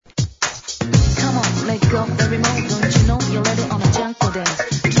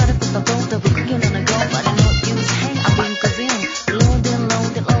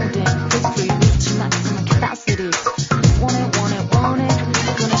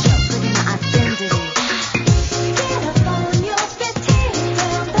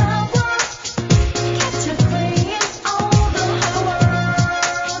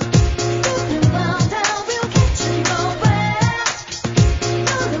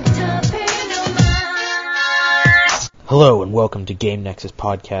Hello and welcome to Game Nexus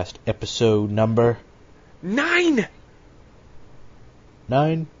Podcast, episode number 9.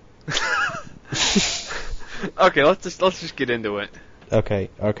 9? Okay, let's just get into it.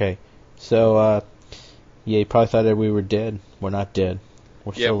 Okay. So, you probably thought that we were dead. We're not dead.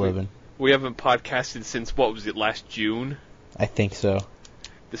 We're still living. We haven't podcasted since, what was it, last June? I think so.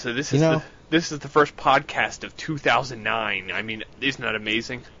 This is the first podcast of 2009. I mean, isn't that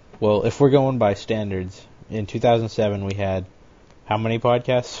amazing? Well, if we're going by standards, in 2007 we had how many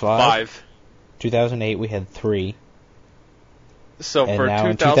podcasts? 5. 2008 we had 3. So and for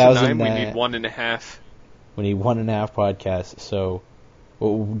now 2009 we need 1.5. We need 1.5 podcasts. So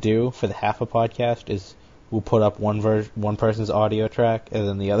what we'll do for the half a podcast is we'll put up one person's audio track, and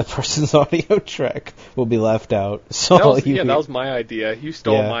then the other person's audio track will be left out. So that was my idea. You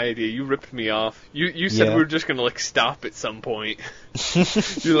stole my idea. You ripped me off. You said we were just gonna stop at some point.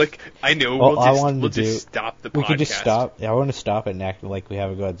 You're like, I know. We'll just stop the podcast. We could just stop. I want to stop it and act like we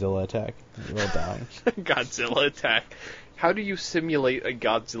have a Godzilla attack. We're dying. Godzilla attack. How do you simulate a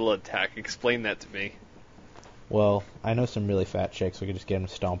Godzilla attack? Explain that to me. Well, I know some really fat chicks. We could just get them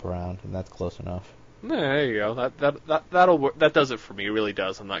to stomp around, and that's close enough. There you go. That'll work. That does it for me. It really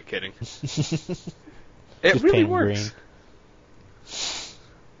does. I'm not kidding. It really works. Green.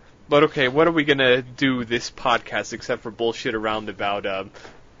 But okay, what are we gonna do this podcast except for bullshit around about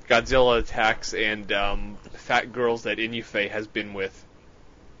Godzilla attacks and fat girls that Inufe has been with?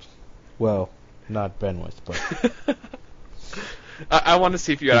 Well, not been with, but I want to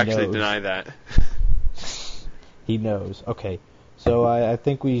see if you actually deny that. He knows. Okay. So I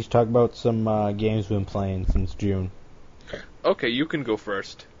think we should talk about some games we've been playing since June. Okay, you can go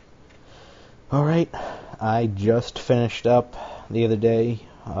first. Alright, I just finished up the other day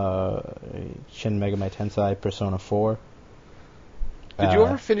Shin Megami Tensei Persona 4. Did you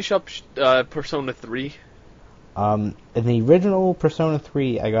ever finish up Persona 3? In the original Persona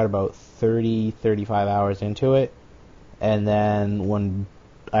 3, I got about 35 hours into it. And then when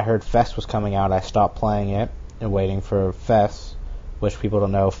I heard FES was coming out, I stopped playing it and waiting for FES. Which people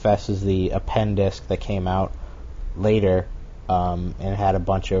don't know, FES is the appendisc that came out later, and had a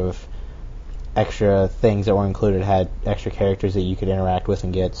bunch of extra things that were included. It had extra characters that you could interact with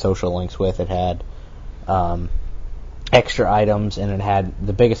and get social links with. It had extra items, and it had,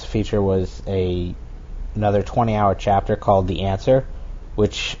 the biggest feature was another 20-hour chapter called The Answer,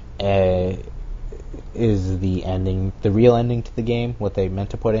 which is the ending, the real ending to the game, what they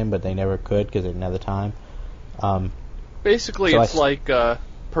meant to put in, but they never could because they didn't have the time. Basically, so it's like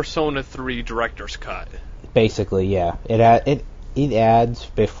Persona 3 Director's Cut. Basically, yeah. It adds,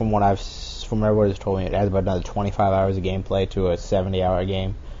 from everybody's told me, it adds about another 25 hours of gameplay to a 70-hour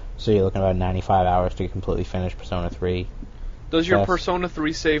game. So you're looking at about 95 hours to completely finish Persona 3. Does your Persona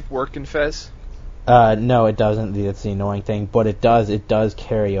 3 save work in FES? No, it doesn't. That's the annoying thing. But it does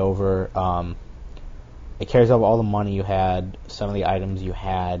carry over. It carries over all the money you had, some of the items you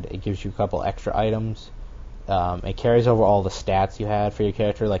had. It gives you a couple extra items. It carries over all the stats you had for your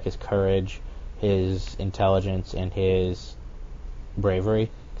character, like his courage, his intelligence, and his bravery.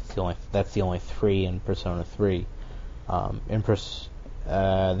 That's the only 3 in Persona 3.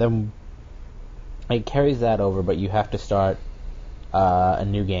 Then it carries that over, but you have to start a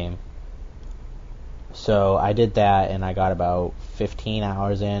new game. So I did that, and I got about 15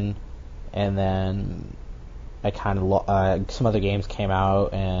 hours in, and then I kind of some other games came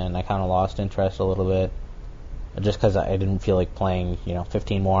out, and I kind of lost interest a little bit. Just because I didn't feel like playing,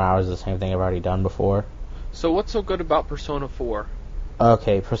 15 more hours of the same thing I've already done before. So what's so good about Persona 4?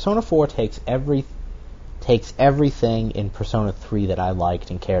 Okay, Persona 4 takes everything in Persona 3 that I liked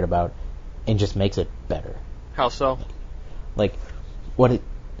and cared about, and just makes it better. How so?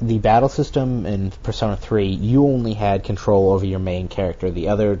 The battle system in Persona 3, you only had control over your main character. The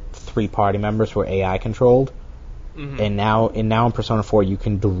other 3 party members were AI controlled, and now in Persona 4, you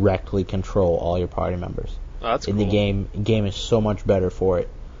can directly control all your party members. Oh, that's cool. The game is so much better for it.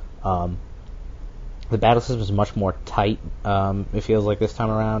 The battle system is much more tight. It feels like this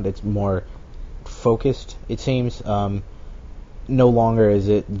time around, it's more focused. It seems. No longer is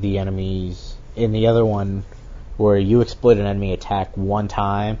it the enemies in the other one where you exploit an enemy attack one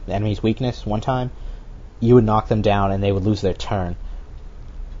time, the enemy's weakness one time, you would knock them down and they would lose their turn.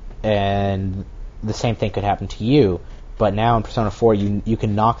 And the same thing could happen to you. But now in Persona 4, you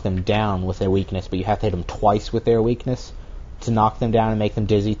can knock them down with their weakness, but you have to hit them twice with their weakness to knock them down and make them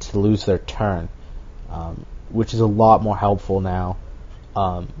dizzy to lose their turn, which is a lot more helpful now,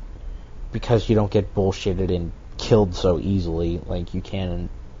 because you don't get bullshitted and killed so easily like you can in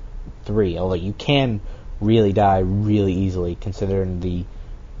 3. Although you can really die really easily, considering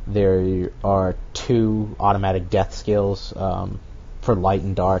there are 2 automatic death skills for light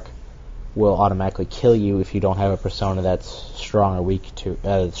and dark. Will automatically kill you if you don't have a persona that's strong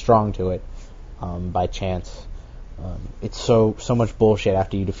to it by chance. It's so much bullshit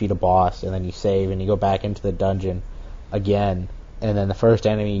after you defeat a boss and then you save and you go back into the dungeon again, and then the first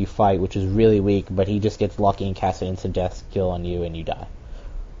enemy you fight, which is really weak, but he just gets lucky and casts an instant death kill on you and you die.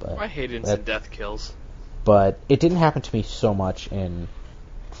 But I hate instant death kills. But it didn't happen to me so much in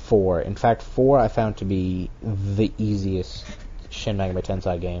 4. In fact, 4 I found to be the easiest Shin Megami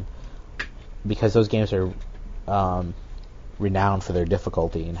Tensei game, because those games are renowned for their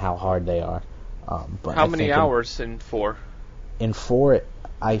difficulty and how hard they are. But how many hours in 4? In 4,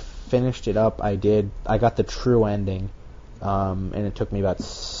 I finished it up. I got the true ending, and it took me about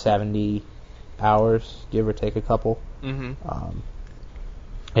 70 hours, give or take a couple. Mm-hmm.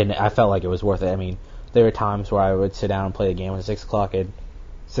 And I felt like it was worth it. I mean, there were times where I would sit down and play the game at 6 o'clock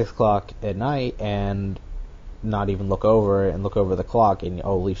at night and not even look over the clock, and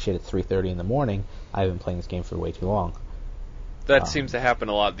holy shit, it's 3:30 in the morning. I've been playing this game for way too long. That seems to happen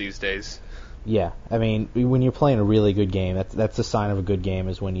a lot these days. Yeah, I mean, when you're playing a really good game, that's a sign of a good game,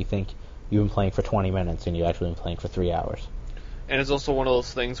 is when you think you've been playing for 20 minutes and you've actually been playing for 3 hours. And it's also one of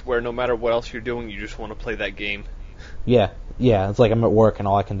those things where no matter what else you're doing, you just want to play that game. Yeah, it's like I'm at work and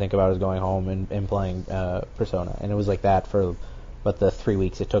all I can think about is going home and playing Persona. And it was like that for about the 3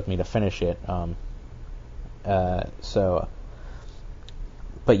 weeks it took me to finish it. But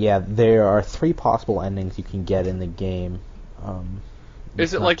yeah, there are 3 possible endings you can get in the game.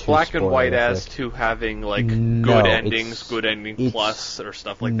 Is it like black and white as to having like good endings, good ending plus, or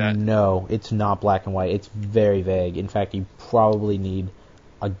stuff like that? No, it's not black and white. It's very vague. In fact, you probably need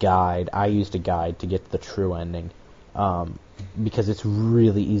a guide. I used a guide to get the true ending, because it's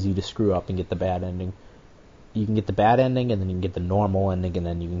really easy to screw up and get the bad ending. You can get the bad ending, and then you can get the normal ending, and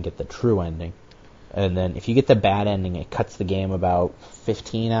then you can get the true ending. And then if you get the bad ending, it cuts the game about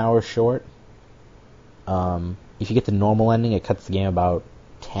 15 hours short. If you get the normal ending, it cuts the game about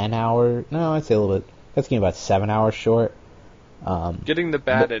 10 hours. No, I'd say a little bit. Cuts the game about 7 hours short. Getting the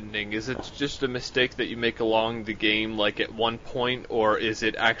bad ending, is it just a mistake that you make along the game, like at one point, or is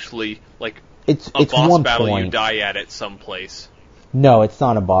it actually like it's boss one battle point. You die at some place? No, it's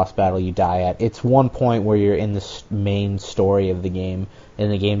not a boss battle you die at. It's one point where you're in the main story of the game,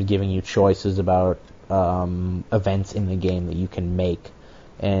 and the game's giving you choices about events in the game that you can make.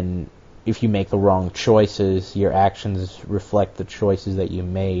 And if you make the wrong choices, your actions reflect the choices that you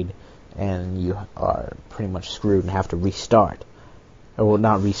made, and you are pretty much screwed and have to restart. Well,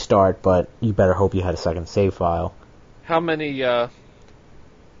 not restart, but you better hope you had a second save file. How many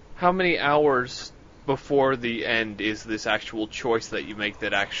hours before the end is this actual choice that you make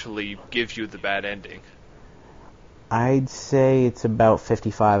that actually gives you the bad ending? I'd say it's about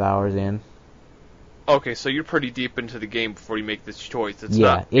 55 hours in. Okay, so you're pretty deep into the game before you make this choice. It's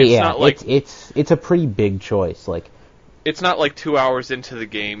not like it's a pretty big choice. Like, it's not like 2 hours into the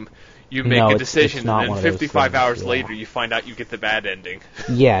game you make a decision, and then 55 hours later you find out you get the bad ending.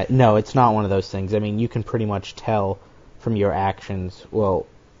 Yeah, no, it's not one of those things. I mean, you can pretty much tell from your actions. Well,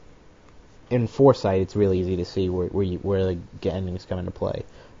 in Foresight, it's really easy to see where the endings come into play.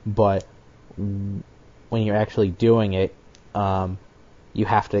 But when you're actually doing it, you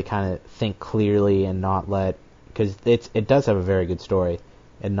have to kind of think clearly and not let, because it does have a very good story,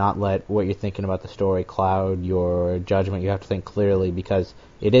 and not let what you're thinking about the story cloud your judgment. You have to think clearly, because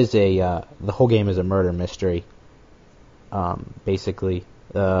it is the whole game is a murder mystery, basically.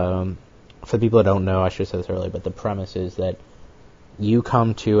 For the people that don't know, I should have said this earlier, but the premise is that you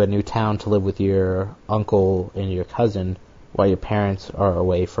come to a new town to live with your uncle and your cousin while your parents are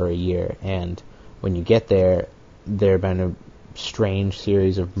away for a year, and when you get there have been a strange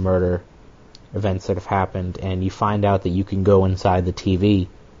series of murder events that have happened, and you find out that you can go inside a TV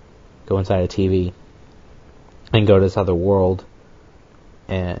and go to this other world,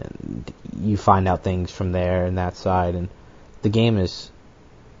 and you find out things from there and that side. And the game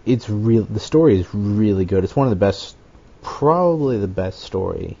the story is really good. It's one of the best, probably the best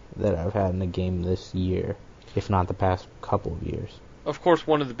story that I've had in a game this year, if not the past couple of years. Of course,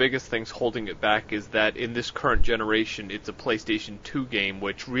 one of the biggest things holding it back is that in this current generation, it's a PlayStation 2 game,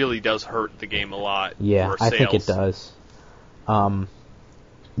 which really does hurt the game a lot. Yeah, for I sales. think it does.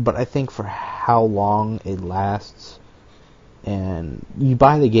 But I think for how long it lasts, and you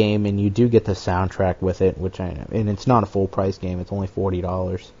buy the game and you do get the soundtrack with it, and it's not a full price game; it's only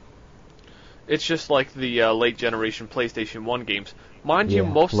 $40. It's just like the late generation PlayStation 1 games. Mind you, Yeah,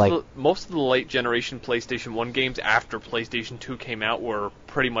 most of the late generation PlayStation 1 games after PlayStation 2 came out were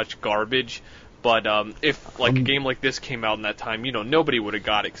pretty much garbage. But if a game like this came out in that time, nobody would have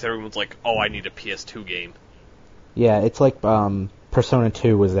got it because everyone's like, "Oh, I need a PS2 game." Yeah, it's like Persona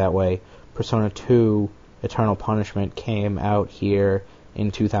 2 was that way. Persona 2 Eternal Punishment came out here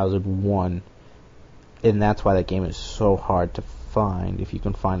in 2001, and that's why that game is so hard to find if you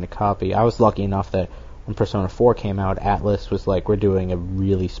can find a copy. I was lucky enough that when Persona 4 came out, Atlas was like, we're doing a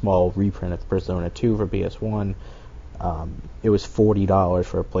really small reprint of Persona 2 for PS1. It was $40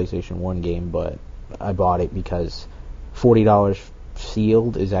 for a PlayStation 1 game, but I bought it because $40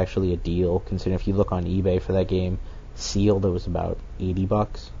 sealed is actually a deal, considering if you look on eBay for that game, sealed it was about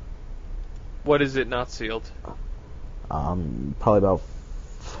 $80. What is it not sealed? Probably about,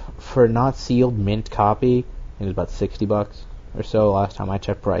 for not sealed mint copy, it was about $60 or so last time I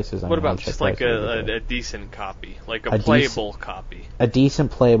checked prices. What about just like a decent copy, like a playable copy? A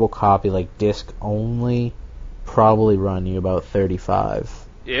decent playable copy, like disc only, probably run you about 35.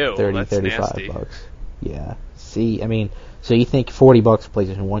 Ew, 30, that's 35 nasty. bucks. Yeah. See, I mean, so you think $40 for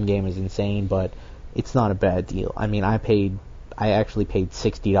PlayStation 1 game is insane, but it's not a bad deal. I mean, I actually paid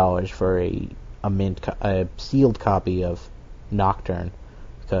 $60 for a sealed copy of Nocturne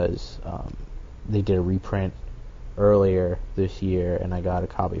because they did a reprint earlier this year, and I got a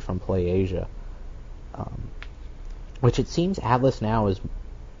copy from PlayAsia. Which it seems Atlas now is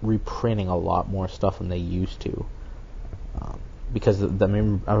reprinting a lot more stuff than they used to. Because I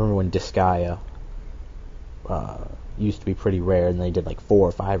remember when Disgaea used to be pretty rare, and they did like 4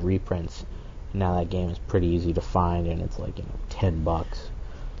 or 5 reprints. Now that game is pretty easy to find, and it's like $10.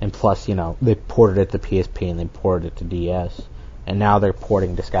 And plus, they ported it to PSP and they ported it to DS, and now they're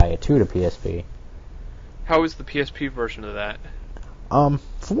porting Disgaea 2 to PSP. How is the PSP version of that?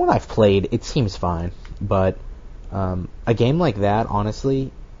 From what I've played, it seems fine, but a game like that,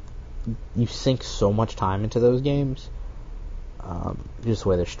 honestly, you sink so much time into those games, just the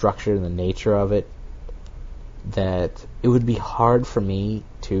way they're structured and the nature of it, that it would be hard for me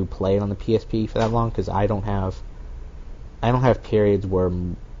to play it on the PSP for that long, because I don't have periods where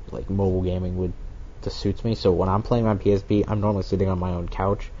like mobile gaming just suits me. So when I'm playing on PSP, I'm normally sitting on my own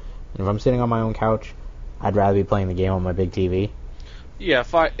couch, and if I'm sitting on my own couch, I'd rather be playing the game on my big TV. Yeah,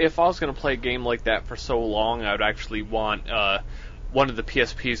 if I was going to play a game like that for so long, I would actually want one of the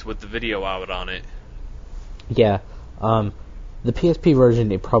PSPs with the video out on it. Yeah, the PSP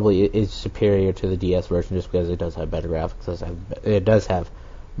version, it probably is superior to the DS version just because it does have better graphics. It does have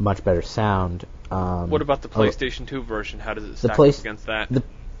much better sound. What about the PlayStation 2 version? How does it stack up against that? The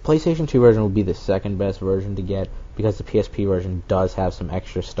PlayStation 2 version would be the second best version to get, because the PSP version does have some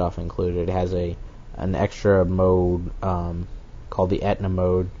extra stuff included. It has an extra mode called the Etna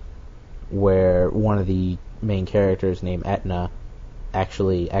mode, where one of the main characters named Etna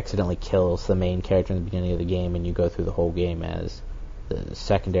actually accidentally kills the main character in the beginning of the game, and you go through the whole game as the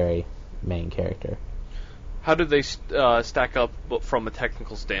secondary main character. How do they stack up from a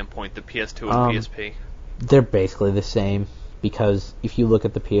technical standpoint, the PS2 and PSP? They're basically the same, because if you look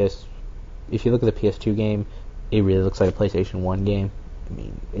at the PS2 game, it really looks like a PlayStation 1 game. I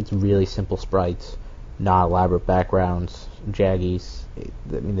mean, it's really simple sprites, not elaborate backgrounds, jaggies.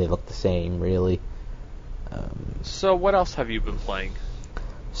 They look the same, really. So what else have you been playing?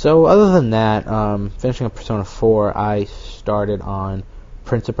 So other than that, finishing up Persona 4, I started on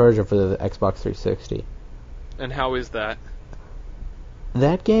Prince of Persia for the Xbox 360. And how is that?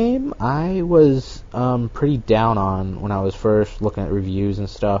 That game, I was pretty down on when I was first looking at reviews and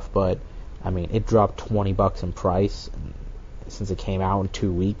stuff, but I mean, it dropped $20 in price since it came out in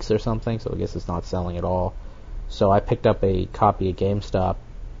 2 weeks or something, so I guess it's not selling at all. So I picked up a copy at GameStop,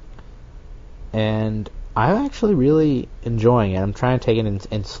 and I'm actually really enjoying it. I'm trying to take it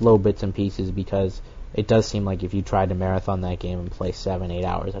in slow bits and pieces, because it does seem like if you tried to marathon that game and play 7-8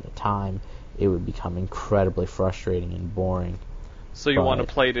 hours at a time, it would become incredibly frustrating and boring. So you want to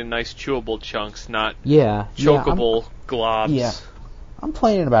play it in nice chewable chunks, not chokeable globs. Yeah, I'm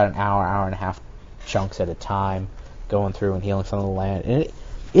playing in about an hour and a half chunks at a time, going through and healing some of the land, and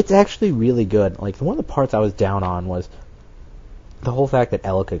it's actually really good. Like, one of the parts I was down on was the whole fact that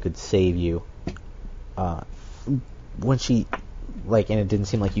Elika could save you when she, and it didn't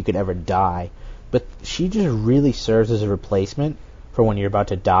seem like you could ever die, but she just really serves as a replacement for when you're about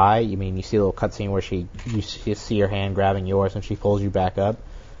to die. You mean you see a little cutscene where you see her hand grabbing yours and she pulls you back up.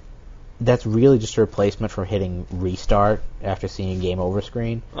 That's really just a replacement for hitting restart after seeing a game over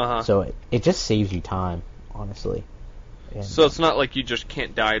screen. So it just saves you time, honestly. And so it's not like you just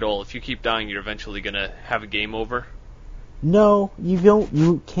can't die at all. If you keep dying, you're eventually gonna have a game over. No, you don't.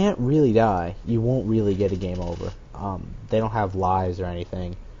 You can't really die. You won't really get a game over. They don't have lives or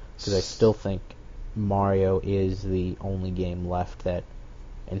anything, because I still think Mario is the only game left that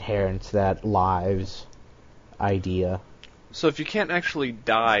inherits that lives idea. So if you can't actually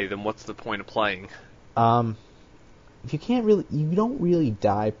die, then what's the point of playing? If you can't really, you don't really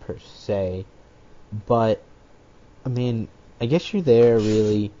die per se, but I mean, I guess you're there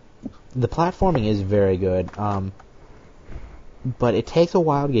really. The platforming is very good. But it takes a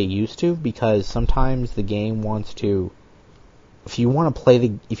while to get used to, because sometimes the game wants to, if you want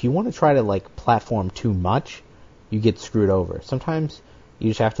to try to like platform too much, you get screwed over. Sometimes you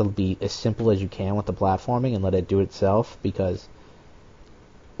just have to be as simple as you can with the platforming and let it do it itself, because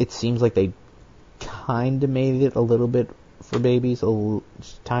it seems like they kind of made it a little bit for babies,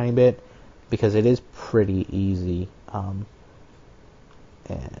 just a tiny bit, because it is pretty easy.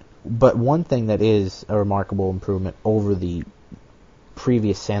 But one thing that is a remarkable improvement over the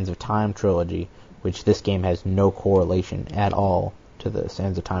previous Sands of Time trilogy, which this game has no correlation at all to the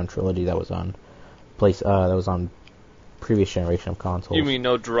Sands of Time trilogy that was on previous generation of consoles. You mean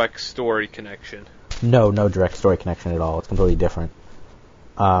no direct story connection? No direct story connection at all. It's completely different.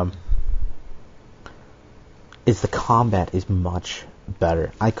 Is the combat is much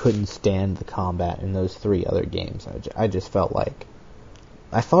better. I couldn't stand the combat in those 3 other games. I just felt like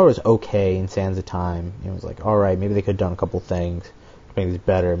I thought it was okay in Sands of Time. It was like, alright, maybe they could have done a couple things to make this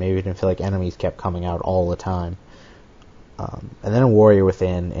better. Maybe it didn't feel like enemies kept coming out all the time. And then in Warrior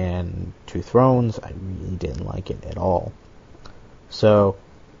Within and Two Thrones, I really didn't like it at all. So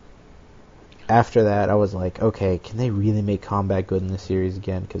after that, I was like, okay, can they really make combat good in this series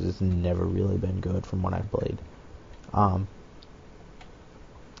again? Because it's never really been good from what I've played.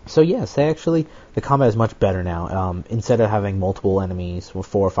 So yes, the combat is much better now. Instead of having multiple enemies with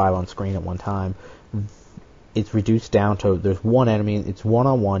 4 or 5 on screen at one time, it's reduced down to there's one enemy. It's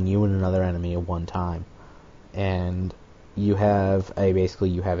one-on-one, you and another enemy at one time, and you have a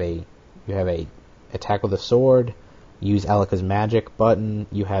attack with a sword. Use Alika's magic button.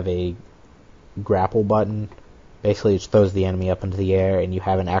 You have a grapple button. Basically, it throws the enemy up into the air, and you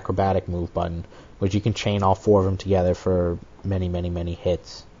have an acrobatic move button, which you can chain all 4 of them together for many, many, many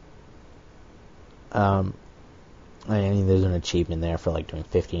hits. I mean, there's an achievement there for like doing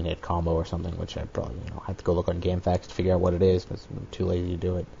 15-hit combo or something, which I'd probably have to go look on GameFAQs to figure out what it is, because I'm too lazy to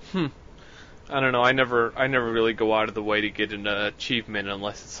do it. I don't know. I never really go out of the way to get an achievement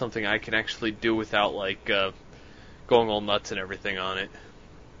unless it's something I can actually do without like going all nuts and everything on it.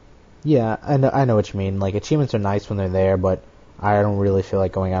 Yeah, I know what you mean. Like, achievements are nice when they're there, but I don't really feel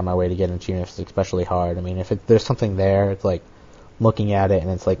like going out of my way to get an achievement if it's especially hard. I mean, if there's something there, it's like looking at it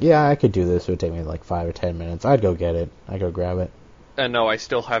and it's like, yeah, I could do this. It would take me like 5 or 10 minutes. I'd go get it. I'd go grab it. No, I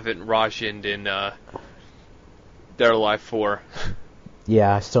still haven't Rajined in Dead or Alive 4.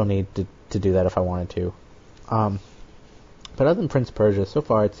 Yeah, I still need to do that if I wanted to. But other than Prince of Persia, so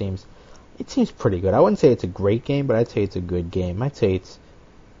far it seems pretty good. I wouldn't say it's a great game, but I'd say it's a good game. I'd say it's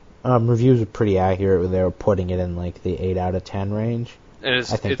reviews are pretty accurate when they were putting it in like the 8 out of 10 range. And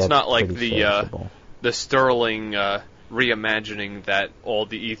it's not like the sterling reimagining that all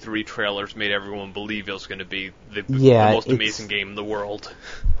the E3 trailers made everyone believe it was going to be the most amazing game in the world.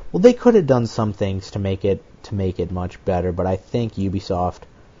 Well, they could have done some things to make it much better, but I think Ubisoft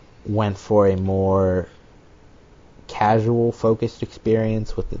went for a more casual focused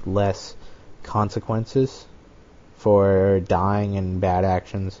experience with less consequences for dying and bad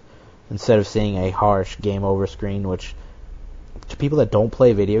actions, instead of seeing a harsh game over screen, which to people that don't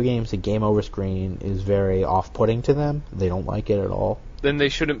play video games, the game over screen is very off-putting to them. They don't like it at all. Then they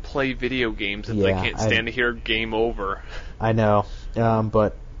shouldn't play video games if they can't stand to hear game over. I know,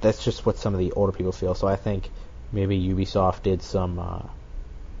 but that's just what some of the older people feel. So I think maybe Ubisoft did some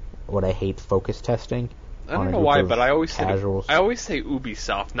what I hate focus testing. I don't know why, but I always say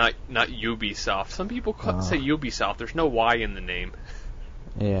Ubisoft, not Ubisoft. Some people say Ubisoft. There's no Y in the name.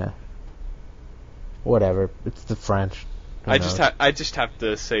 Yeah. Whatever. It's the French. I just have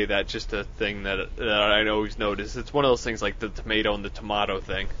to say that, just a thing that I always notice. It's one of those things like the tomato and the tomato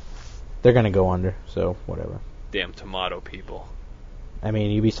thing. They're gonna go under, so whatever. Damn tomato people. I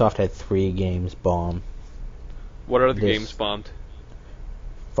mean, Ubisoft had 3 games bomb. What are the games bombed?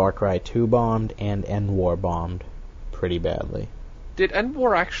 Far Cry 2 bombed, and End War bombed pretty badly. Did End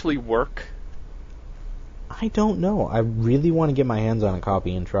War actually work? I don't know. I really want to get my hands on a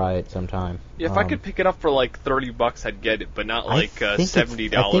copy and try it sometime. Yeah, if I could pick it up for like $30, I'd get it, but not like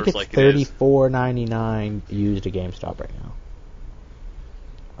 $70 I think it's like it is. $34.99 used at GameStop right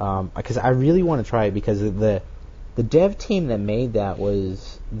now. Because I really want to try it because the dev team that made that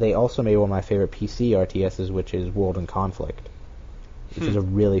they also made one of my favorite PC RTSs, which is World in Conflict, which is a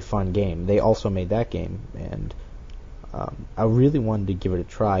really fun game. They also made that game, and I really wanted to give it a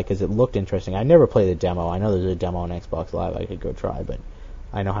try because it looked interesting. I never played the demo. I know there's a demo on Xbox Live I could go try, but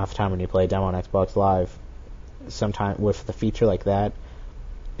I know half the time when you play a demo on Xbox Live, sometime with the feature like that,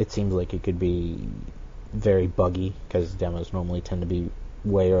 it seems like it could be very buggy because demos normally tend to be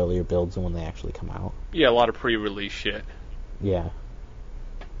way earlier builds than when they actually come out. Yeah, a lot of pre-release shit. Yeah.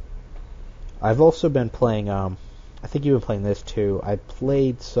 I've also been playing, I think you've been playing this too. I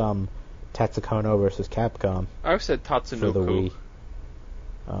played some Tatsukono versus Capcom. I said Tatsunoko. For the Wii.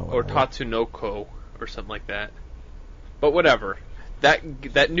 Or Tatsunoko, or something like that. But whatever.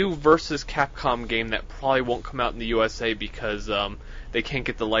 That new versus Capcom game that probably won't come out in the USA because they can't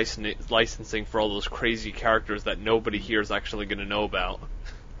get the licensing for all those crazy characters that nobody here is actually going to know about.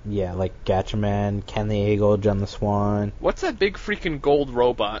 Yeah, like Gatchaman, Ken the Eagle, Jun the Swan. What's that big freaking gold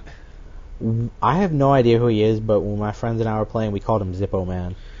robot? I have no idea who he is, but when my friends and I were playing, we called him Zippo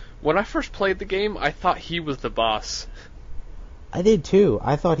Man. When I first played the game, I thought he was the boss. I did too.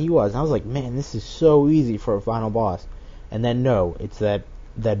 I thought he was. And I was like, man, this is so easy for a final boss. And then no, it's that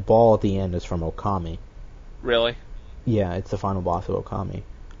ball at the end is from Okami. Really? Yeah, it's the final boss of Okami.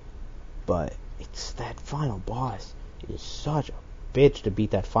 But it's that final boss. It is such a bitch to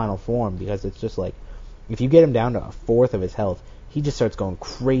beat that final form because it's just like, if you get him down to a fourth of his health, he just starts going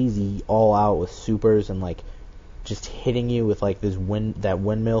crazy all out with supers and like just hitting you with like that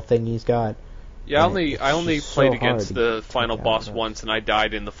windmill thing he's got. Yeah, I only played against the final boss once, and I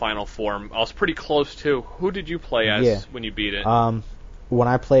died in the final form. I was pretty close too. Who did you play as when you beat it? When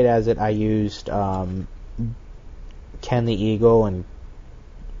I played as it, I used Ken the Eagle and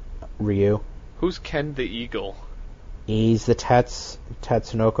Ryu. Who's Ken the Eagle? He's the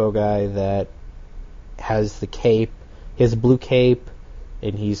Tatsunoko guy that has the cape. He has a blue cape,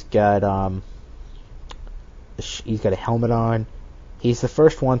 and he's got a helmet on. He's the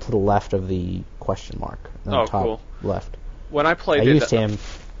first one to the left of the question mark. Oh, top cool. Left. When I played, I used him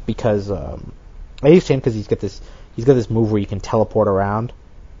because he's got this move where you can teleport around.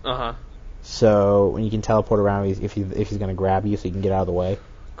 Uh-huh. So when you can teleport around, if he's gonna grab you, so you can get out of the way.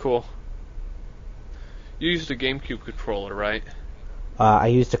 Cool. You used a GameCube controller, right? I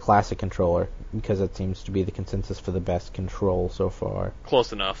used a classic controller because that seems to be the consensus for the best control so far.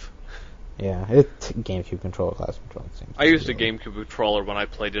 Close enough. Yeah, it's GameCube controller, classic controller. I used a GameCube controller when I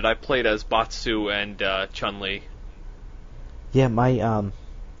played it. I played as Batsu and Chun-Li. Yeah, I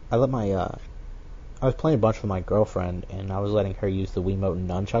was playing a bunch with my girlfriend, and I was letting her use the Wiimote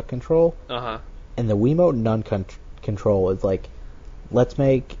nunchuck control. Uh-huh. And the Wiimote nunchuck control is like, let's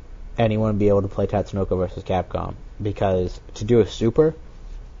make anyone be able to play Tatsunoko versus Capcom, because to do a super,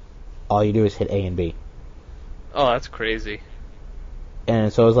 all you do is hit A and B. Oh, that's crazy.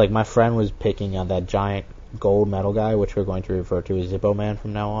 And so it was like my friend was picking on that giant gold metal guy, which we're going to refer to as Zippo Man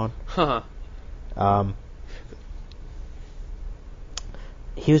from now on. Huh.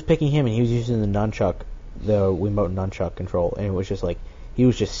 He was picking him, and he was using the Wiimote nunchuck control, and it was just like, he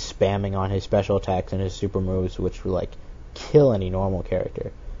was just spamming on his special attacks and his super moves, which were like, kill any normal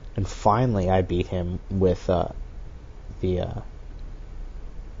character. And finally I beat him with the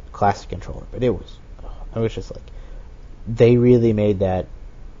classic controller, but it was just like, they really made that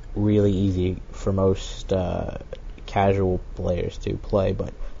really easy for most casual players to play,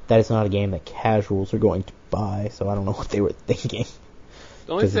 but that is not a game that casuals are going to buy, so I don't know what they were thinking.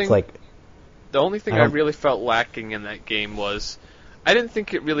 The only thing I really felt lacking in that game was, I didn't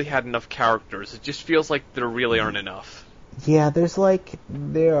think it really had enough characters. It just feels like there really aren't enough. Yeah, there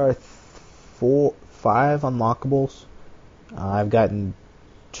are 5 unlockables. I've gotten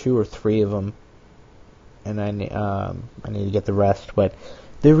 2 or 3 of them, and I need to get the rest, but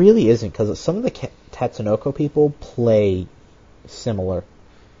there really isn't, because some of the Tatsunoko people play similar.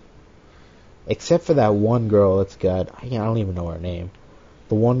 Except for that one girl that's got, I don't even know her name.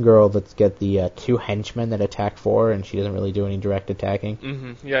 The one girl that's got the 2 henchmen that attack for her, and she doesn't really do any direct attacking.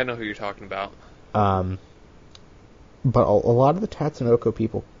 Mm-hmm. Yeah, I know who you're talking about. But a lot of the Tatsunoko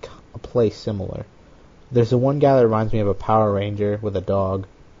people play similar. There's the one guy that reminds me of a Power Ranger with a dog.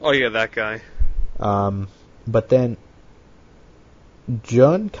 Oh yeah, that guy. But then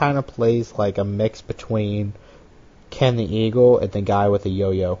Jun kind of plays like a mix between Ken the Eagle and the guy with the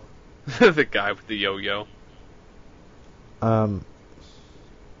yo-yo. The guy with the yo-yo.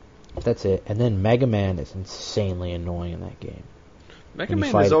 That's it. And then Mega Man is insanely annoying in that game. Mega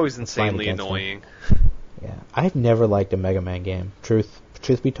Man is always insanely annoying. Yeah, I've never liked a Mega Man game. Truth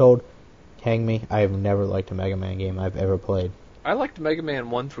be told, hang me, I have never liked a Mega Man game I've ever played. I liked Mega Man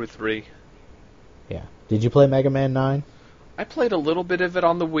 1 through 3. Yeah. Did you play Mega Man 9? I played a little bit of it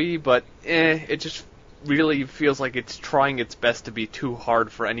on the Wii, but it just really feels like it's trying its best to be too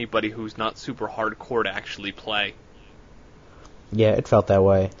hard for anybody who's not super hardcore to actually play. Yeah, it felt that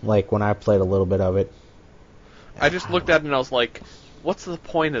way. Like, when I played a little bit of it. I just looked at it and I was like, what's the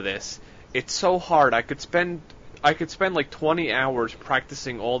point of this? It's so hard. I could spend like 20 hours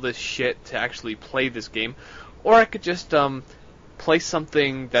practicing all this shit to actually play this game, or I could just play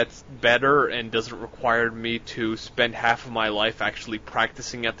something that's better and doesn't require me to spend half of my life actually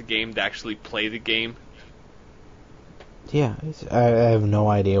practicing at the game to actually play the game. Yeah, I have no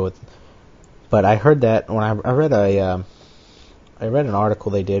idea what, but I heard that when I read I read an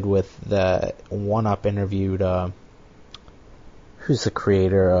article they did with the 1UP interviewed who's the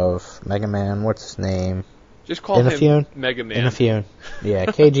creator of Mega Man? What's his name? Just call him Mega Man. Inafune. Yeah,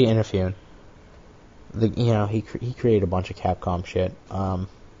 KG Inafune. He created a bunch of Capcom shit.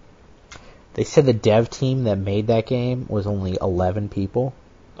 They said the dev team that made that game was only 11 people.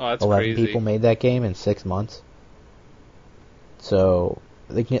 Oh, that's 11 crazy. people made that game in 6 months. So,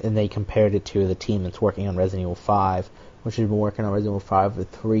 they compared it to the team that's working on Resident Evil 5, which has been working on Resident Evil 5 for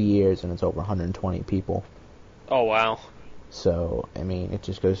 3 years, and it's over 120 people. Oh, wow. So, I mean, it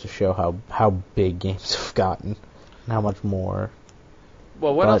just goes to show how big games have gotten, and how much more.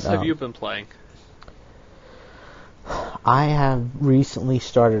 Well, what else have you been playing? I have recently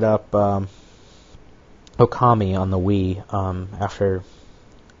started up Okami on the Wii after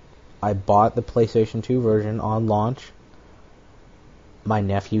I bought the PlayStation 2 version on launch. My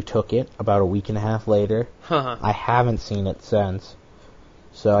nephew took it about a week and a half later. I haven't seen it since.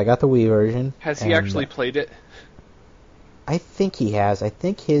 So I got the Wii version. Has he actually played it? I think he has. I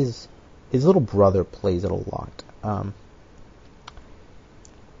think his little brother plays it a lot.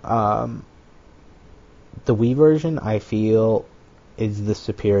 The Wii version, I feel, is the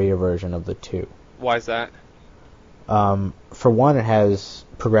superior version of the two. Why is that? For one, it has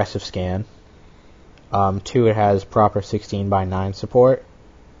progressive scan. 2, it has proper 16:9 support.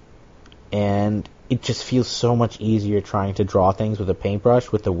 And it just feels so much easier trying to draw things with a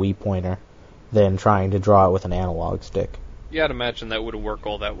paintbrush with the Wii pointer than trying to draw it with an analog stick. Yeah, I'd imagine that wouldn't work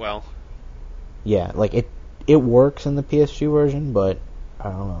all that well. Yeah, like, it works in the PS2 version, but I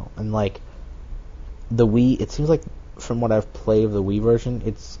don't know. And, like, the Wii, it seems like from what I've played of the Wii version,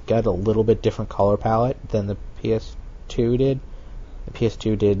 it's got a little bit different color palette than the PS2 did. The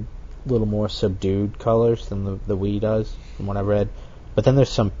PS2 did a little more subdued colors than the Wii does, from what I've read. But then there's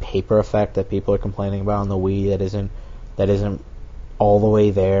some paper effect that people are complaining about on the Wii that isn't all the way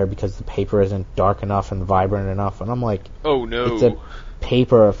there because the paper isn't dark enough and vibrant enough. And I'm like, oh no, it's a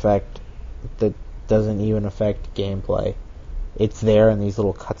paper effect that doesn't even affect gameplay. It's there in these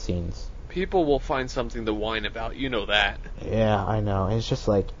little cutscenes. People will find something to whine about, you know that. Yeah, I know. It's just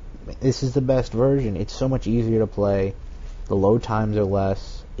like, this is the best version. It's so much easier to play. The load times are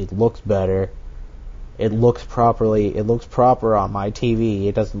less. It looks better. It looks proper on my TV.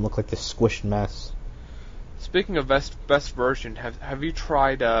 It doesn't look like this squished mess. Speaking of best version, have you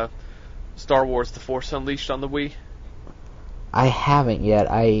tried Star Wars: The Force Unleashed on the Wii? I haven't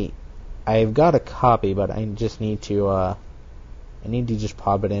yet. I've got a copy, but I just need to just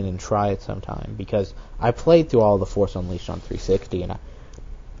pop it in and try it sometime, because I played through all the Force Unleashed on 360, and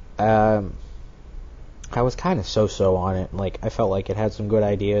I was kind of so-so on it. Like, I felt like it had some good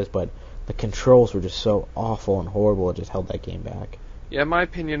ideas, but the controls were just so awful and horrible, it just held that game back. Yeah, in my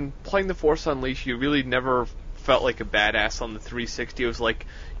opinion, playing the Force Unleashed, you really never felt like a badass on the 360. It was like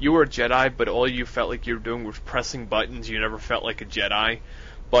you were a Jedi, but all you felt like you were doing was pressing buttons. You never felt like a Jedi.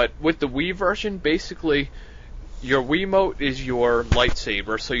 But with the Wii version, basically, your Wiimote is your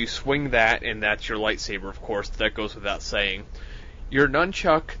lightsaber, so you swing that, and that's your lightsaber, of course. That goes without saying. Your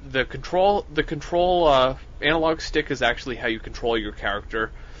nunchuck, the control analog stick is actually how you control your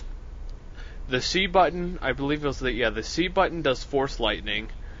character. The C button, I believe it was the C button does force lightning.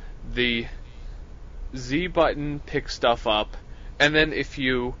 The Z button picks stuff up, and then if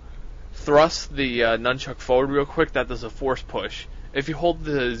you thrust the nunchuck forward real quick, that does a force push. If you hold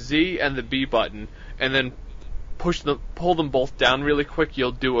the Z and the B button, and then pull them both down really quick,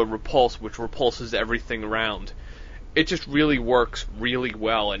 you'll do a repulse, which repulses everything around. It just really works really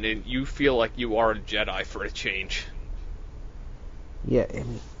well, and you feel like you are a Jedi for a change. Yeah, I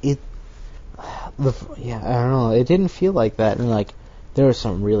don't know. It didn't feel like that, and like there were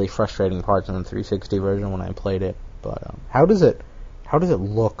some really frustrating parts in the 360 version when I played it. But how does it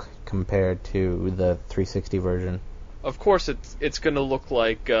look compared to the 360 version. Of course, it's going to look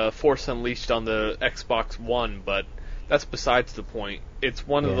like Force Unleashed on the Xbox One, but that's besides the point. It's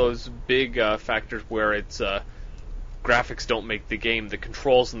one of those big factors where it's graphics don't make the game. The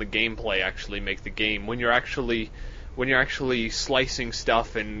controls and the gameplay actually make the game. When you're actually slicing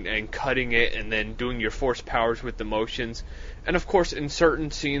stuff and cutting it and then doing your force powers with the motions, and of course in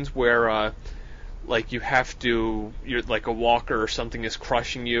certain scenes where like you're like a walker or something is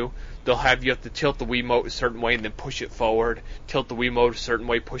crushing you, you have to tilt the Wiimote a certain way and then push it forward, tilt the Wiimote a certain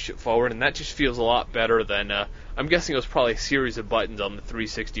way, push it forward, and that just feels a lot better than I'm guessing it was probably a series of buttons on the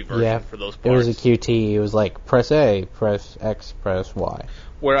 360 version for those parts. It was a QT. It was like press A, press X, press Y.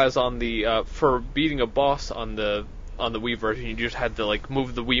 Whereas on the for beating a boss on the Wii version, you just had to like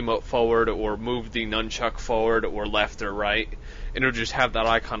move the Wiimote forward or move the nunchuck forward or left or right, and it'll just have that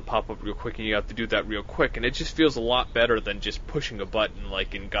icon pop up real quick, and you have to do that real quick, and it just feels a lot better than just pushing a button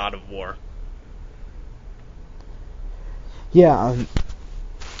like in God of War. Yeah,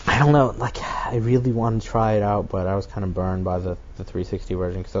 I don't know, like, I really wanted to try it out, but I was kind of burned by the 360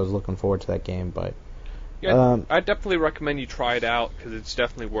 version, because I was looking forward to that game, but... Yeah, I definitely recommend you try it out, because it's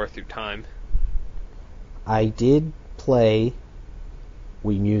definitely worth your time. I did play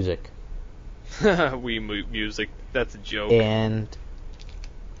Wii Music. Wii Music, that's a joke. And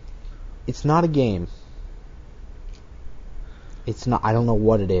it's not a game. It's not, I don't know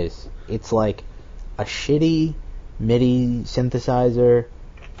what it is. It's like a shitty MIDI synthesizer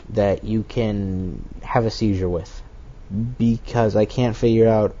that you can have a seizure with. Because I can't figure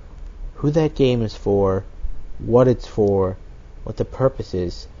out who that game is for, what it's for, what the purpose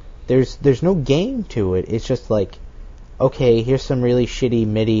is. There's no game to it. It's just like, okay, here's some really shitty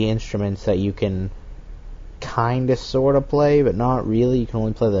MIDI instruments that you can kinda sorta play, but not really. You can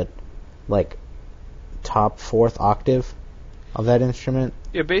only play the, like, top fourth octave of that instrument.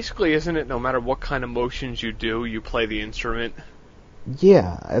 Yeah, basically, isn't it no matter what kind of motions you do, you play the instrument?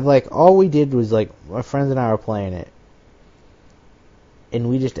 Yeah, like, all we did was, like, my friends and I were playing it, and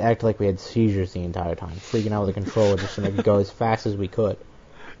we just acted like we had seizures the entire time, freaking out with the controller just to make it go as fast as we could.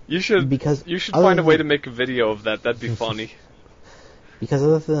 You should find a way to make a video of that. That'd be funny. Because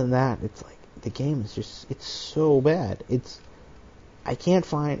other than that, it's like, the game is just, it's so bad. I can't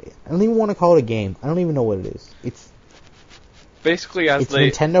find, I don't even want to call it a game. I don't even know what it is. It's basically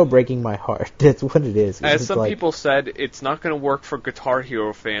Nintendo breaking my heart. That's what it is. As some people said, it's not going to work for Guitar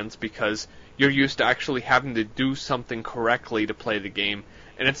Hero fans because you're used to actually having to do something correctly to play the game,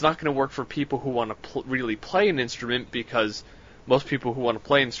 and it's not going to work for people who want to really play an instrument because most people who want to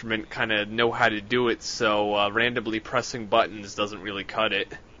play an instrument kind of know how to do it, so randomly pressing buttons doesn't really cut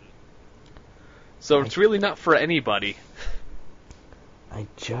it. So it's really not for anybody. I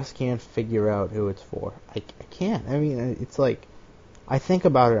just can't figure out who it's for. I can't. I mean, it's like, I think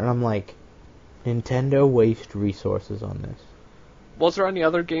about it and I'm like, Nintendo waste resources on this. Was there any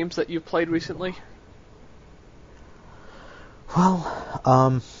other games that you've played recently?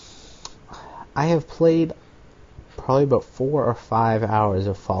 Well, I have played probably about 4 or 5 hours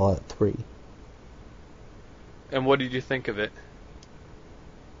of Fallout 3. And what did you think of it?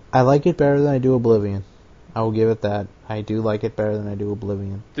 I like it better than I do Oblivion. I will give it that. I do like it better than I do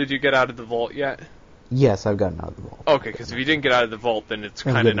Oblivion. Did you get out of the vault yet? Yes, I've gotten out of the vault. Okay, because if you didn't get out of the vault, then it's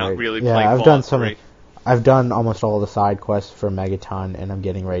kind of not really playing Fallout 3. I've done almost all the side quests for Megaton, and I'm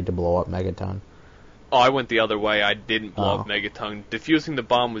getting ready to blow up Megaton. Oh, I went the other way. I didn't blow up Megaton. Defusing the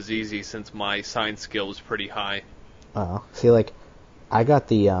bomb was easy since my science skill was pretty high. Oh, see, like, I got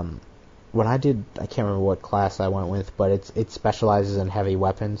the, when I can't remember what class I went with, but it specializes in heavy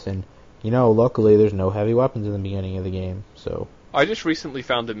weapons, and, you know, luckily there's no heavy weapons in the beginning of the game, so... I just recently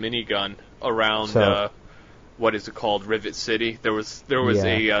found a minigun around, what is it called, Rivet City. There was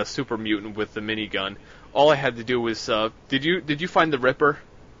a super mutant with the minigun. All I had to do was, did you find the Ripper?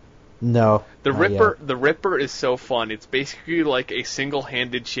 No. The Ripper is so fun. It's basically like a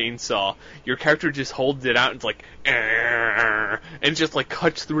single-handed chainsaw. Your character just holds it out and it's like, and just like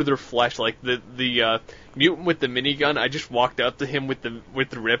cuts through their flesh. Like the mutant with the minigun, I just walked up to him with the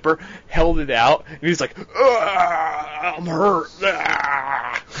Ripper, held it out, and he's like, I'm hurt.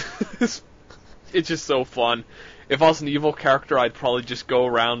 It's just so fun. If I was an evil character, I'd probably just go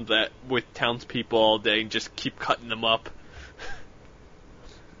around with townspeople all day and just keep cutting them up.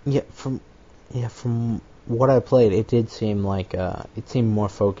 From what I played, it did seem like it seemed more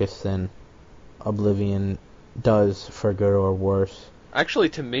focused than Oblivion does, for good or worse. Actually,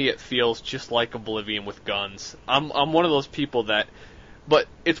 to me, it feels just like Oblivion with guns. I'm one of those people but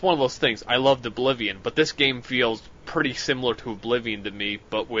it's one of those things. I loved Oblivion, but this game feels pretty similar to Oblivion to me,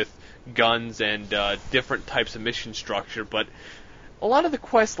 but with guns and different types of mission structure. But a lot of the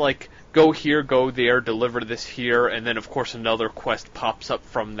quests, like, go here, go there, deliver this here, and then, of course, another quest pops up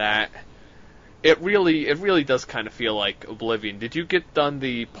from that. It really does kind of feel like Oblivion. Did you get done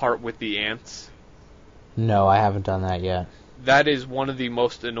the part with the ants? No, I haven't done that yet. That is one of the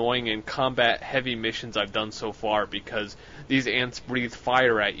most annoying and combat-heavy missions I've done so far, because these ants breathe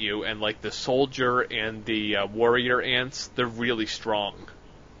fire at you, and like the soldier and the warrior ants, they're really strong.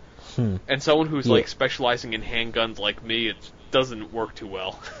 And someone who's like specializing in handguns like me, it doesn't work too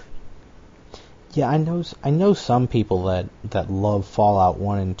well. Yeah, I know some people that love Fallout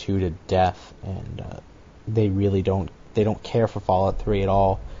 1 and 2 to death, and they really don't care for Fallout 3 at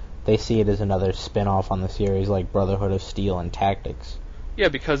all. They see it as another spin-off on the series like Brotherhood of Steel and Tactics. Yeah,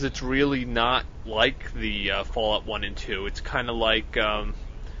 because it's really not like the Fallout 1 and 2. It's kind of like,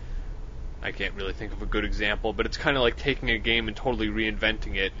 I can't really think of a good example, but it's kind of like taking a game and totally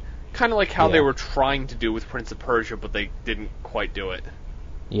reinventing it. Kind of like how they were trying to do with Prince of Persia, but they didn't quite do it.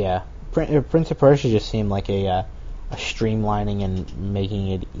 Yeah. Prince of Persia just seemed like a streamlining and making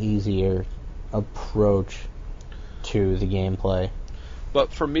it easier approach to the gameplay.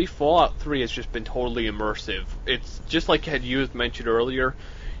 But for me, Fallout 3 has just been totally immersive. It's just like you mentioned earlier.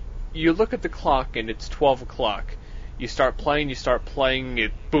 You look at the clock and it's 12 o'clock. You start playing,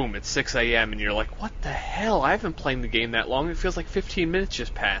 it, boom, it's 6 a.m. and you're like, what the hell? I haven't played the game that long. It feels like 15 minutes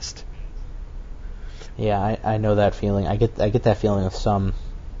just passed. Yeah, I know that feeling. I get that feeling with some.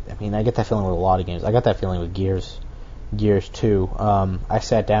 I mean, I get that feeling with a lot of games. I got that feeling with Gears 2. I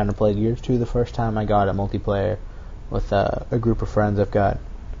sat down and played Gears 2 the first time I got it multiplayer with a group of friends I've got,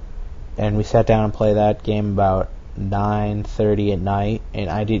 and we sat down and played that game about 9:30 at night, and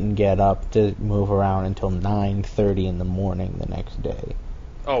I didn't get up to move around until 9:30 in the morning the next day.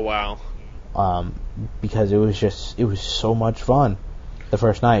 Oh wow! Because it was so much fun the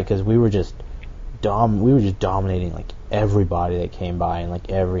first night, because we were just dominating like everybody that came by in like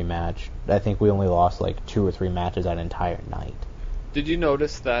every match. I think we only lost like 2 or 3 matches that entire night. Did you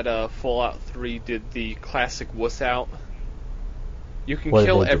notice that Fallout 3 did the classic wuss out? You can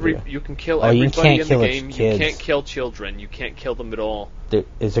kill everybody in the game. You can't kill children. You can't kill them at all.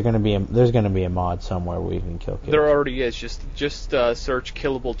 There's going to be a mod somewhere where you can kill kids. There already is. Just search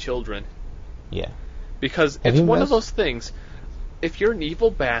killable children. Yeah. Because it's one of those things. If you're an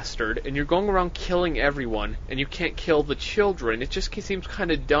evil bastard and you're going around killing everyone and you can't kill the children, it just seems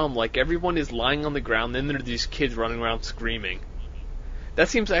kind of dumb. Like everyone is lying on the ground, then there are these kids running around screaming. That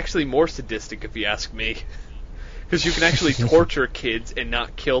seems actually more sadistic, if you ask me, because you can actually torture kids and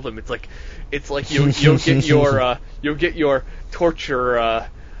not kill them. It's like you'll get your torture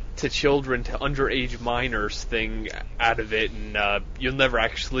to children to underage minors thing out of it, and you'll never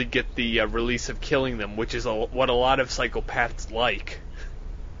actually get the release of killing them, which is what a lot of psychopaths like.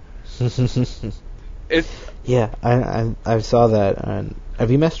 Yeah, I saw that.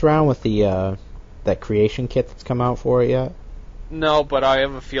 Have you messed around with the that creation kit that's come out for it yet? No, but I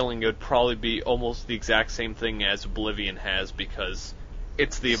have a feeling it would probably be almost the exact same thing as Oblivion has, because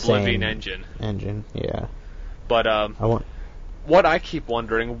it's the Oblivion engine. Yeah. But what I keep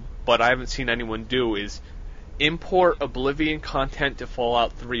wondering, but I haven't seen anyone do, is import Oblivion content to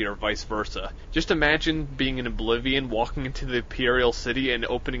Fallout 3 or vice versa. Just imagine being in Oblivion, walking into the Imperial City, and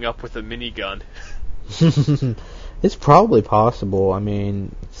opening up with a minigun. It's probably possible. I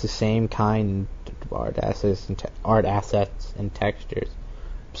mean, it's the same kind of art assets and textures.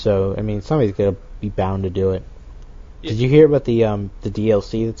 So, I mean, somebody's gonna be bound to do it. Yeah. Did you hear about the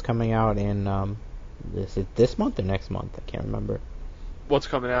DLC that's coming out in is it this month or next month? I can't remember. What's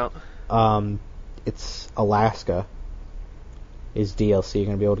coming out? It's Alaska. Is DLC. You're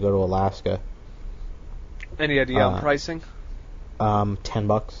gonna be able to go to Alaska. Any idea on pricing?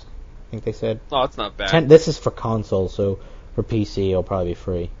 $10. I think they said. Oh, it's not bad. This is for console, so for PC it'll probably be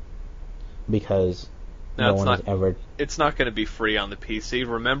free. Because no one has ever... It's not going to be free on the PC.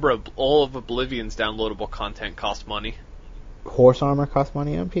 Remember, all of Oblivion's downloadable content costs money. Horse Armor costs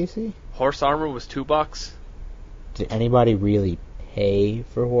money on PC? Horse Armor was $2. Did anybody really pay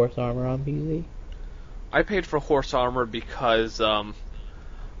for Horse Armor on PC? I paid for Horse Armor because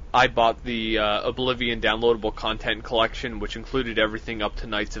I bought the Oblivion downloadable content collection, which included everything up to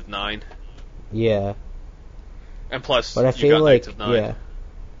Knights of Nine. Yeah. And plus, but I feel got like, Knights of Nine. Yeah.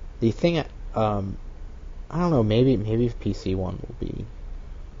 The thing, I don't know, maybe if PC one will be,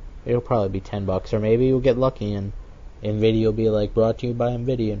 it'll probably be $10, or maybe we'll get lucky and Nvidia will be like, brought to you by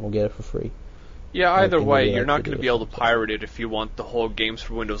Nvidia, and we'll get it for free. Yeah, either way, you're not going to be able to pirate it if you want the whole Games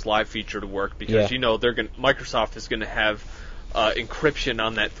for Windows Live feature to work, because Microsoft is going to have encryption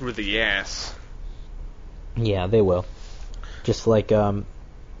on that through the ass. Yeah, they will. Just like Grand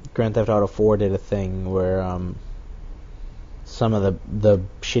Theft Auto 4 did a thing where some of the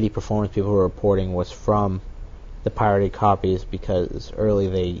shitty performance people were reporting was from the pirated copies, because early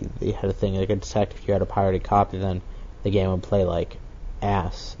they had a thing they could detect if you had a pirated copy, then the game would play like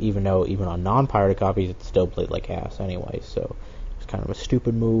ass, even though even on non-pirated copies it still played like ass anyway. So it's kind of a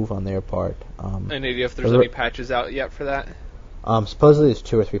stupid move on their part. Any idea if there's any patches out yet for that? Supposedly there's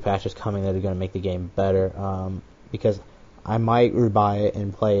 2 or 3 patches coming that are going to make the game better. Because I might rebuy it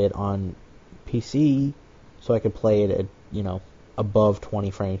and play it on PC, so I could play it at above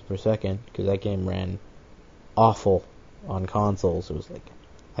 20 frames per second, because that game ran awful on consoles. It was like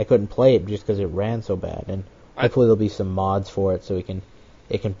I couldn't play it just because it ran so bad. And hopefully there'll be some mods for it so it can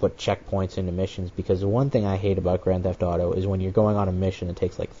put checkpoints into missions, because the one thing I hate about Grand Theft Auto is when you're going on a mission that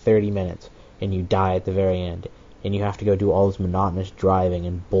takes like 30 minutes and you die at the very end and you have to go do all this monotonous driving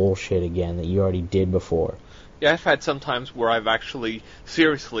and bullshit again that you already did before. Yeah, I've had some times where I've actually,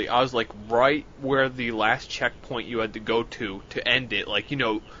 seriously, I was like right where the last checkpoint you had to go to end it. Like,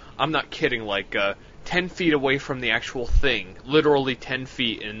 I'm not kidding, like 10 feet away from the actual thing. Literally 10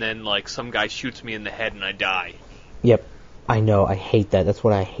 feet, and then like some guy shoots me in the head and I die. Yep. I know, I hate that. That's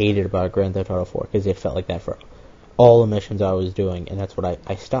what I hated about Grand Theft Auto 4, because it felt like that for all the missions I was doing, and that's what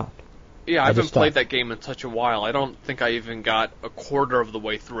I stopped. Yeah, I haven't played that game in such a while. I don't think I even got a quarter of the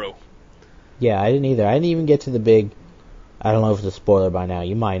way through. Yeah, I didn't either. I didn't even get to the big... I don't know if it's a spoiler by now.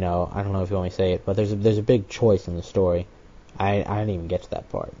 You might know. I don't know if you want me to say it, but there's a big choice in the story. I didn't even get to that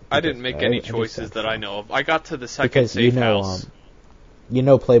part. I didn't make any choices that I know of. I got to the second safe house.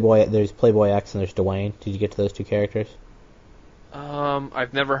 Playboy. There's Playboy X and there's Dwayne. Did you get to those 2 characters?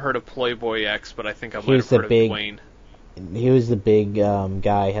 I've never heard of Playboy X, but I think I might have heard of Dwayne. He was the big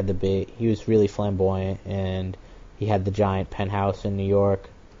guy. He was really flamboyant, and he had the giant penthouse in New York.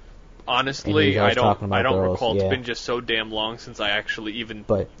 Honestly, I don't recall. Yeah. It's been just so damn long since I actually even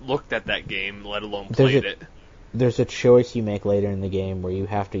looked at that game, let alone played it. There's a choice you make later in the game where you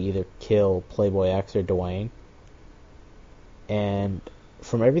have to either kill Playboy X or Dwayne. And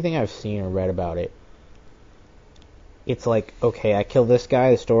from everything I've seen or read about it, it's like, okay, I kill this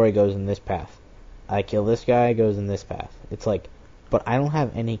guy, the story goes in this path. I kill this guy, it goes in this path. It's like, but I don't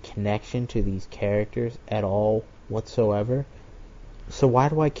have any connection to these characters at all whatsoever. So why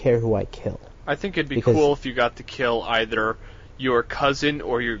do I care who I kill? I think it'd be cool if you got to kill either your cousin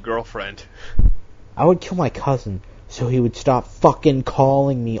or your girlfriend. I would kill my cousin so he would stop fucking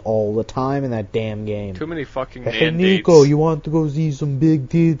calling me all the time in that damn game. Too many fucking hey, mandates. Nico, you want to go see some big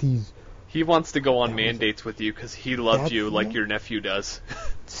titties? He wants to go on mandates with you because he loves you like your nephew does.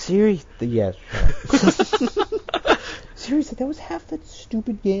 Seriously, yes. Seriously, that was half that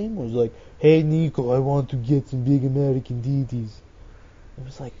stupid game. It was like, hey, Nico, I want to get some big American titties. It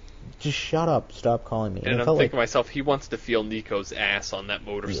was like, just shut up, stop calling me. And I'm thinking to myself, he wants to feel Nico's ass on that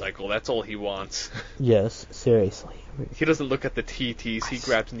motorcycle. Yeah. That's all he wants. Yes, seriously. He doesn't look at the TTs, he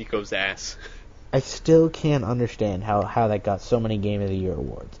grabs Nico's ass. I still can't understand how that got so many Game of the Year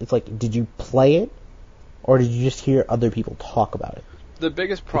awards. It's like, did you play it, or did you just hear other people talk about it? The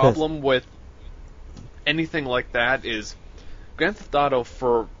biggest problem with anything like that is Grand Theft Auto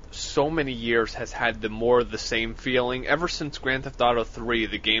for so many years has had the more of the same feeling. Ever since Grand Theft Auto 3,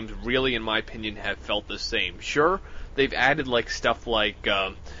 the games really, in my opinion, have felt the same. Sure, they've added stuff like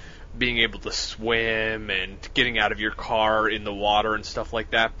being able to swim and getting out of your car in the water and stuff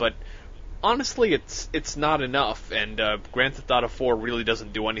like that, but honestly, it's not enough, and Grand Theft Auto 4 really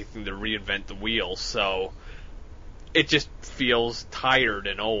doesn't do anything to reinvent the wheel, so it just feels tired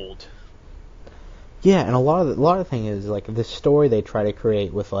and old. Yeah, and a lot of the thing is the story they try to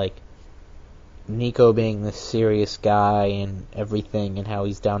create with Nico being this serious guy and everything, and how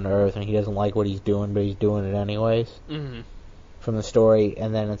he's down to earth and he doesn't like what he's doing, but he's doing it anyways. Mm-hmm. From the story,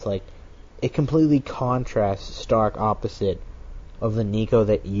 and then it's it completely contrasts stark opposite of the Nico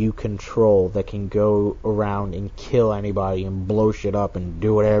that you control, that can go around and kill anybody and blow shit up and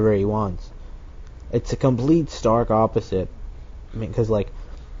do whatever he wants. It's a complete stark opposite. I mean, because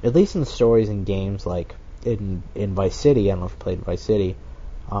at least in the stories in games in Vice City, I don't know if you played Vice City.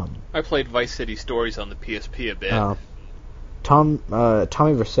 I played Vice City Stories on the PSP a bit. Tommy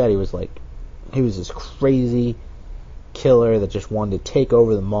Vercetti was he was this crazy killer that just wanted to take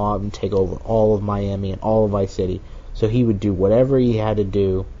over the mob and take over all of Miami and all of Vice City. So he would do whatever he had to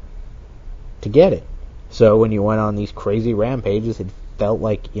do to get it. So when you went on these crazy rampages, it felt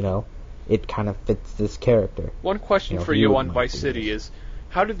it kind of fits this character. One question for you on Vice City is,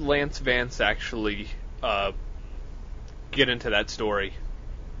 how did Lance Vance actually get into that story?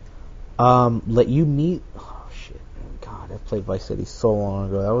 Let you meet... Oh, shit. God, I played Vice City so long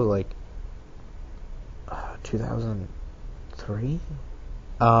ago. That was 2003?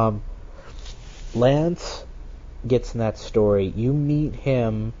 Lance gets in that story, you meet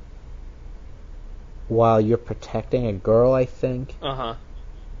him while you're protecting a girl, I think. Uh-huh.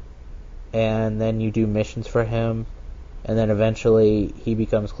 And then you do missions for him, and then eventually he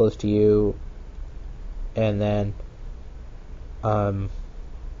becomes close to you, and then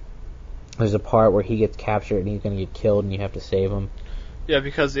there's a part where he gets captured and he's going to get killed and you have to save him. Yeah,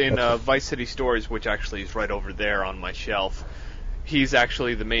 because in Vice City Stories, which actually is right over there on my shelf, he's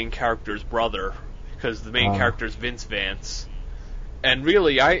actually the main character's brother, because the main character is Vince Vance. And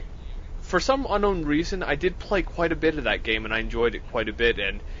really, for some unknown reason, I did play quite a bit of that game, and I enjoyed it quite a bit,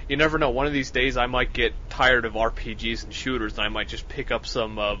 and you never know, one of these days I might get tired of RPGs and shooters, and I might just pick up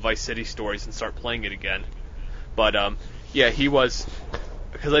some Vice City Stories and start playing it again. But, yeah, he was...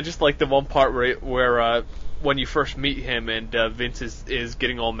 Because I just like the one part where when you first meet him and Vince is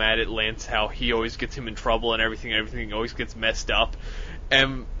getting all mad at Lance, how he always gets him in trouble and everything always gets messed up.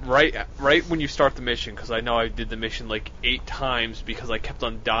 And right when you start the mission, because I know I did the mission like 8 times because I kept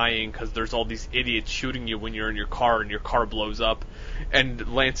on dying because there's all these idiots shooting you when you're in your car and your car blows up.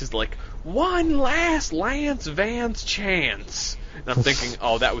 And Lance is like, one last Lance Vance chance. And I'm thinking,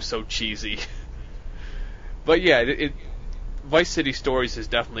 oh, that was so cheesy. But yeah, Vice City Stories is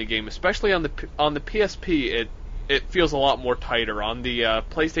definitely a game, especially on the PSP. It feels a lot more tighter. On the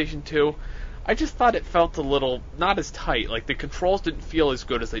PlayStation 2, I just thought it felt a little not as tight. Like the controls didn't feel as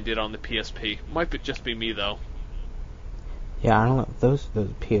good as they did on the PSP. Might just be me though. Yeah, I don't know. Those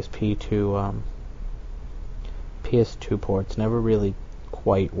PSP to PS2 ports never really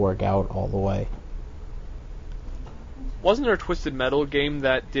quite work out all the way. Wasn't there a Twisted Metal game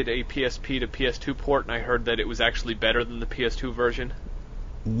that did a PSP to PS2 port, and I heard that it was actually better than the PS2 version?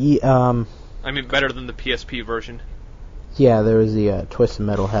 Yeah, I mean, better than the PSP version. Yeah, there was the Twisted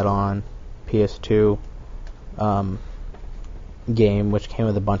Metal head-on PS2 game, which came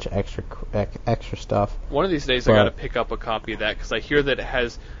with a bunch of extra stuff. One of these days I gotta pick up a copy of that, because I hear that it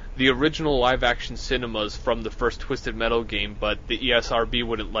has the original live-action cinemas from the first Twisted Metal game, but the ESRB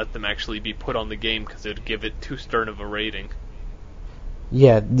wouldn't let them actually be put on the game because it would give it too stern of a rating.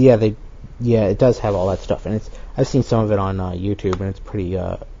 Yeah, it does have all that stuff, and I've seen some of it on YouTube, and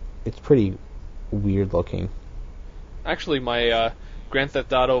it's pretty weird looking. Actually, my Grand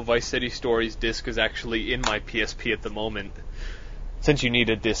Theft Auto Vice City Stories disc is actually in my PSP at the moment, since you need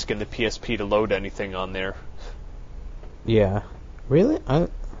a disc in the PSP to load anything on there. Yeah, really?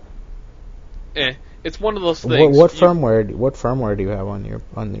 It's one of those things. What firmware do you have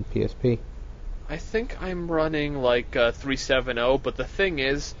on the PSP? I think I'm running like 370, but the thing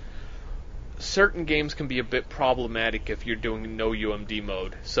is, certain games can be a bit problematic if you're doing no UMD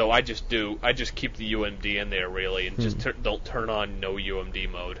mode. So I just keep the UMD in there really, and just don't turn on no UMD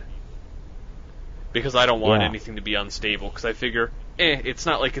mode, because I don't want anything to be unstable. Because I figure, it's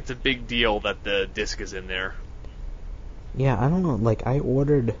not like it's a big deal that the disc is in there. Yeah, I don't know. Like I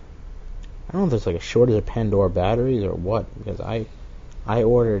don't know if there's like a shortage of Pandora batteries or what, because I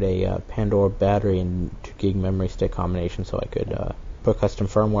ordered a Pandora battery and 2 gig memory stick combination so I could put custom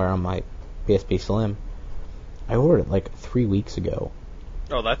firmware on my PSP Slim. I ordered it like 3 weeks ago.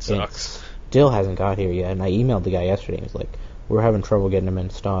 Oh, that sucks. Still hasn't got here yet, and I emailed the guy yesterday. He was like, we're having trouble getting them in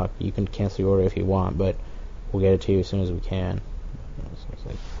stock. You can cancel your order if you want, but we'll get it to you as soon as we can. So I was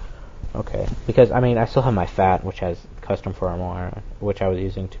like, okay. Because, I mean, I still have my FAT, which has custom firmware, which I was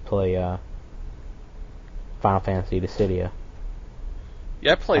using to play Final Fantasy Dissidia.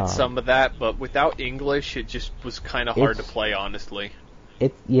 Yeah, I played some of that, but without English, it just was kind of hard to play, honestly. I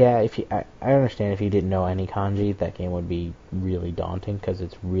understand if you didn't know any kanji, that game would be really daunting because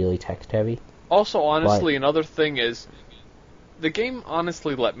it's really text heavy. Also, honestly, another thing is, the game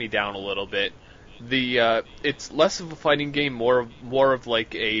honestly let me down a little bit. It's less of a fighting game, more of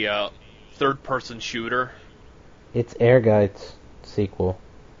like a third-person shooter. It's Air Guide's sequel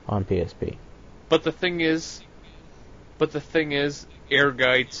on PSP. But the thing is, Air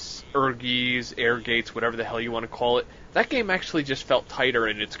Gates, Air Gates, whatever the hell you want to call it, that game actually just felt tighter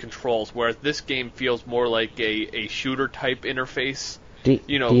in its controls, whereas this game feels more like a shooter type interface. Do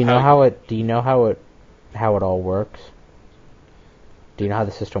you know how it all works? Do you know how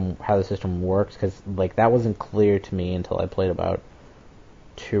the system works? Because like that wasn't clear to me until I played about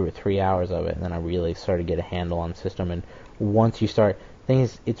 2 or 3 hours of it, and then I really started to get a handle on the system. And once you start, thing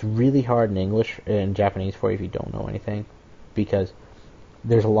is, it's really hard in English and Japanese for you if you don't know anything, because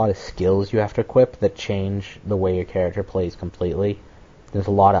there's a lot of skills you have to equip that change the way your character plays completely. There's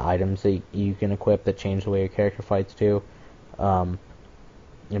a lot of items that you can equip that change the way your character fights too. I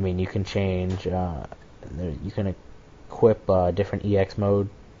mean, you can change, you can equip different EX mode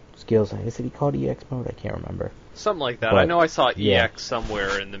skills. Is it called EX mode? I can't remember. Something like that. But, I know I saw EX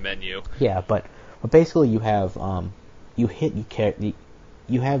somewhere in the menu. Yeah, but But basically, you have you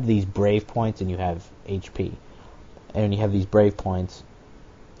have these brave points and you have HP, and you have these brave points,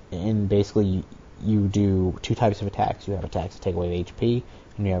 and basically you do two types of attacks. You have attacks that take away HP,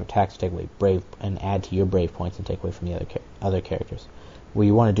 and you have attacks that take away brave and add to your brave points and take away from the other characters. What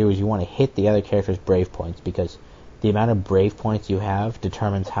you want to do is you want to hit the other character's brave points, because the amount of brave points you have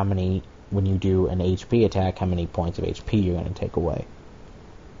determines how many, when you do an HP attack, how many points of HP you're going to take away.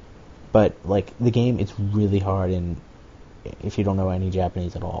 But, like, the game, it's really hard, and if you don't know any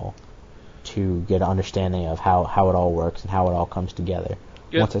Japanese at all, to get an understanding of how it all works and how it all comes together.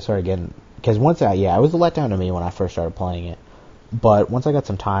 Yeah. Once I started getting... Because it was a letdown to me when I first started playing it. But once I got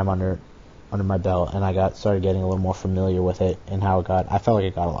some time under my belt, and I started getting a little more familiar with it and how I felt like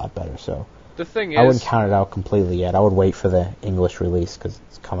it got a lot better, so... The thing is... I wouldn't count it out completely yet. I would wait for the English release, because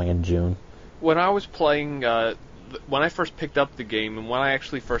it's coming in June. When I was playing... when I first picked up the game, and when I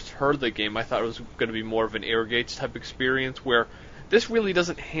actually first heard the game, I thought it was going to be more of an Air Gates type experience, where this really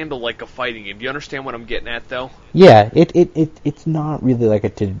doesn't handle like a fighting game. Do you understand what I'm getting at, though? Yeah, it's not really like a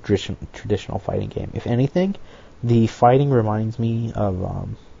traditional fighting game. If anything, the fighting reminds me of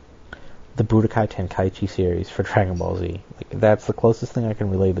the Budokai Tenkaichi series for Dragon Ball Z. Like, that's the closest thing I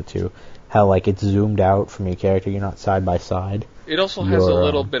can relate it to. How, like, it's zoomed out from your character, you're not side by side. It also has a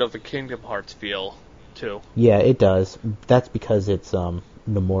little bit of the Kingdom Hearts feel, too. Yeah, it does. That's because it's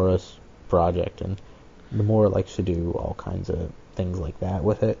Nomura's project, and Nomura likes to do all kinds of things like that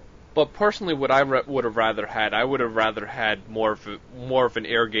with it. But personally, what I would have rather had more of an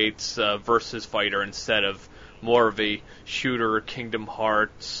Air Gates versus fighter instead of more of a shooter, Kingdom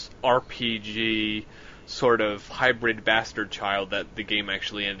Hearts, RPG, sort of hybrid bastard child that the game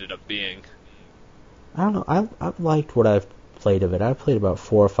actually ended up being. I don't know. I've liked what I've played of it. I've played about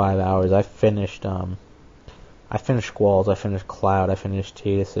 4 or 5 hours. I finished Squalls, I finished Cloud, I finished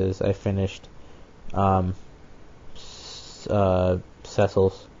Tidus's, I finished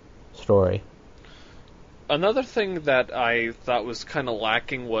Cecil's story. Another thing that I thought was kind of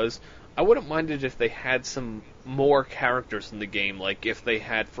lacking was, I wouldn't mind it if they had some more characters in the game. Like if they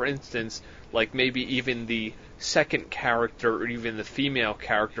had, for instance, like maybe even the second character or even the female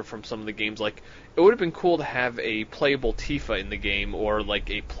character from some of the games. Like, it would have been cool to have a playable Tifa in the game, or like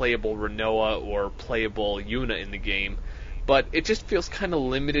a playable Renoa or playable Yuna in the game. But it just feels kind of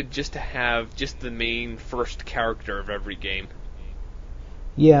limited just to have just the main first character of every game.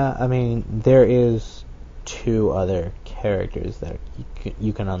 Yeah, I mean, there is 2 other characters that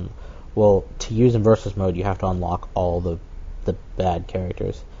you can well, to use in versus mode, you have to unlock all the bad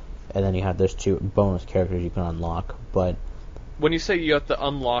characters, and then there's 2 bonus characters you can unlock. But when you say you have to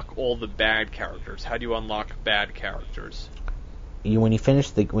unlock all the bad characters, how do you unlock bad characters? When you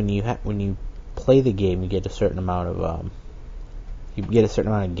play the game, you get a certain amount of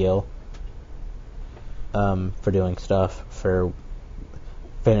gil for doing stuff, for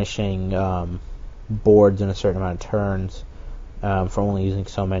finishing boards in a certain amount of turns, for only using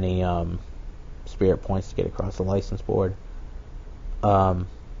so many spirit points to get across the license board.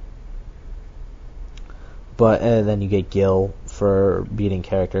 But then you get gil for beating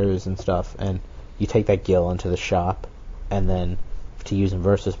characters and stuff, and you take that gil into the shop, and then to use in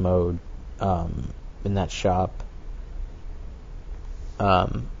versus mode in that shop,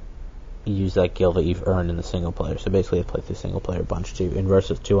 you use that gil that you've earned in the single player. So basically, you play through single player a bunch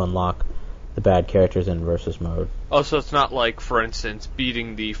to unlock the bad characters in versus mode. Oh, so it's not like, for instance,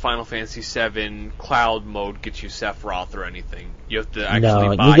 beating the Final Fantasy VII Cloud mode gets you Sephiroth or anything. You have to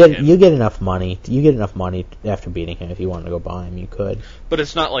actually buy him. You get enough money. You get enough money after beating him. If you wanted to go buy him, you could. But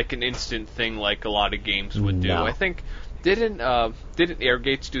it's not like an instant thing like a lot of games would do. I think didn't Air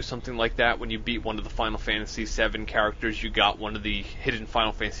Gates do something like that? When you beat one of the Final Fantasy VII characters, you got one of the hidden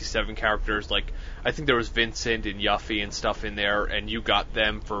Final Fantasy VII characters. Like, I think there was Vincent and Yuffie and stuff in there, and you got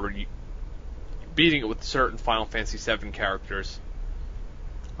them for beating it with certain Final Fantasy VII characters.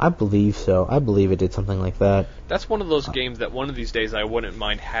 I believe so. I believe it did something like that. That's one of those games that one of these days I wouldn't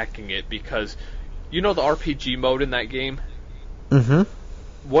mind hacking it, because you know the RPG mode in that game? Mm-hmm.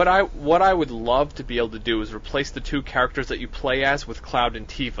 What I would love to be able to do is replace the 2 characters that you play as with Cloud and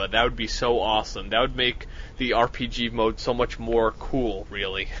Tifa. That would be so awesome. That would make the RPG mode so much more cool,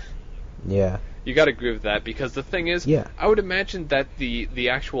 really. Yeah. You gotta agree with that, because the thing is, yeah. I would imagine that the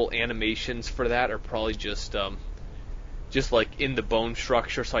actual animations for that are probably just like in the bone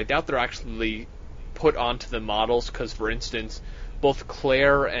structure, so I doubt they're actually put onto the models, because, for instance, both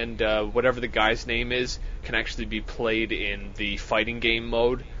Claire and whatever the guy's name is can actually be played in the fighting game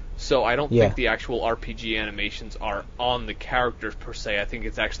mode, So I don't think the actual RPG animations are on the characters per se. I think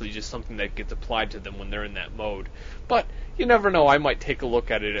it's actually just something that gets applied to them when they're in that mode. But you never know. I might take a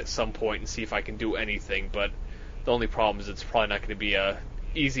look at it at some point and see if I can do anything. But the only problem is it's probably not going to be a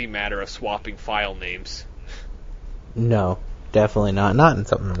easy matter of swapping file names. No, definitely not. Not in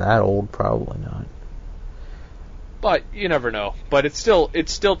something that old, probably not. But you never know. But it's still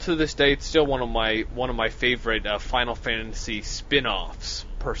to this day, it's still one of my favorite Final Fantasy spin-offs.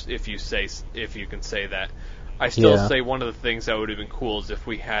 If you can say that, I still say one of the things that would have been cool is if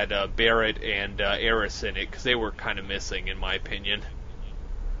we had Barrett and Aeris in it, because they were kind of missing, in my opinion.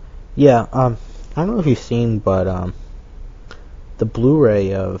 Yeah, I don't know if you've seen, but the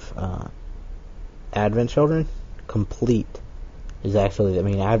Blu-ray of Advent Children complete is actually, I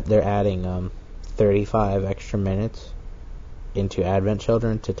mean, they're adding 35 extra minutes into Advent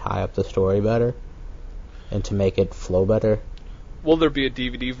Children to tie up the story better and to make it flow better. Will there be a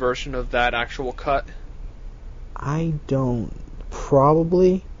DVD version of that actual cut? I don't,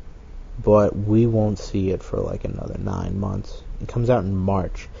 probably, but we won't see it for like another 9 months. It comes out in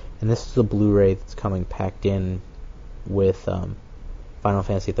March, and this is a Blu-ray that's coming packed in with Final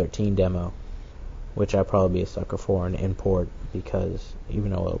Fantasy 13 demo, which I'll probably be a sucker for an import, because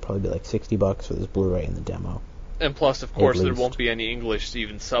even though it'll probably be like $60 for this Blu-ray and the demo. And plus, of course, there won't be any English,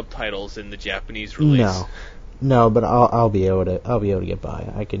 even subtitles in the Japanese release. No, but I'll be able to get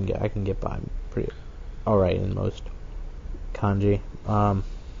by. I can get by pretty alright in most kanji.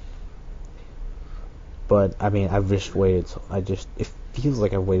 But I mean, I've just waited. It feels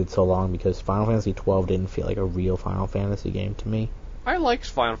like I've waited so long because Final Fantasy 12 didn't feel like a real Final Fantasy game to me. I liked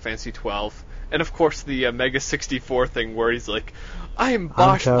Final Fantasy 12. And of course the Mega 64 thing where he's like, I am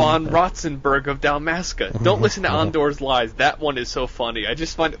Bosch von Rotzenberg of Dalmasca. Don't listen to Andor's lies. That one is so funny. I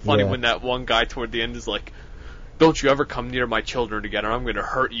just find it funny when that one guy toward the end is like, don't you ever come near my children again or I'm going to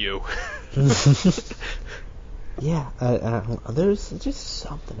hurt you. Yeah, there's just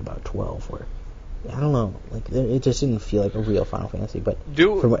something about 12 where, I don't know, like it just didn't feel like a real Final Fantasy. But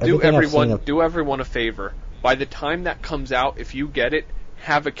do everyone a favor. By the time that comes out, if you get it,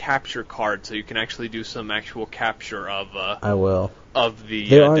 have a capture card so you can actually do some actual capture of. I will. Of the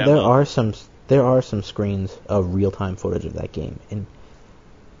demo. There are some screens of real time footage of that game, and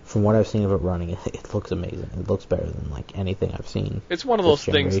from what I've seen of it running, it looks amazing. It looks better than like anything I've seen. It's one of those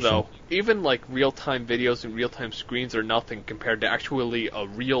things, though. Even like real time videos and real time screens are nothing compared to actually a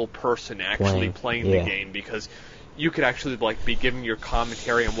real person actually playing the game, because you could actually like be giving your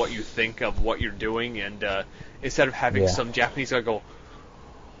commentary on what you think of what you're doing, and instead of having some Japanese guy go,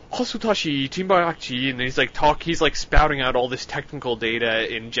 Hasutashi, Timbayachi, and he's like spouting out all this technical data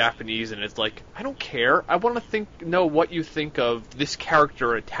in Japanese, and it's like, I don't care. I want to know what you think of this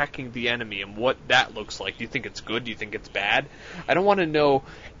character attacking the enemy and what that looks like. Do you think it's good? Do you think it's bad? I don't want to know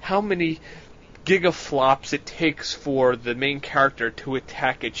how many gigaflops it takes for the main character to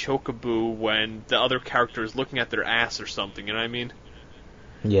attack a chocobo when the other character is looking at their ass or something, you know what I mean?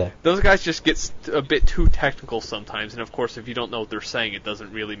 Yeah. Those guys just get a bit too technical sometimes, and of course, if you don't know what they're saying, it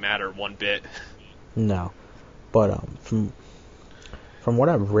doesn't really matter one bit. No. But from what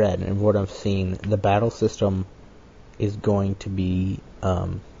I've read and what I've seen, the battle system is going to be,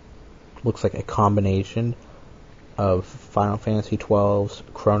 looks like a combination of Final Fantasy XII's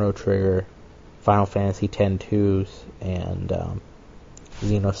Chrono Trigger, Final Fantasy X-2's, and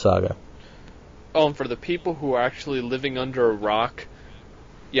Xenosaga. Oh, and for the people who are actually living under a rock,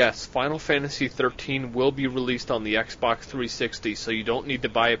 yes, Final Fantasy XIII will be released on the Xbox 360, so you don't need to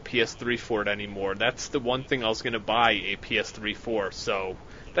buy a PS3 for it anymore. That's the one thing I was going to buy a PS3 for, so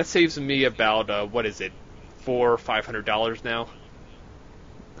that saves me about, what is it, $400 or $500 now?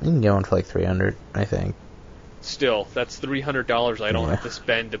 You can get one for like $300, I think. Still, that's $300 I don't have to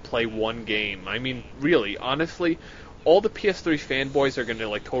spend to play one game. I mean, really, honestly, all the PS3 fanboys are going to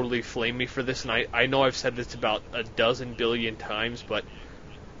like totally flame me for this, and I know I've said this about a dozen billion times, but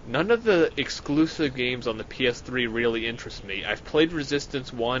none of the exclusive games on the PS3 really interest me. I've played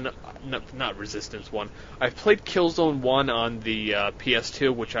Resistance 1, not Resistance 1, I've played Killzone 1 on the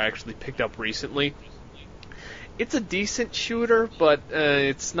PS2, which I actually picked up recently. It's a decent shooter, but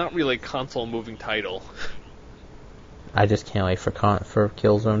it's not really a console-moving title. I just can't wait for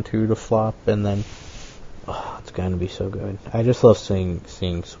Killzone 2 to flop, and then it's going to be so good. I just love seeing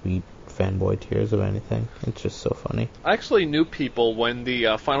sweet fanboy tears of anything. It's just so funny. I actually knew people when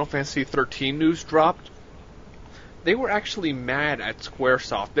the Final Fantasy 13 news dropped. They were actually mad at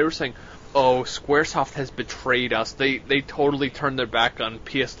Squaresoft. They were saying, "Oh, Squaresoft has betrayed us. They totally turned their back on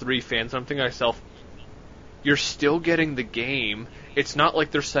PS3 fans." I'm thinking to myself, you're still getting the game. It's not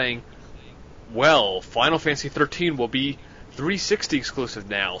like they're saying, well, Final Fantasy 13 will be 360 exclusive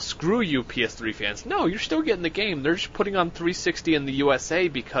now. Screw you, PS3 fans. No, you're still getting the game. They're just putting on 360 in the USA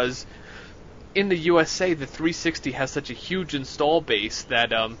because in the USA the 360 has such a huge install base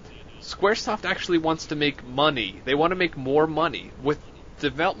that Squaresoft actually wants to make money. They want to make more money. With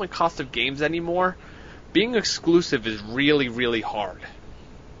development cost of games anymore, being exclusive is really, really hard.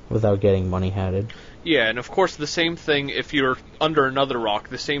 Without getting money-hatted. Yeah, and of course the same thing, if you're under another rock,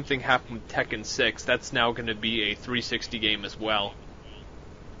 the same thing happened with Tekken 6. That's now going to be a 360 game as well.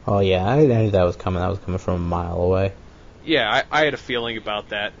 Oh yeah, I knew that was coming. That was coming from a mile away. Yeah, I had a feeling about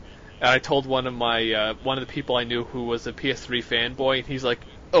that. And I told one of the people I knew who was a PS3 fanboy, and he's like,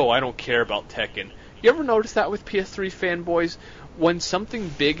 "Oh, I don't care about Tekken." You ever notice that with PS3 fanboys? When something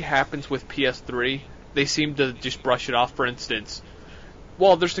big happens with PS3, they seem to just brush it off. For instance,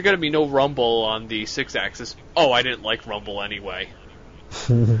 well, there's going to be no Rumble on the 6-axis. Oh, I didn't like Rumble anyway.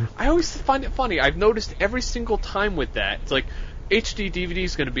 I always find it funny. I've noticed every single time with that. It's like, HD DVD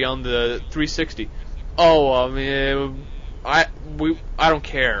is going to be on the 360. Oh, I mean, I don't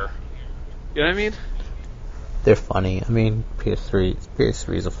care. You know what I mean? They're funny. I mean,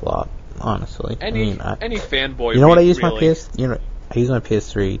 PS3 is a flop, honestly. Any fanboy. You know what I use my I use my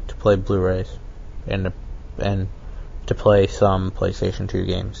PS3 to play Blu-rays and to play some PlayStation 2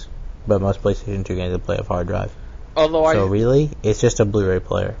 games, but most PlayStation 2 games I play off hard drive. Really, it's just a Blu-ray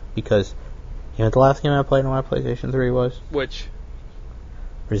player because you know what the last game I played on my PlayStation 3 was? Which?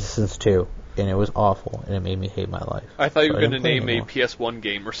 Resistance 2, and it was awful, and it made me hate my life. I thought you were going to name a PS1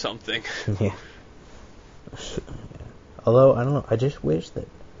 game or something. Yeah. Although, I don't know, I just wish that,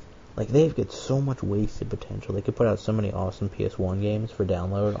 like, they've got so much wasted potential. They could put out so many awesome PS1 games for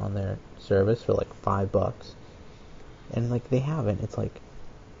download on their service for, like, $5. And, like, they haven't. It's like,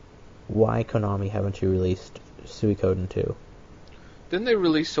 why, Konami, haven't you released Suikoden 2? Didn't they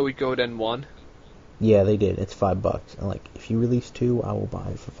release Suikoden 1? Yeah, they did. It's $5. And, like, if you release 2, I will buy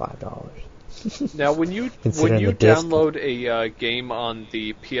it for $5. Now, when you download a game on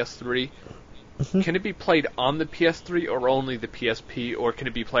the PS3, can it be played on the PS3 or only the PSP, or can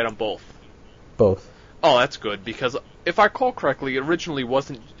it be played on both? Both. Oh, that's good, because if I recall correctly, originally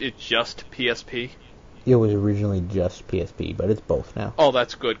wasn't it just PSP? It was originally just PSP, but it's both now. Oh,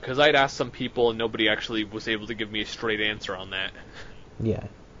 that's good, because I'd asked some people and nobody actually was able to give me a straight answer on that. Yeah.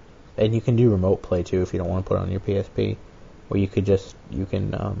 And you can do remote play, too, if you don't want to put it on your PSP. Or you can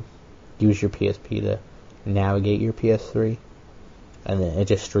use your PSP to navigate your PS3. And then it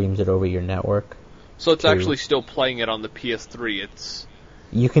just streams it over your network. So it's actually still playing it on the PS3.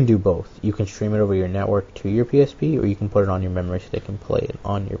 You can do both. You can stream it over your network to your PSP, or you can put it on your memory stick and play it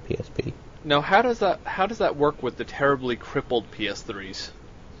on your PSP. Now, how does that work with the terribly crippled PS3s?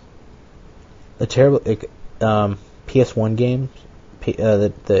 The PS1 games,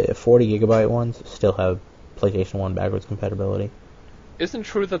 the 40 gigabyte ones, still have PlayStation 1 backwards compatibility. Isn't it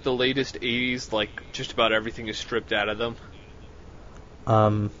true that the latest 80s, like, just about everything is stripped out of them?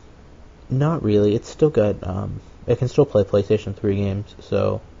 Not really. It's still got, it can still play PlayStation 3 games,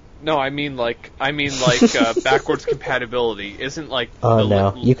 so... No, I mean backwards compatibility. Isn't like... Oh,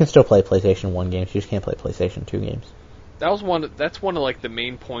 no. You can still play PlayStation 1 games, you just can't play PlayStation 2 games. That's one of like the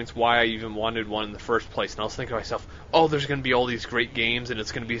main points why I even wanted one in the first place, and I was thinking to myself, oh, there's going to be all these great games, and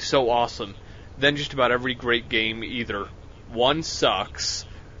it's going to be so awesome. Then just about every great game either, 1, sucks,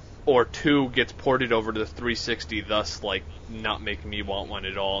 or 2, gets ported over to the 360, thus, like, not making me want one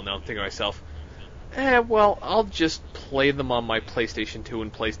at all. Now I'm thinking to myself, well, I'll just play them on my PlayStation 2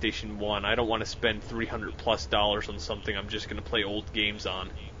 and PlayStation 1. I don't want to spend $300+ on something I'm just going to play old games on.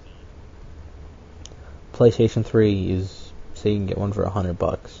 PlayStation 3 is, say you can get one for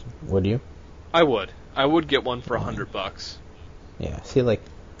 $100. Would you? I would. I would get one for $100. Yeah, see, like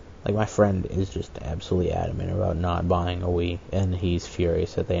my friend is just absolutely adamant about not buying a Wii, and he's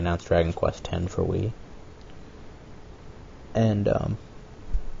furious that they announced Dragon Quest X for Wii. And,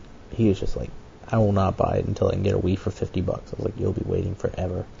 he was just like, I will not buy it until I can get a Wii for $50. I was like, you'll be waiting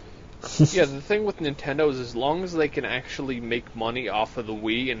forever. Yeah, the thing with Nintendo is as long as they can actually make money off of the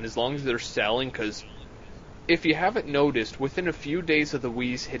Wii, and as long as they're selling, because if you haven't noticed, within a few days of the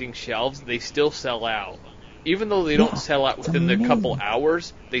Wii's hitting shelves, they still sell out. Even though they don't sell out within a couple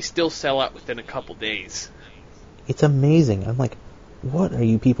hours, they still sell out within a couple days. It's amazing. I'm like, what are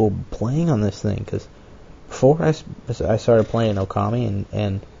you people playing on this thing? Because before I started playing Okami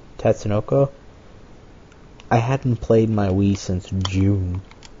and Tatsunoko, I hadn't played my Wii since June.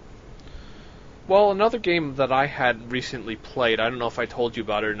 Well, another game that I had recently played, I don't know if I told you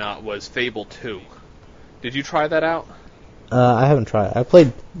about it or not, was Fable 2. Did you try that out? I haven't tried. I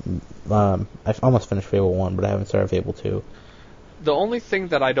played... I've almost finished Fable 1, but I haven't started Fable 2. The only thing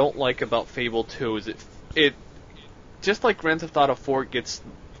that I don't like about Fable 2 is just like Grand Theft Auto 4 gets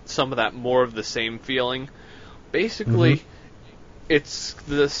some of that more of the same feeling, basically, it's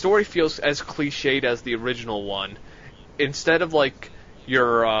the story feels as cliched as the original one. Instead of like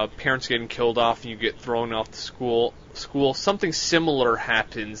your parents getting killed off and you get thrown off the school, something similar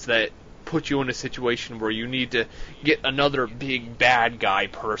happens that puts you in a situation where you need to get another big bad guy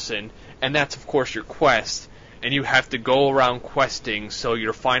person, and that's of course your quest, and you have to go around questing so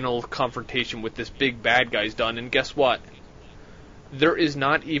your final confrontation with this big bad guy is done. And guess what? There is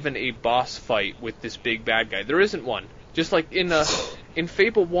not even a boss fight with this big bad guy. There isn't one. Just like in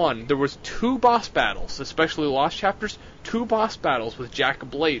Fable 1, there was 2 boss battles, especially Lost Chapters, 2 boss battles with Jack of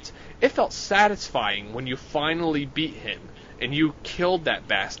Blades. It felt satisfying when you finally beat him, and you killed that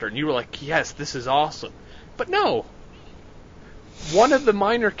bastard, and you were like, yes, this is awesome. But no. One of the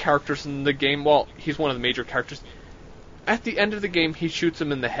minor characters in the game, well, he's one of the major characters, at the end of the game, he shoots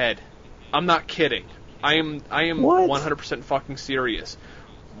him in the head. I'm not kidding. I am What? 100% fucking serious.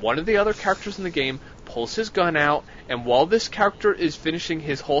 One of the other characters in the game pulls his gun out, and while this character is finishing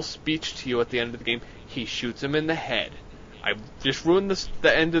his whole speech to you at the end of the game, he shoots him in the head. I just ruined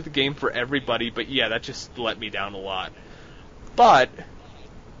the end of the game for everybody, but yeah, that just let me down a lot. But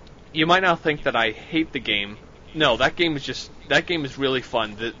you might now think that I hate the game. No, that game is really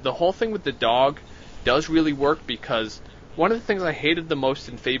fun. The whole thing with the dog does really work, because one of the things I hated the most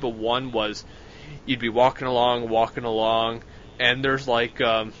in Fable 1 was you'd be walking along, and there's like,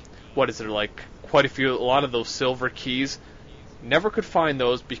 quite a lot of those silver keys. Never could find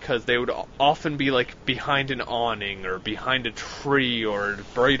those because they would often be like behind an awning or behind a tree or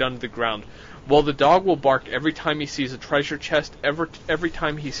buried under the ground. Well, the dog will bark every time he sees a treasure chest. Every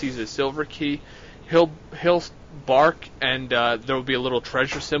time he sees a silver key, he'll bark, and there will be a little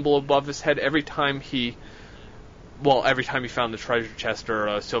treasure symbol above his head every time he found the treasure chest or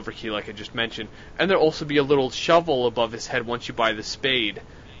a silver key, like I just mentioned. And there'll also be a little shovel above his head once you buy the spade,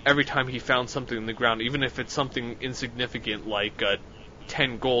 every time he found something in the ground, even if it's something insignificant like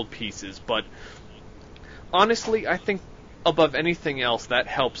 10 gold pieces. But honestly, I think above anything else, that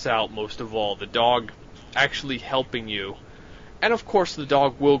helps out most of all. The dog actually helping you. And of course, the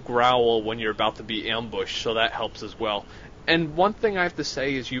dog will growl when you're about to be ambushed, so that helps as well. And one thing I have to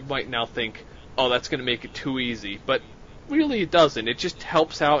say is, you might now think, oh, that's going to make it too easy. But really, it doesn't. It just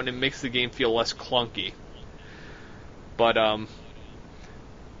helps out, and it makes the game feel less clunky. But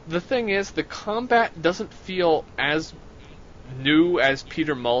the thing is, the combat doesn't feel as new as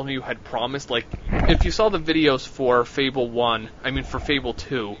Peter Molyneux had promised. Like, if you saw the videos for Fable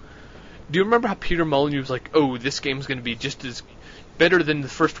 2, do you remember how Peter Molyneux was like, oh, this game's going to be just as better than the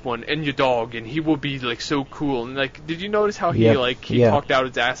first one, and your dog, and he will be like so cool. And like, did you notice how he talked out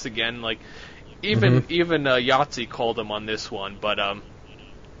his ass again? Like, even Yahtzee called him on this one. But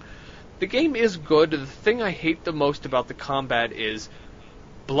the game is good. The thing I hate the most about the combat is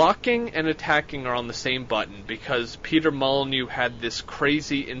blocking and attacking are on the same button, because Peter Molyneux had this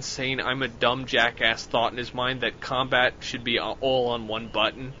crazy, insane, I'm a dumb jackass thought in his mind that combat should be all on one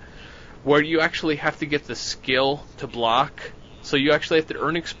button, where you actually have to get the skill to block. So you actually have to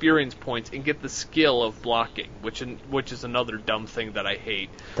earn experience points and get the skill of blocking, which is another dumb thing that I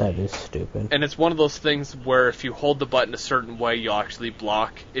hate. That is stupid. And it's one of those things where if you hold the button a certain way, you'll actually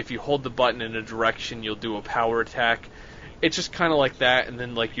block. If you hold the button in a direction, you'll do a power attack. It's just kind of like that, and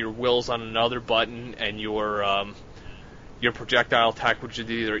then like your will's on another button, and your projectile attack, which is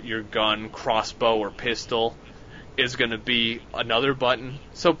either your gun, crossbow, or pistol, is going to be another button.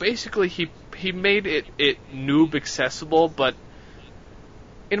 So basically, he made it noob accessible, but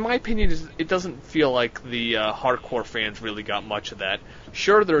in my opinion, it doesn't feel like the hardcore fans really got much of that.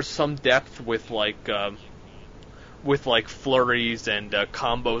 Sure, there's some depth with like flurries and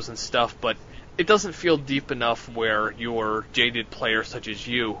combos and stuff, but it doesn't feel deep enough where your jaded player such as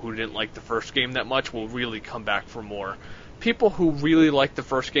you, who didn't like the first game that much, will really come back for more. People who really liked the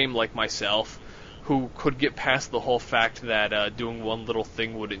first game, like myself, who could get past the whole fact that doing one little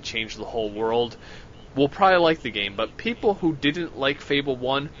thing wouldn't change the whole world, will probably like the game. But people who didn't like Fable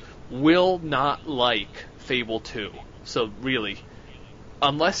 1 will not like Fable 2. So really,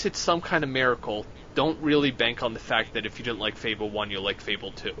 unless it's some kind of miracle, don't really bank on the fact that if you didn't like Fable 1, you'll like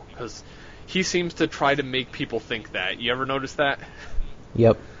Fable 2. Because he seems to try to make people think that. You ever notice that?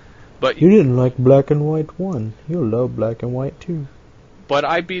 Yep. But you didn't like Black and White 1. You'll love Black and White 2. But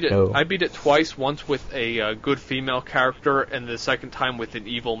I beat it. No. I beat it twice. Once with a good female character, and the second time with an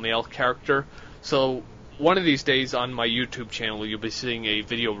evil male character. So one of these days on my YouTube channel, you'll be seeing a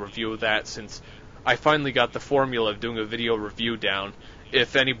video review of that, since I finally got the formula of doing a video review down.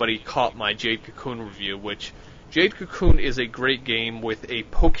 If anybody caught my Jade Cocoon review, which Jade Cocoon is a great game with a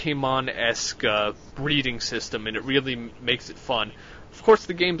Pokemon-esque breeding system, and it really makes it fun. Of course,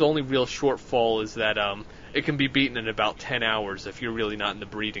 the game's only real shortfall is that it can be beaten in about 10 hours if you're really not in the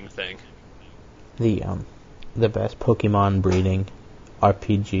breeding thing. The best Pokemon breeding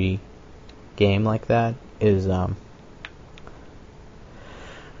RPG game like that is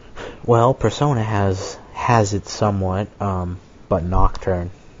Persona has it somewhat, but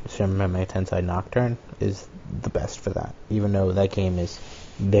Nocturne, Shin Megami Tensei Nocturne is the best for that. Even though that game is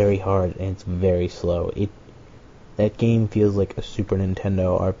very hard and it's very slow, that game feels like a Super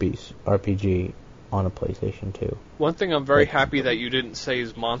Nintendo RPG on a PlayStation 2. One thing I'm very happy that you didn't say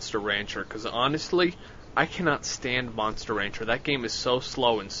is Monster Rancher, because honestly, I cannot stand Monster Rancher. That game is so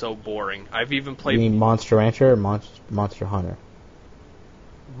slow and so boring. I've even played... You mean Monster Rancher or Monster Hunter?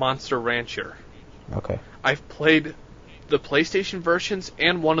 Monster Rancher. Okay. I've played the PlayStation versions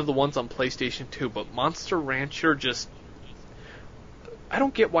and one of the ones on PlayStation 2, but Monster Rancher just... I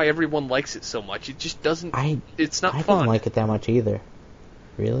don't get why everyone likes it so much. It just doesn't... It's not fun. I don't like it that much either.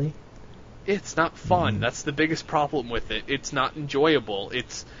 Really? It's not fun. That's the biggest problem with it. It's not enjoyable.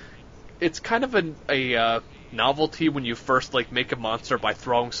 It's kind of a novelty when you first make a monster by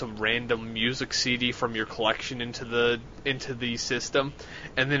throwing some random music CD from your collection into the system,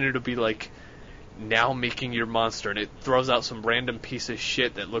 and then it'll be now making your monster, and it throws out some random piece of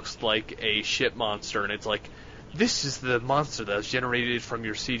shit that looks like a shit monster, and it's this is the monster that was generated from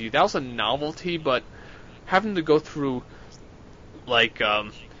your CD. That was a novelty, but having to go through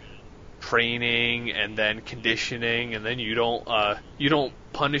training and then conditioning, and then you don't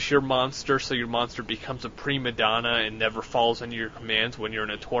punish your monster, so your monster becomes a prima donna and never follows any of your commands when you're in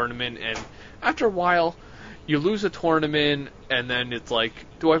a tournament, and after a while you lose a tournament, and then it's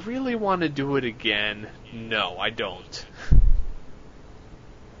do I really want to do it again? No, I don't.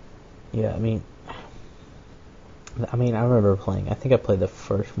 Yeah, I mean, I remember playing, I think I played the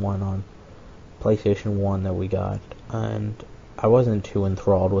first one on PlayStation 1 that we got, and I wasn't too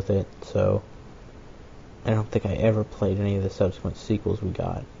enthralled with it, so I don't think I ever played any of the subsequent sequels we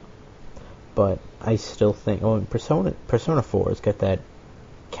got. But I still think, Persona 4 has got that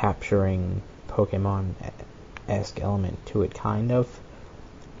capturing Pokemon-esque element to it, kind of,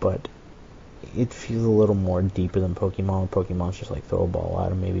 but it feels a little more deeper than Pokemon. Pokemon's just throw a ball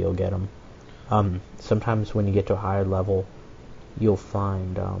at him, maybe you'll get him. Sometimes when you get to a higher level, you'll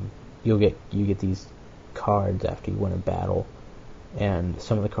find you get these cards after you win a battle, and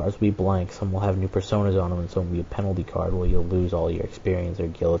some of the cards will be blank, some will have new personas on them, and some will be a penalty card where you'll lose all your experience or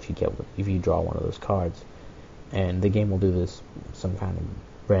gil if you draw one of those cards. And the game will do this, some kind of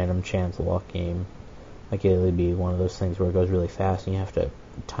random chance luck game. It'll be one of those things where it goes really fast and you have to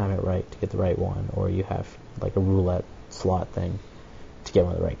time it right to get the right one, or you have a roulette slot thing to get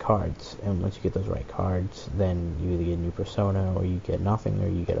one of the right cards. And once you get those right cards, then you either get a new persona, or you get nothing, or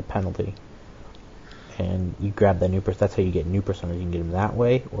you get a penalty. And you grab that new person. That's how you get new personas. You can get them that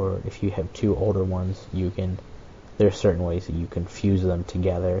way, or if you have two older ones, there are certain ways that you can fuse them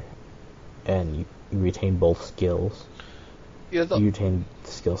together, and you retain both skills. Yeah, you retain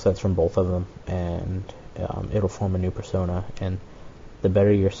skill sets from both of them, and it'll form a new persona. And the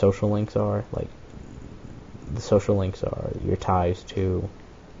better your social links are, the social links are your ties to,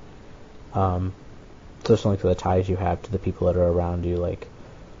 social links are the ties you have to the people that are around you,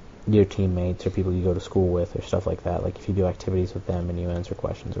 your teammates or people you go to school with or stuff like that. If you do activities with them and you answer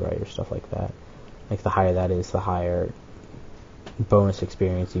questions right or stuff like that. The higher that is, the higher bonus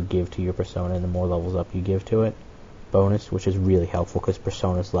experience you give to your persona, and the more levels up you give to it. Bonus, which is really helpful because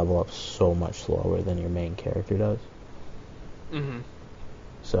personas level up so much slower than your main character does. Mm-hmm.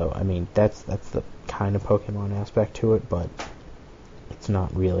 So, that's the kind of Pokemon aspect to it, but it's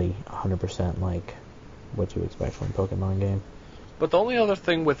not really 100% like what you expect from a Pokemon game. But the only other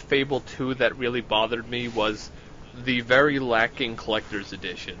thing with Fable 2 that really bothered me was the very lacking Collector's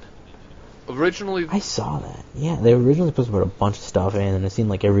Edition. Originally... I saw that. Yeah, they were originally supposed to put a bunch of stuff in, and it seemed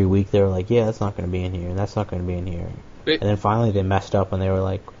like every week they were yeah, that's not going to be in here, and that's not going to be in here. And then finally they messed up, and they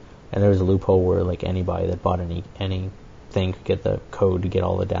were and there was a loophole where anybody that bought anything could get the code to get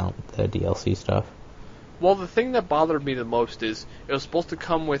all the DLC stuff. Well, the thing that bothered me the most is it was supposed to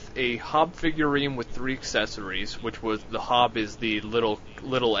come with a Hob figurine with 3 accessories, which was the Hob is the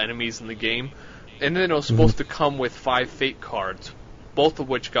little enemies in the game, and then it was supposed to come with 5 Fate cards, both of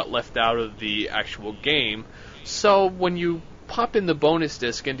which got left out of the actual game. So when you pop in the bonus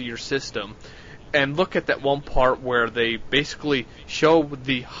disc into your system and look at that one part where they basically show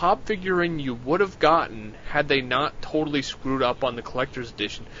the Hob figurine you would have gotten had they not totally screwed up on the collector's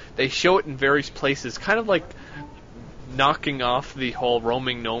edition. They show it in various places, kind of like knocking off the whole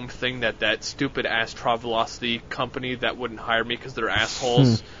roaming gnome thing that stupid ass Travelocity company that wouldn't hire me because they're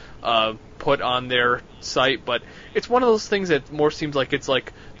assholes put on their site. But it's one of those things that more seems like it's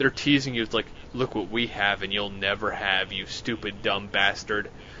like they're teasing you. It's like, look what we have and you'll never have, you stupid dumb bastard.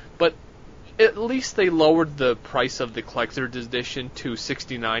 But at least they lowered the price of the collector's edition to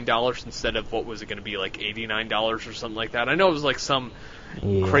 $69 instead of what was it going to be, like $89 or something like that. I know it was like some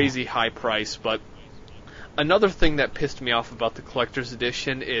crazy high price, but another thing that pissed me off about the collector's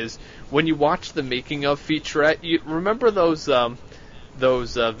edition is when you watch the making of featurette, you remember those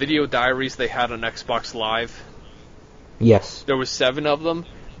video diaries they had on Xbox Live? Yes. There was 7 of them.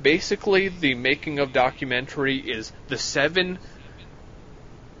 Basically, the making of documentary is the 7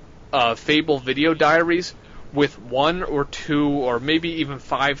 Fable video diaries with 1 or 2 or maybe even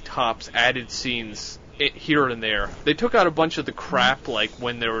 5 tops added scenes here and there. They took out a bunch of the crap, like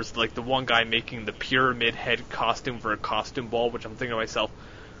when there was like the one guy making the pyramid head costume for a costume ball, which I'm thinking to myself,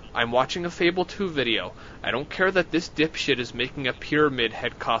 I'm watching a Fable 2 video. I don't care that this dipshit is making a pyramid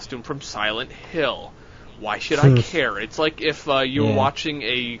head costume from Silent Hill. Why should I care? It's like if you were watching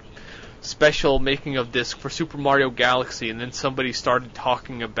a special making of disc for Super Mario Galaxy and then somebody started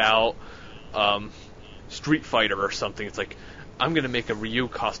talking about Street Fighter or something. It's like, I'm going to make a Ryu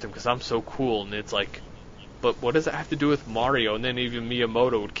costume because I'm so cool. And it's like, but what does it have to do with Mario? And then even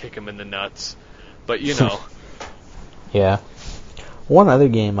Miyamoto would kick him in the nuts. But, you know. Yeah. One other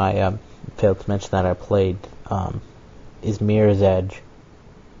game I failed to mention that I played is Mirror's Edge.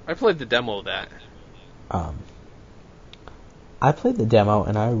 I played the demo of that. I played the demo,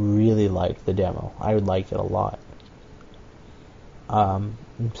 and I really liked the demo. I liked it a lot.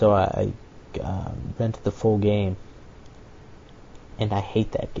 So I rented the full game, and I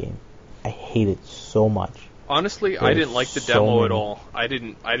hate that game. I hate it so much. Honestly, I didn't like the demo at all. I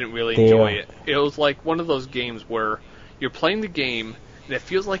didn't really enjoy it. It was like one of those games where you're playing the game, and it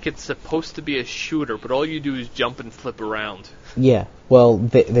feels like it's supposed to be a shooter, but all you do is jump and flip around. Yeah, well,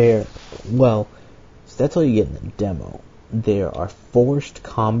 so that's all you get in the demo. There are forced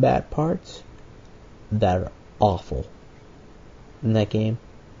combat parts that are awful in that game.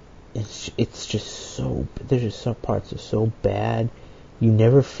 It's just so, there's just some parts that are so bad. You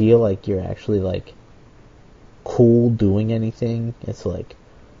never feel like you're actually like cool doing anything. It's like,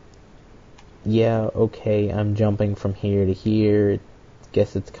 yeah, okay, I'm jumping from here to here.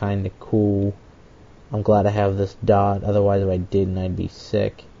 Guess it's kind of cool. I'm glad I have this dot. Otherwise, if I didn't, I'd be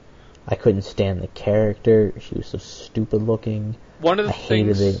sick. I couldn't stand the character. She was so stupid looking. One of the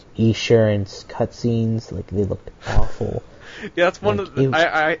hated the insurance cutscenes. Like, they looked awful. Yeah, that's one of the...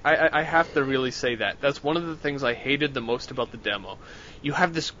 I have to really say that. That's one of the things I hated the most about the demo. You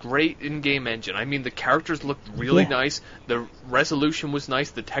have this great in-game engine. I mean, the characters looked really nice. The resolution was nice.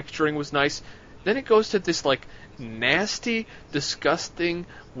 The texturing was nice. Then it goes to this, like, nasty, disgusting,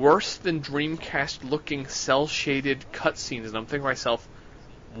 worse than Dreamcast-looking, cel-shaded cutscenes. And I'm thinking to myself,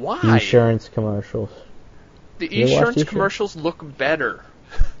 why? Insurance commercials. The insurance commercials look better.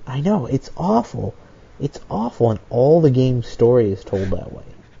 I know, it's awful. It's awful, and all the game's story is told that way.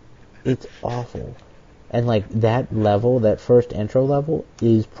 It's awful. And, like, that level, that first intro level,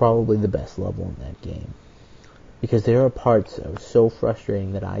 is probably the best level in that game. Because there are parts that were so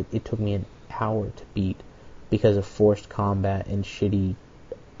frustrating that it took me an hour to beat because of forced combat and shitty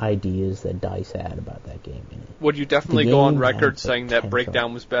ideas that DICE had about that game. Would you definitely go on record saying that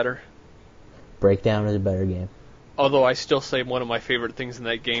Breakdown was better? Breakdown is a better game. Although I still say one of my favorite things in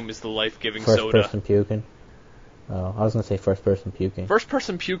that game is the life-giving soda. First-person puking? Oh, I was going to say first-person puking.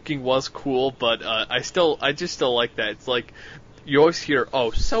 First-person puking was cool, but I just still like that. It's like, you always hear, oh,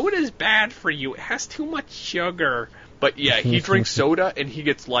 soda's bad for you. It has too much sugar. But yeah, he drinks soda and he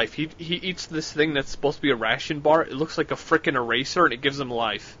gets life. He eats this thing that's supposed to be a ration bar. It looks like a frickin' eraser and it gives him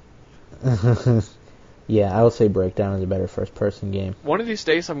life. Yeah, I would say Breakdown is a better first-person game. One of these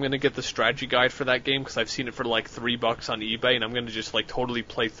days I'm going to get the strategy guide for that game because I've seen it for like $3 on eBay and I'm going to just like totally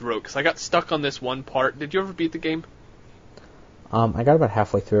play through it because I got stuck on this one part. Did you ever beat the game? I got about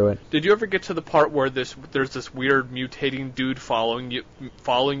halfway through it. Did you ever get to the part where there's this weird mutating dude following you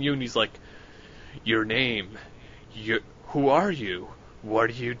and he's like, your name... who are you? What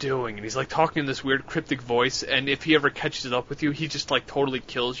are you doing? And he's like talking in this weird cryptic voice, and if he ever catches up with you, he just like totally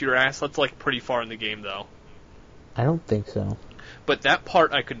kills your ass. That's like pretty far in the game, though. I don't think so. But that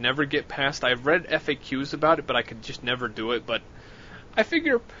part I could never get past. I've read FAQs about it, but I could just never do it. But I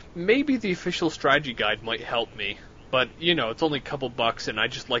figure maybe the official strategy guide might help me. But, you know, it's only a couple bucks, and I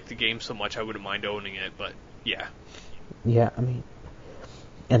just like the game so much I wouldn't mind owning it. But, yeah. Yeah, I mean...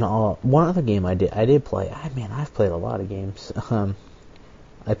 And one other game I did play. I've played a lot of games.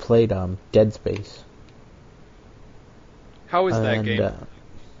 I played Dead Space. How is that game?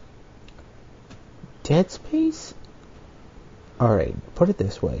 Dead Space? Alright, put it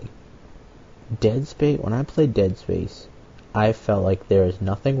this way. Dead Space, when I played Dead Space, I felt like there is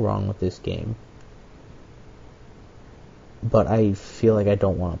nothing wrong with this game. But I feel like I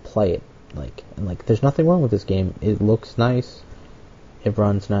don't want to play it. There's nothing wrong with this game. It looks nice. It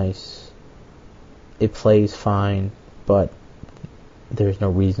runs nice. It plays fine. But there's no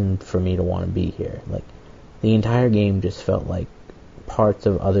reason for me to want to be here. The entire game just felt like parts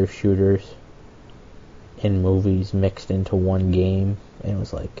of other shooters and movies mixed into one game. And it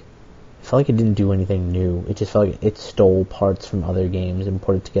was it felt like it didn't do anything new. It just felt like it stole parts from other games and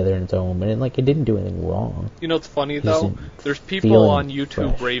put it together in its own. And it didn't do anything wrong. You know what's funny, though? There's people on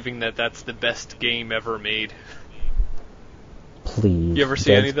YouTube raving that that's the best game ever made. Please. You ever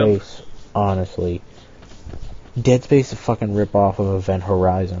see any of them? Dead Space, honestly. Dead Space is a fucking rip-off of Event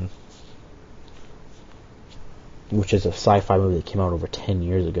Horizon. Which is a sci-fi movie that came out over 10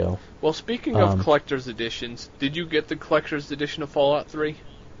 years ago. Well, speaking of collector's editions, did you get the collector's edition of Fallout 3?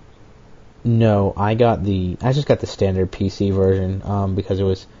 No, I just got the standard PC version, because it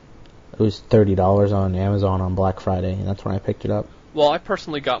was $30 on Amazon on Black Friday, and that's when I picked it up. Well, I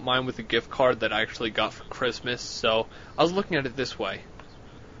personally got mine with a gift card that I actually got for Christmas, so I was looking at it this way.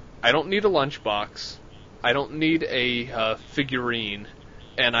 I don't need a lunchbox, I don't need a figurine,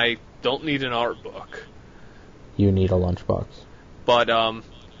 and I don't need an art book. You need a lunchbox. But,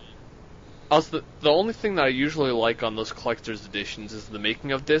 the only thing that I usually like on those collector's editions is the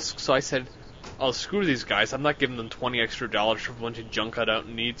making of discs, so I said, oh, screw these guys, I'm not giving them $20 extra for a bunch of junk I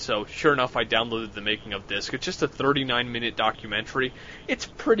don't need, so sure enough, I downloaded the making of disc. It's just a 39-minute documentary. It's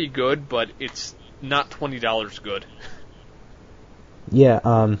pretty good, but it's not $20 good. Yeah,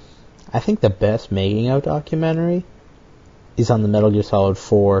 I think the best making of documentary is on the Metal Gear Solid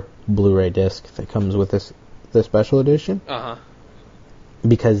 4 Blu-ray disc that comes with the special edition. Uh-huh.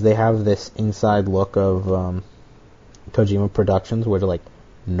 Because they have this inside look of Kojima Productions where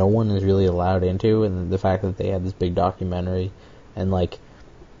no one is really allowed into, and the fact that they had this big documentary, and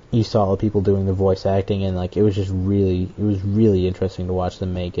you saw all the people doing the voice acting, and it was really interesting to watch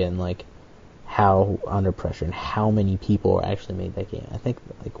them make it, and how under pressure and how many people actually made that game. I think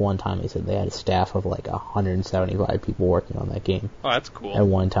one time they said they had a staff of 175 people working on that game. Oh, that's cool. At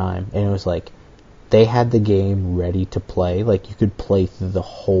one time, and it was they had the game ready to play. You could play through the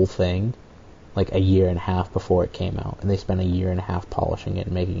whole thing a year and a half before it came out, and they spent a year and a half polishing it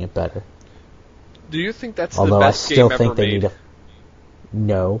and making it better. Do you think that's the best game ever made?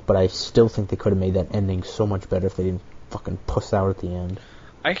 No, but I still think they could have made that ending so much better if they didn't fucking puss out at the end.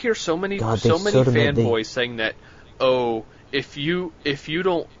 I hear so many fanboys saying that, oh, if you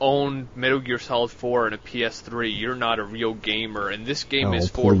don't own Metal Gear Solid 4 and a PS3, you're not a real gamer, and this game is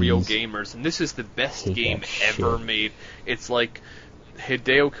for real gamers, and this is the best game ever made. It's like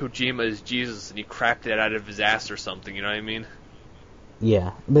Hideo Kojima is Jesus, and he crapped it out of his ass or something, you know what I mean?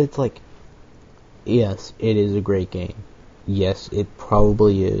 Yeah, but it's yes, it is a great game. Yes, it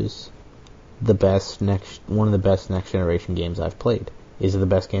probably is one of the best next generation games I've played. Is it the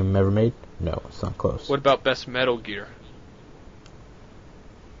best game ever made? No, it's not close. What about best Metal Gear?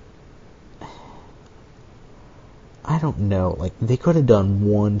 I don't know. They could have done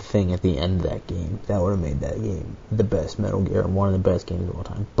one thing at the end of that game that would have made that game the best Metal Gear and one of the best games of all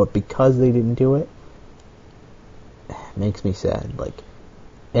time. But because they didn't do it, makes me sad.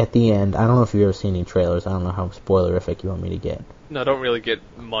 At the end, I don't know if you've ever seen any trailers. I don't know how spoilerific you want me to get. No, don't really get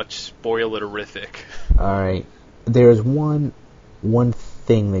much spoilerific. Alright. There's one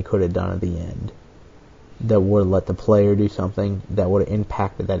thing they could have done at the end that would have let the player do something that would have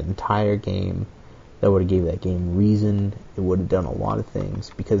impacted that entire game, that would have gave that game reason. It would have done a lot of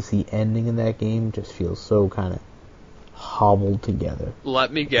things, because the ending in that game just feels so kind of hobbled together.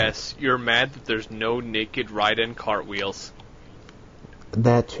 Let me guess, you're mad that there's no naked Raiden cartwheels.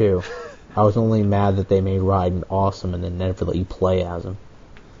 That too. I was only mad that they made Raiden awesome and then never let you play as him.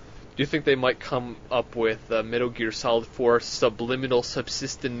 Do you think they might come up with Metal Gear Solid 4 Subliminal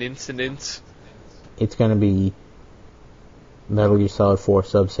Subsistence? It's going to be Metal Gear Solid 4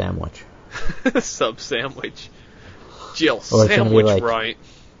 Sub Sandwich. Sub Sandwich. Jill, sandwich right.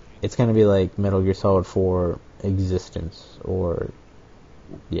 It's going to be like Metal Gear Solid 4 Existence, or...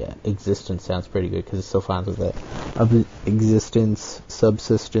 Yeah, Existence sounds pretty good because it still finds with that. Existence,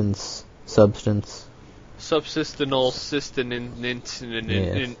 Subsistence, Substance. Subsistinal, systenin.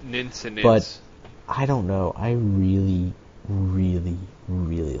 But I don't know. I really, really,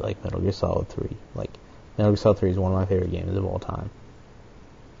 really like Metal Gear Solid 3. Metal Gear Solid 3 is one of my favorite games of all time.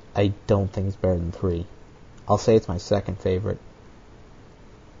 I don't think it's better than 3. I'll say it's my second favorite.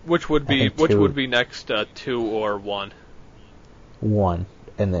 Which would be next, 2 or 1? 1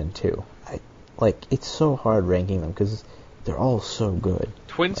 and then 2. It's so hard ranking them because they're all so good.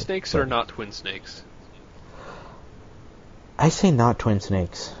 Twin Snakes or not Twin Snakes? I say not Twin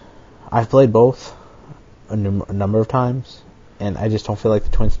Snakes. I've played both a number of times, and I just don't feel like the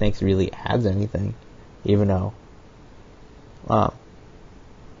Twin Snakes really adds anything, even though.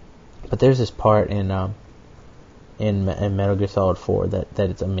 But there's this part in Metal Gear Solid 4 that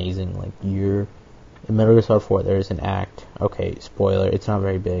it's amazing. Like in Metal Gear Solid 4, there's an act. Okay, spoiler. It's not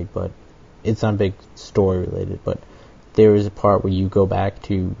very big, but it's not big story related. But there is a part where you go back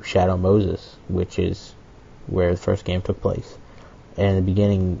to Shadow Moses, which is where the first game took place. And in the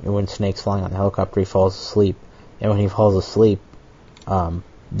beginning, when Snake's flying on the helicopter, he falls asleep. And when he falls asleep,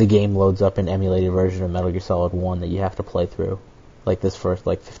 the game loads up an emulated version of Metal Gear Solid 1 that you have to play through. Like this first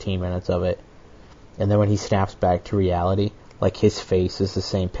 15 minutes of it. And then when he snaps back to reality, like his face is the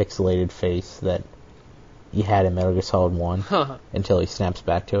same pixelated face that he had in Metal Gear Solid 1 until he snaps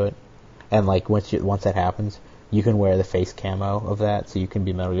back to it. And like once that happens, you can wear the face camo of that, so you can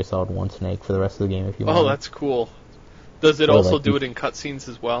be Metal Gear Solid 1 Snake for the rest of the game if you want. Oh, that's cool. Does it also do it in cutscenes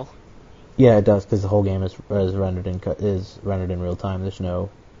as well? Yeah, it does, because the whole game is rendered in real time. There's no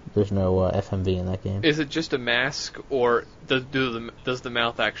FMV in that game. Is it just a mask, or does the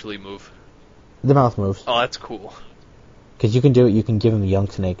mouth actually move? The mouth moves. Oh, that's cool. Because you can do it. You can give him a young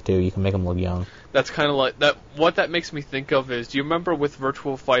Snake too. You can make him look young. That's kind of like that. What that makes me think of is, do you remember with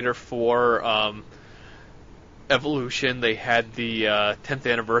Virtua Fighter 4 Evolution, they had the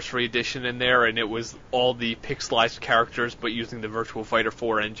 10th anniversary edition in there, and it was all the pixelized characters, but using the Virtua Fighter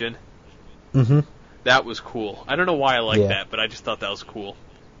 4 engine. Mm-hmm. That was cool. I don't know why I like that, but I just thought that was cool.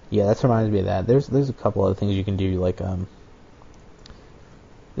 Yeah, that reminds me of that. There's a couple other things you can do, like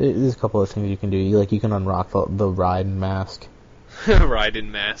there's a couple of things you can do. You can unlock the Raiden mask. Raiden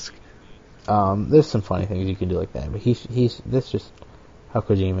mask. There's some funny things you can do like that, but that's just how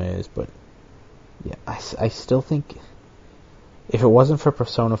Kojima is. But yeah, I still think if it wasn't for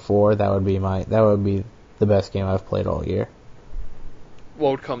Persona 4, that would be the best game I've played all year.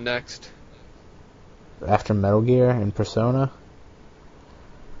 What would come next? After Metal Gear and Persona?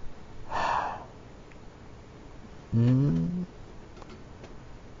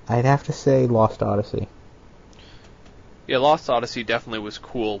 I'd have to say Lost Odyssey. Yeah, Lost Odyssey definitely was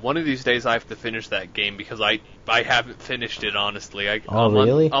cool. One of these days I have to finish that game because I haven't finished it, honestly.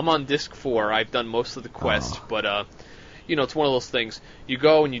 Really? I'm on disc 4. I've done most of the quests, but it's one of those things. You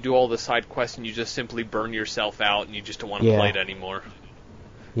go and you do all the side quests and you just simply burn yourself out and you just don't want to play it anymore.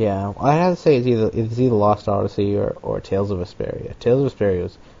 Yeah, I have to say it's either Lost Odyssey or Tales of Vesperia. Tales of Vesperia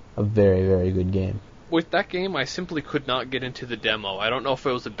was a very, very good game. With that game, I simply could not get into the demo. I don't know if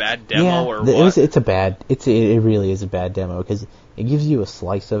it was a bad demo or what. It really is a bad demo because it gives you a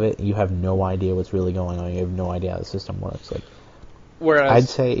slice of it and you have no idea what's really going on. You have no idea how the system works. Whereas I'd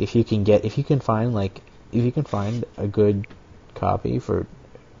say if you can find a good copy for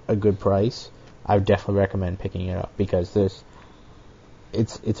a good price, I would definitely recommend picking it up because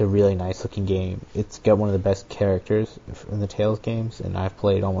it's a really nice looking game. It's got one of the best characters in the Tales games, and I've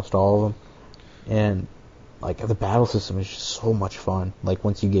played almost all of them. And the battle system is just so much fun.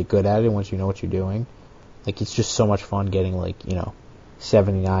 Once you get good at it, once you know what you're doing, it's just so much fun getting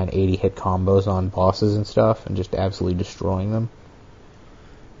 79, 80 hit combos on bosses and stuff, and just absolutely destroying them.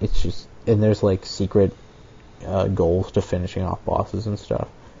 It's just, and there's secret goals to finishing off bosses and stuff,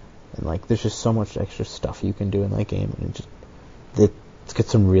 and there's just so much extra stuff you can do in that game, and it's got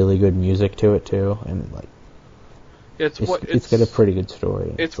some really good music to it too, and it's got a pretty good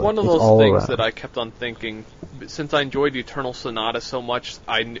story. It's one of those things that I kept on thinking, since I enjoyed Eternal Sonata so much,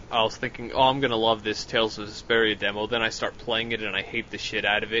 I was thinking, I'm going to love this Tales of Vesperia demo. Then I start playing it and I hate the shit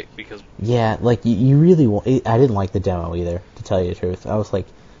out of it because... Yeah, you really won't... I didn't like the demo either, to tell you the truth. I was like,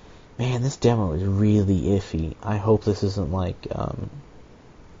 man, this demo is really iffy. I hope this isn't what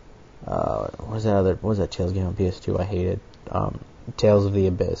was that Tales game on PS2 I hated? Tales of the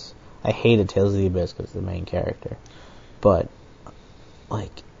Abyss. I hated Tales of the Abyss because of the main character. But,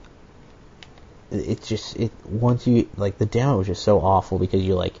 it's just, once you, the demo is just so awful because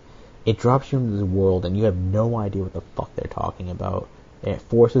it drops you into the world and you have no idea what the fuck they're talking about. And it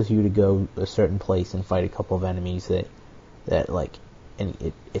forces you to go a certain place and fight a couple of enemies that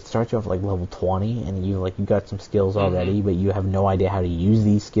and it starts you off level 20 and you got some skills already, but you have no idea how to use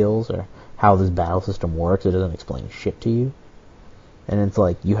these skills or how this battle system works. It doesn't explain shit to you. And it's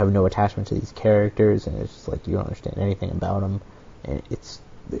you have no attachment to these characters, and it's just you don't understand anything about them. And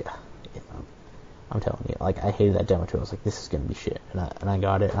I'm telling you, I hated that demo too. I was like, this is gonna be shit. And I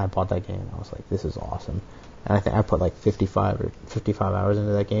got it, and I bought that game, and I was like, this is awesome. And I put 55 hours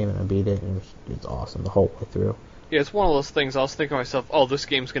into that game, and I beat it, and it's awesome the whole way through. Yeah, it's one of those things. I was thinking to myself, oh, this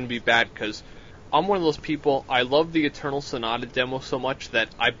game's going to be bad because I'm one of those people. I love the Eternal Sonata demo so much that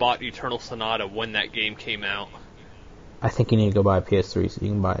I bought Eternal Sonata when that game came out. I think you need to go buy a PS3 so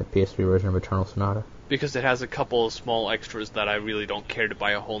you can buy a PS3 version of Eternal Sonata. Because it has a couple of small extras that I really don't care to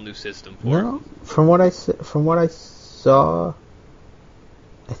buy a whole new system for. No, from what I saw,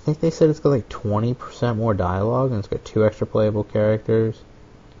 I think they said it's got like 20% more dialogue and it's got 2 extra playable characters.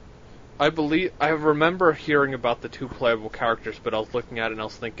 I remember hearing about the 2 playable characters, but I was looking at it and I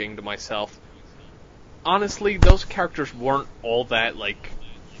was thinking to myself, honestly, those characters weren't all that, like,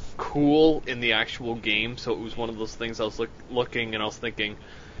 cool in the actual game, so it was one of those things I was looking and I was thinking,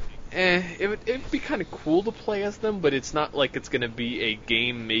 it'd be kind of cool to play as them, but it's not like it's going to be a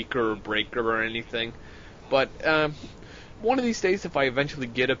game maker or breaker or anything. But one of these days, if I eventually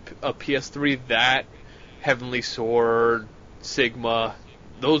get a PS3, that, Heavenly Sword, Sigma,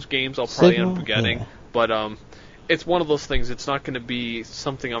 those games I'll probably end up getting. Yeah. But it's one of those things. It's not going to be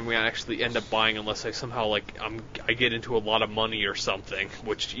something I'm going to actually end up buying unless I somehow I get into a lot of money or something,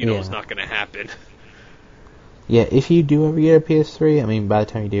 which is not going to happen. Yeah, if you do ever get a PS3, I mean, by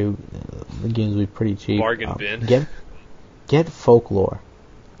the time you do, the games will be pretty cheap. Bargain bin. Get Folklore.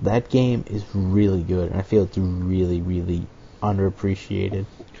 That game is really good, and I feel it's really, really underappreciated.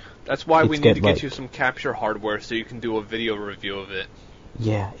 That's why we need to get you some capture hardware so you can do a video review of it.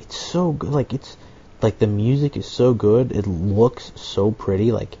 Yeah, it's so good. The music is so good. It looks so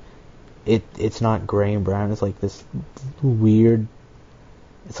pretty. It's not gray and brown. It's like this weird.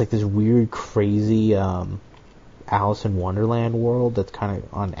 It's like this weird, crazy Alice in Wonderland world that's kind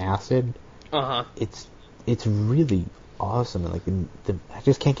of on acid. It's really awesome. I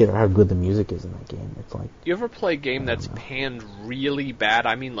just can't get how good the music is in that game. It's like. You ever play a game that's panned really bad?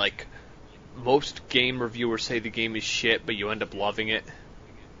 I mean, most game reviewers say the game is shit, but you end up loving it.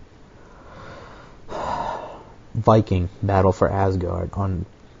 Viking Battle for Asgard on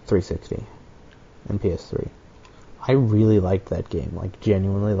 360 and PS3. I really liked that game.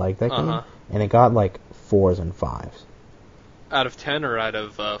 Genuinely liked that game. And it got 4s and 5s. Out of 10 or out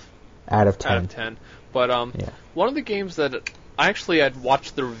of 10? Out of 10. But one of the games that I actually had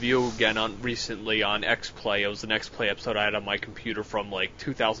watched the review again on recently on XPlay. It was an XPlay episode I had on my computer from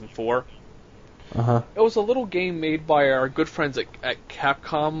 2004. It was a little game made by our good friends at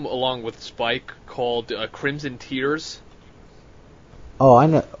Capcom along with Spike called Crimson Tears. Oh, I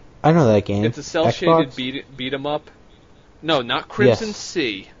know that game. It's a cel-shaded beat 'em up. No, not Crimson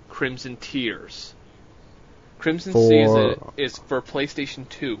Sea. Crimson Tears. Crimson Sea is for PlayStation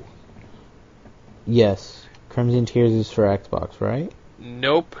 2. Yes. Crimson Tears is for Xbox, right?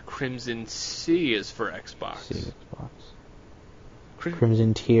 Nope. Crimson Sea is for Xbox.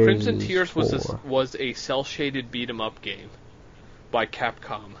 Crimson Tears was a cel-shaded beat-em-up game by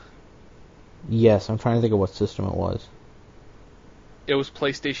Capcom. Yes, I'm trying to think of what system it was. It was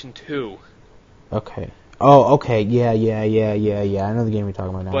PlayStation 2. Okay. Oh, okay. Yeah. I know the game you're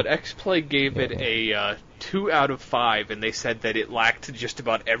talking about now. But XPlay gave it a 2 out of 5, and they said that it lacked just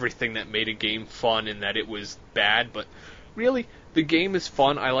about everything that made a game fun and that it was bad, but really, the game is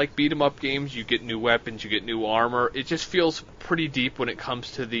fun. I like beat-em-up games. You get new weapons, you get new armor. It just feels pretty deep when it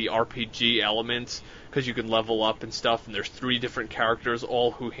comes to the RPG elements, because you can level up and stuff, and there's 3 different characters,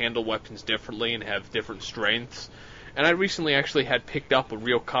 all who handle weapons differently and have different strengths. And I recently actually had picked up a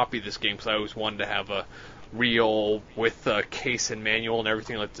real copy of this game, because I always wanted to have a real with a case and manual and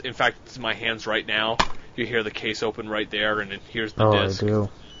everything. In fact, it's in my hands right now. You hear the case open right there, and here's the disc. I do.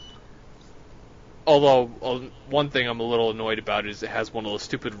 Although, one thing I'm a little annoyed about is it has one of those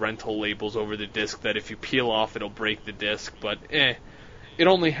stupid rental labels over the disc that if you peel off, it'll break the disc. But, it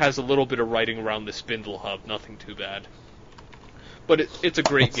only has a little bit of writing around the spindle hub. Nothing too bad. But it's a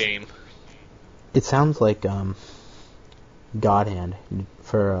great game. It sounds like God Hand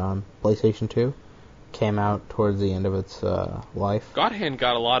for PlayStation 2 came out towards the end of its life. God Hand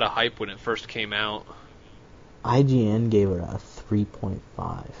got a lot of hype when it first came out. IGN gave it a 3.5.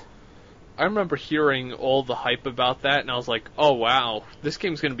 I remember hearing all the hype about that, and I was like, oh wow, this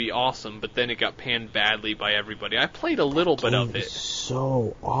game's going to be awesome, but then it got panned badly by everybody. I played a little bit of it. It's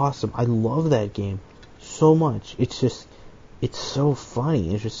so awesome. I love that game so much. It's so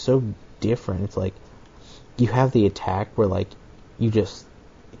funny. It's just so different. It's like, you have the attack where, you just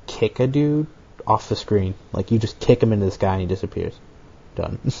kick a dude off the screen. You just kick him into the sky and he disappears.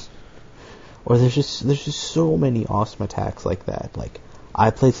 Done. Or there's just so many awesome attacks like that. I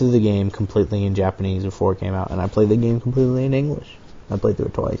played through the game completely in Japanese before it came out, and I played the game completely in English. I played through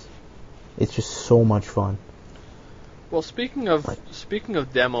it twice. It's just so much fun. Well, speaking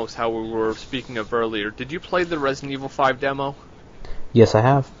of demos, how we were speaking of earlier, did you play the Resident Evil 5 demo? Yes, I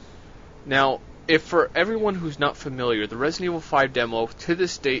have. Now, if for everyone who's not familiar, the Resident Evil 5 demo to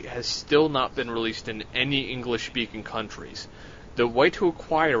this date has still not been released in any English-speaking countries. The way to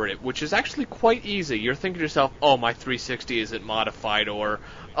acquire it, which is actually quite easy, you're thinking to yourself, oh, my 360 isn't modified, or,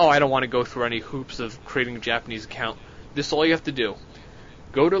 oh, I don't want to go through any hoops of creating a Japanese account. This is all you have to do.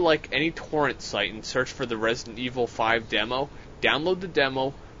 Go to, like, any torrent site and search for the Resident Evil 5 demo, download the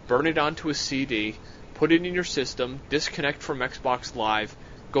demo, burn it onto a CD, put it in your system, disconnect from Xbox Live,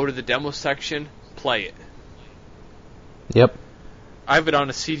 go to the demo section, play it. Yep. I have it on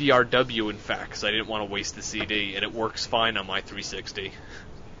a CDRW, in fact, because I didn't want to waste the CD, and it works fine on my 360.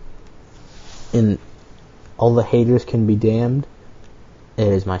 And all the haters can be damned. It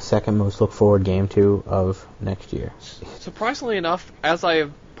is my second most look forward game to of next year. Surprisingly enough, as I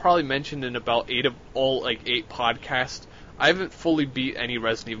have probably mentioned in about 8 podcasts, I haven't fully beat any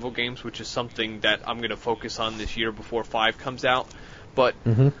Resident Evil games, which is something that I'm going to focus on this year before 5 comes out. But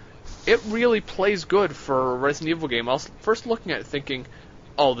it really plays good for a Resident Evil game. I was first looking at it thinking,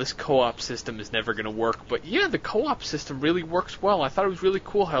 oh, this co-op system is never going to work. But yeah, the co-op system really works well. I thought it was really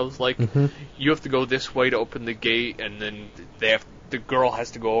cool how it was like, you have to go this way to open the gate, and then the girl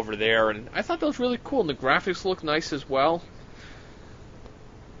has to go over there. And I thought that was really cool, and the graphics look nice as well.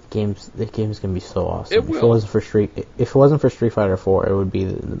 The game's gonna be so awesome. It will. If it wasn't for Street Fighter 4, it would be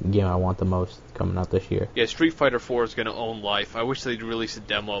the game I want the most coming out this year. Yeah, Street Fighter 4 is gonna own life. I wish they'd release a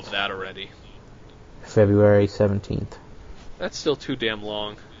demo of that already. February 17th. That's still too damn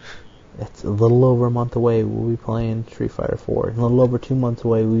long. That's a little over a month away. We'll be playing Street Fighter 4. A little over 2 months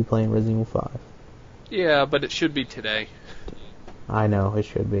away. We'll be playing Resident Evil 5. Yeah, but it should be today. I know it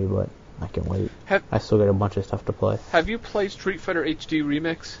should be, but I can wait. I still got a bunch of stuff to play. Have you played Street Fighter HD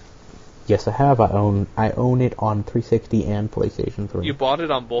Remix? Yes, I have. I own it on 360 and PlayStation 3. You bought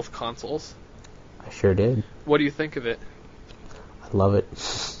it on both consoles? I sure did. What do you think of it? I love it.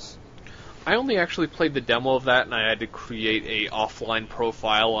 I only actually played the demo of that, and I had to create a offline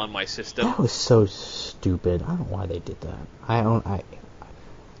profile on my system. That was so stupid. I don't know why they did that.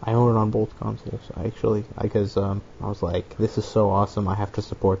 I own it on both consoles, actually, because I was like, this is so awesome, I have to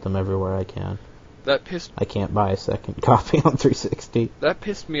support them everywhere I can. I can't buy a second copy on 360. That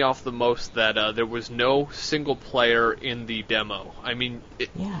pissed me off the most, that there was no single player in the demo. I mean...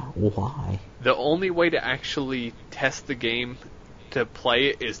 Yeah, why? The only way to actually test the game to play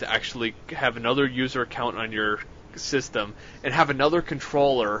it is to actually have another user account on your system, and have another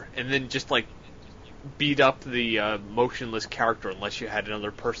controller, and then just, like, beat up the motionless character unless you had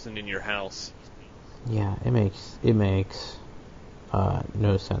another person in your house. Yeah, it makes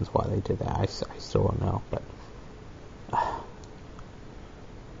no sense why they did that. I still don't know, but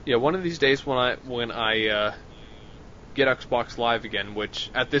yeah, one of these days when I get Xbox Live again, which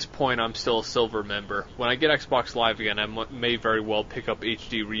at this point I'm still a silver member. When I get Xbox Live again, I may very well pick up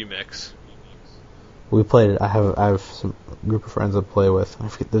HD Remix. We played it. I have some group of friends I play with. I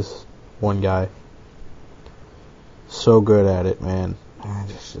forget this one guy. So good at it, man.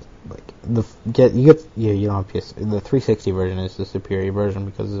 Just like you know, the 360 version is the superior version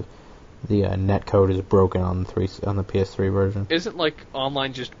because the net code is broken on the PS3 version. Isn't like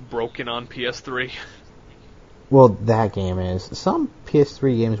online just broken on PS3? Well, that game is. Some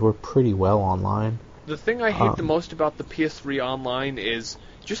PS3 games work pretty well online. The thing I hate the most about the PS3 online is,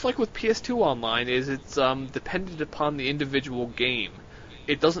 just like with PS2 online, is it's dependent upon the individual game.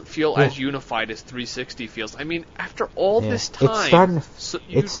 It doesn't feel as unified as 360 feels. I mean, after all this time...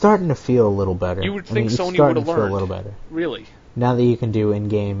 It's starting to feel a little better. You would think Sony would have learned. Feel a little better. Really? Now that you can do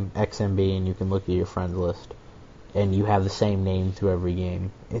in-game XMB and you can look at your friends list, and you have the same name through every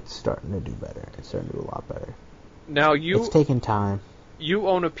game, it's starting to do better. It's starting to do a lot better. Now It's taking time. You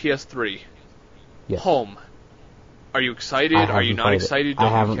own a PS3. Yes. Home. Are you excited? Are you not excited? I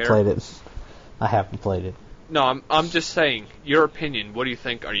haven't played it. I haven't played it. No, I'm just saying, your opinion. What do you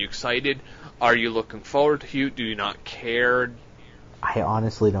think? Are you excited? Are you looking forward to it? Do you not care? I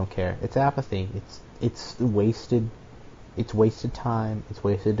honestly don't care. It's apathy. It's wasted. It's wasted time. It's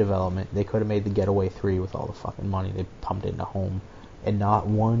wasted development. They could have made the Getaway 3 with all the fucking money they pumped into Home, and not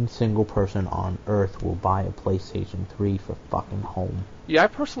one single person on Earth will buy a PlayStation 3 for fucking Home. Yeah, I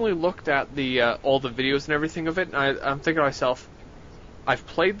personally looked at the all the videos and everything of it, and I'm thinking to myself, I've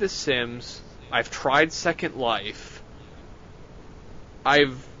played The Sims. I've tried Second Life.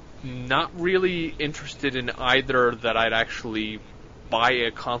 I've not really interested in either that I'd actually buy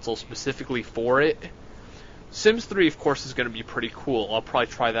a console specifically for it. Sims 3, of course, is going to be pretty cool. I'll probably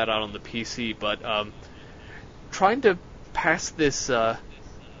try that out on the PC, but trying to pass this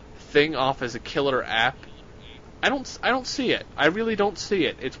thing off as a killer app, I don't see it. I really don't see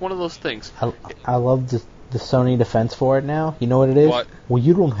it. It's one of those things. I love the Sony defense for it now? You know what it is? What? Well,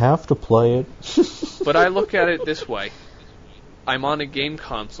 you don't have to play it. But I look at it this way. I'm on a game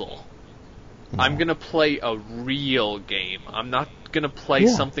console. Yeah. I'm going to play a real game. I'm not going to play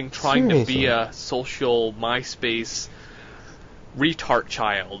something trying to be a social MySpace retard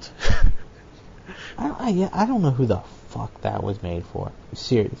child. I don't know who the fuck that was made for.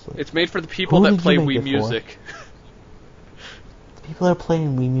 Seriously. It's made for the people that play Wii Music. People that are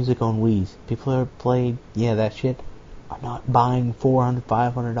playing Wii Music on Wii's. People that are playing, that shit, are not buying $400,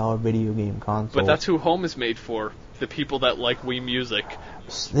 $500 video game consoles. But that's who Home is made for. The people that like Wii Music.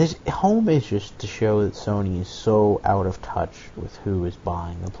 Home is just to show that Sony is so out of touch with who is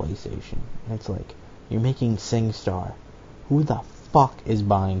buying the PlayStation. It's like, you're making SingStar. Who the fuck is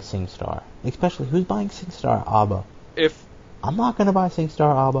buying SingStar? Especially, who's buying SingStar ABBA? I'm not gonna buy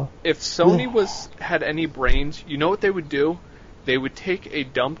SingStar ABBA. If Sony had any brains, you know what they would do? They would take a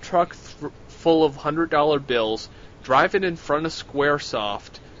dump truck full of $100 bills, drive it in front of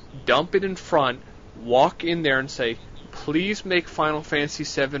Squaresoft, dump it in front, walk in there and say, please make Final Fantasy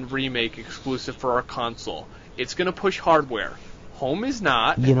VII Remake exclusive for our console. It's going to push hardware. Home is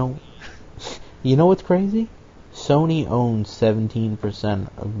not. You know what's crazy? Sony owns 17%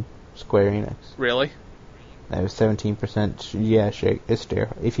 of Square Enix. Really? That was 17%. Yeah, it's there.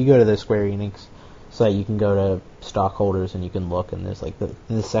 If you go to the Square Enix site, you can go to stockholders and you can look, and there's like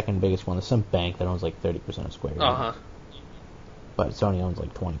the second biggest one. There's some bank that owns like 30% of Square Enix. Uh-huh. But Sony owns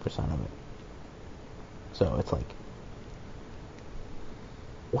like 20% of it. So it's like,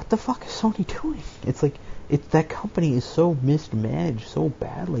 what the fuck is Sony doing? It's like, that company is so mismanaged so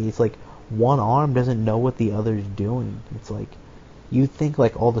badly. It's like one arm doesn't know what the other's doing. It's like, you think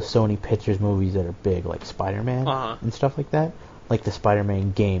like all the Sony Pictures movies that are big, like Spider-Man and stuff like that, like the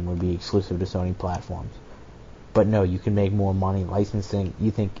Spider-Man game would be exclusive to Sony platforms. But no, you can make more money licensing.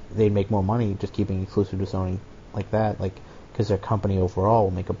 You think they'd make more money just keeping exclusive to Sony like that, like, because their company overall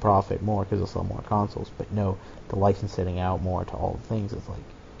will make a profit more because they'll sell more consoles. But no, the licensing out more to all the things, it's like,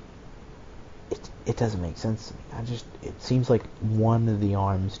 it doesn't make sense to me. It seems like one of the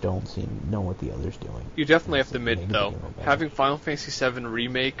arms don't know what the other's doing. You definitely have to admit, though, having Final Fantasy VII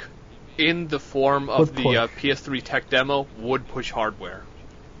Remake in the form of the PS3 tech demo would push hardware.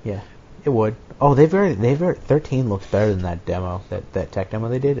 Yeah, it would. Oh, they've already 13 looks better than that demo, that tech demo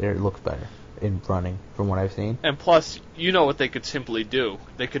they did. It looks better in running from what I've seen. And plus, you know what they could simply do?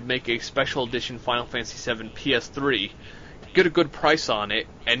 They could make a special edition Final Fantasy VII PS3, get a good price on it,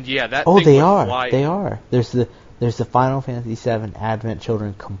 and that thing they would are. fly. They are. There's the Final Fantasy VII Advent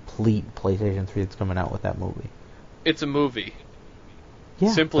Children complete PlayStation 3 that's coming out with that movie. It's a movie.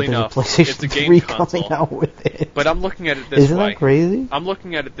 Yeah, Simply enough, it's a game console. Coming out with it. But I'm looking at it this way. Isn't that crazy? I'm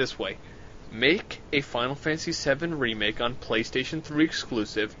looking at it this way. Make a Final Fantasy VII Remake on PlayStation 3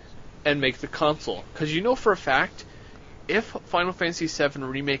 exclusive, and make the console. Because you know for a fact, if Final Fantasy VII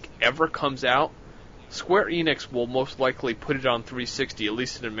Remake ever comes out, Square Enix will most likely put it on 360, at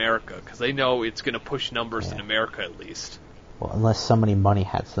least in America, because they know it's going to push numbers in America at least. Well, unless somebody money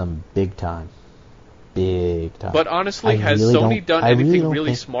hats them big time. Big time. But honestly, has Sony done anything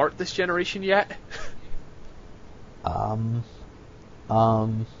really smart this generation yet? They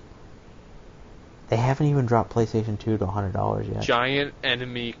haven't even dropped PlayStation 2 to $100 yet. Giant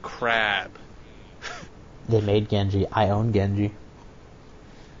enemy crab. They made Genji. I own Genji.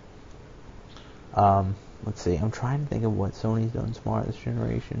 Let's see. I'm trying to think of what Sony's done smart this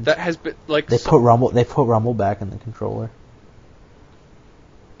generation. That has been like they put Rumble back in the controller.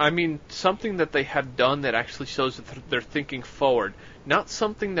 I mean, something that they had done that actually shows that they're thinking forward. Not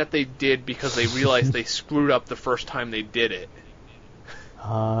something that they did because they realized they screwed up the first time they did it.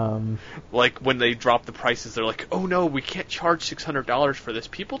 Like when they dropped the prices, they're like, "Oh no, we can't charge $600 for this."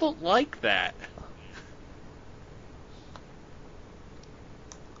 People don't like that.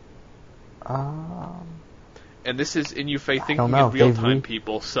 And this is in Yufei thinking in real time,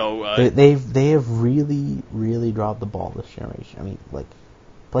 people. So they have really dropped the ball this generation. I mean, like,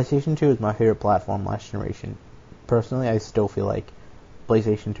 PlayStation 2 is my favorite platform last generation. Personally, I still feel like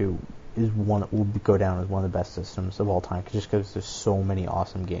PlayStation 2 will go down as one of the best systems of all time, just because there's so many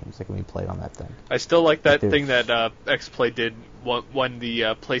awesome games that can be played on that thing. I still like that thing that X-Play did when the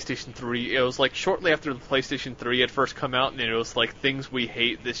PlayStation 3. It was like shortly after the PlayStation 3 had first come out, and it was like things we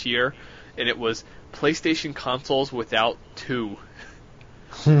hate this year, and it was PlayStation consoles without 2.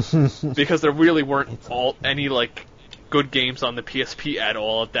 Because there really weren't any like good games on the PSP at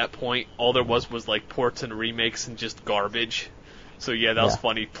all at that point. All there was like ports and remakes and just garbage. So yeah, that was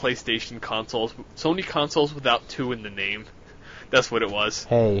funny. PlayStation consoles, Sony consoles without 2 in the name. That's what it was.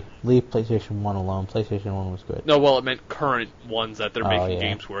 Hey, leave PlayStation 1 alone. PlayStation 1 was good. No, well, it meant current ones that they're making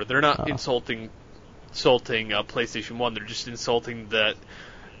games for. They're not insulting insulting PlayStation 1. They're just insulting that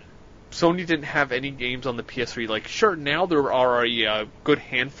Sony didn't have any games on the PS3. Like, sure, now there are a good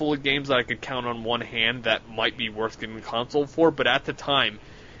handful of games that I could count on one hand that might be worth getting a console for, but at the time,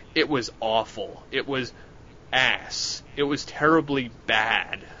 it was awful. It was ass. It was terribly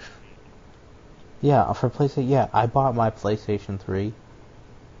bad. Yeah, for PlayStation, yeah, I bought my PlayStation 3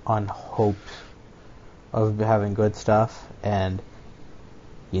 on hopes of having good stuff, and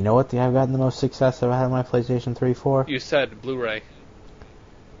you know what I've gotten the most success I've had my PlayStation 3 for? You said Blu-ray.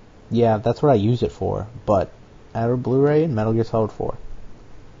 Yeah, that's what I use it for, but out of Blu-ray and Metal Gear Solid 4.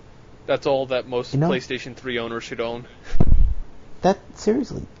 That's all that most PlayStation 3 owners should own.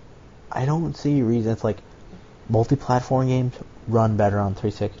 Seriously, I don't see a reason. It's like, multi-platform games run better on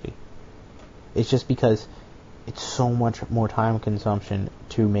 360. It's just because it's so much more time consumption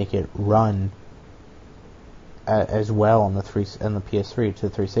to make it run as well on the PS3 to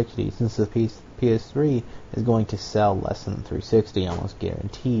 360, since the PS3 is going to sell less than the 360, almost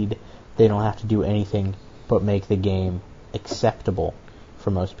guaranteed. They don't have to do anything but make the game acceptable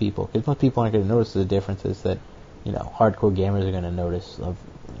for most people, because most people aren't going to notice the differences that hardcore gamers are going to notice of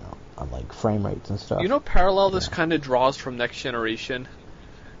on like frame rates and stuff. Parallel this kind of draws from next generation,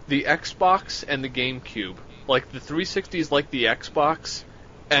 the Xbox and the GameCube. Like, the 360 is like the Xbox,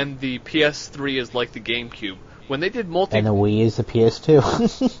 and the PS3 is like the GameCube. When they did and the Wii is the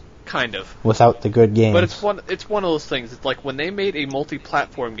PS2. Kind of. Without the good games. But it's one of those things. It's like when they made a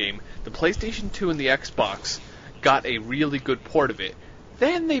multi-platform game, the PlayStation 2 and the Xbox got a really good port of it.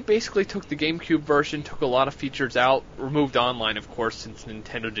 Then they basically took the GameCube version, took a lot of features out, removed online, of course, since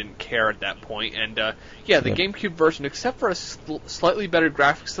Nintendo didn't care at that point. And, the GameCube version, except for a slightly better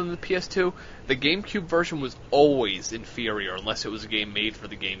graphics than the PS2, the GameCube version was always inferior, unless it was a game made for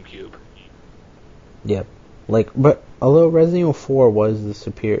the GameCube. Yep. But although Resident Evil 4 was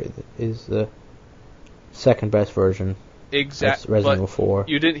is the second best version. Exactly. Resident Evil 4.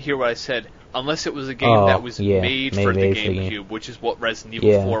 You didn't hear what I said. Unless it was a game that was made for the GameCube, which is what Resident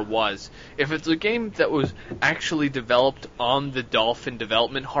Evil 4 was. If it's a game that was actually developed on the Dolphin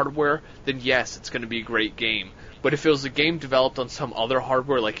development hardware, then yes, it's going to be a great game. But if it was a game developed on some other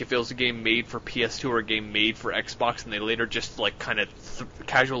hardware, like if it was a game made for PS2 or a game made for Xbox, and they later just kind of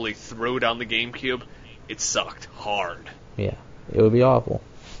casually threw it on the GameCube, it sucked hard. Yeah, it would be awful.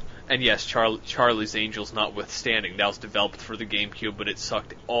 And yes, Charlie's Angels notwithstanding, that was developed for the GameCube, but it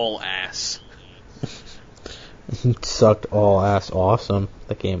sucked all ass. It sucked all ass awesome.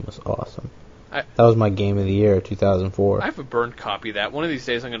 That game was awesome. That was my game of the year, 2004. I have a burned copy of that. One of these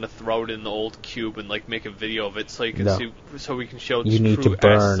days I'm going to throw it in the old cube and make a video of it so you can see, so we can show its true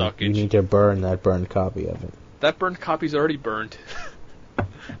ass suckage. You need to burn that burned copy of it. That burned copy's already burned.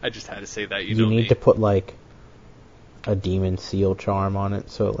 I just had to say that. You need to put a demon seal charm on it,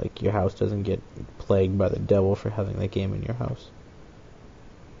 so your house doesn't get plagued by the devil for having that game in your house.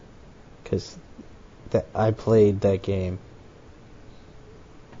 Because I played that game,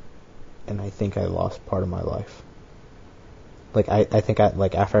 and I think I lost part of my life. I think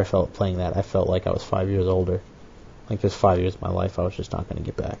after I felt playing that, I felt like I was 5 years older. There's 5 years of my life I was just not going to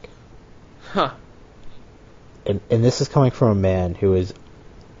get back. Huh. And this is coming from a man who has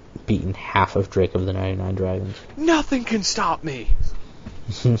beaten half of Drake of the 99 Dragons. Nothing can stop me!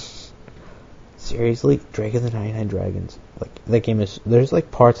 Seriously? Drake of the 99 Dragons. That game is... There's,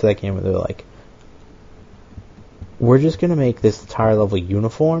 parts of that game where they're we're just going to make this entire level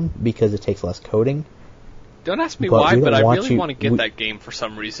uniform because it takes less coding. Don't ask me why, but I really want to get that game for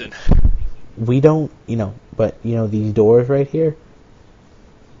some reason. We don't, but, these doors right here,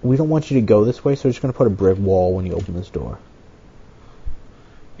 we don't want you to go this way, so we're just going to put a brick wall when you open this door.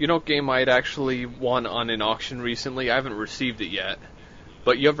 You know what game I'd actually won on an auction recently? I haven't received it yet.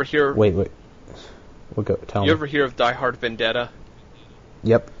 But you ever hear... Wait. Tell me. You ever hear of Die Hard Vendetta?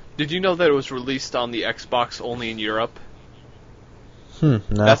 Yep. Did you know that it was released on the Xbox only in Europe? No.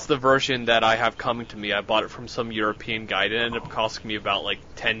 That's the version that I have coming to me. I bought it from some European guy. It ended up costing me about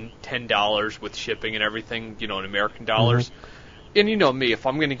 $10 with shipping and everything, in American dollars. Mm-hmm. And you know me, if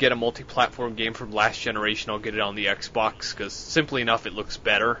I'm going to get a multi-platform game from last generation, I'll get it on the Xbox, because simply enough, it looks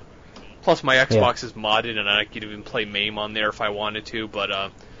better. Plus, my Xbox is modded, and I could even play MAME on there if I wanted to, but,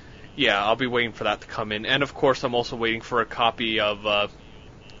 I'll be waiting for that to come in. And, of course, I'm also waiting for a copy of,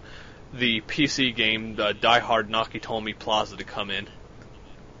 the PC game, Die Hard Nakatomi Plaza, to come in.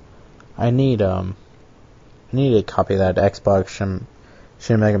 I need a copy of that Xbox Shin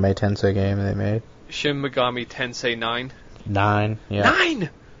Megami Tensei game they made. Shin Megami Tensei 9? 9, yeah. 9!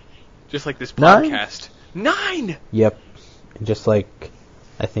 Just like this podcast. 9! Yep. Just like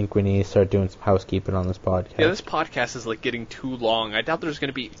I think we need to start doing some housekeeping on this podcast. Yeah, this podcast is like getting too long. I doubt there's going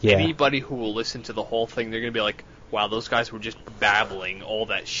to be anybody who will listen to the whole thing. They're going to be like, wow, those guys were just babbling all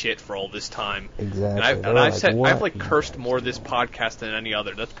that shit for all this time. Exactly. And I've like cursed more this podcast than any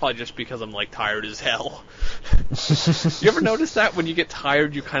other. That's probably just because I'm like tired as hell. You ever notice that when you get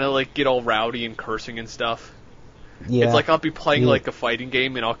tired, you kind of like get all rowdy and cursing and stuff? Yeah. It's like I'll be playing like a fighting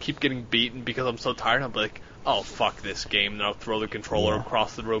game and I'll keep getting beaten because I'm so tired. I'll be like, oh, fuck this game, and I'll throw the controller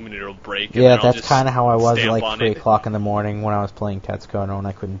across the room and it'll break. And that's kind of how I was at like 3 it. o'clock in the morning when I was playing Tetsuko, and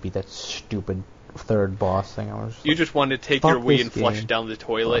I couldn't beat that stupid third boss thing. You just wanted to take your Wii and flush it down the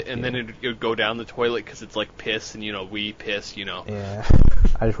toilet, and then it would go down the toilet because it's like piss, and Wii piss, Yeah.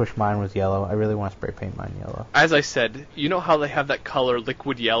 I just wish mine was yellow. I really want to spray paint mine yellow. As I said, you know how they have that color,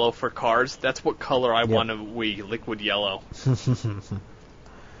 liquid yellow, for cars? That's what color I want a Wii, liquid yellow.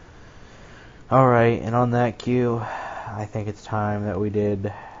 Alright, and on that cue, I think it's time that we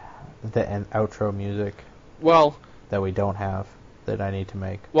did the outro music. Well, that we don't have, that I need to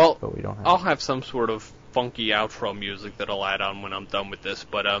make. Well, but we don't have. I'll have some sort of funky outro music that I'll add on when I'm done with this.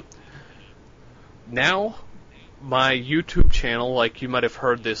 But now, my YouTube channel, like you might have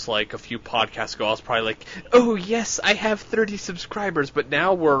heard this like a few podcasts ago, I was probably like, oh yes, I have 30 subscribers, but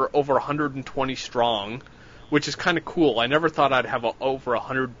now we're over 120 strong. Which is kind of cool. I never thought I'd have over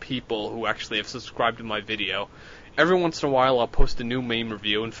 100 people who actually have subscribed to my video. Every once in a while I'll post a new MAME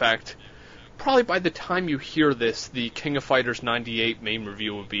review. In fact, probably by the time you hear this, the King of Fighters 98 MAME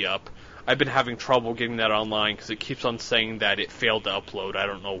review will be up. I've been having trouble getting that online because it keeps on saying that it failed to upload. I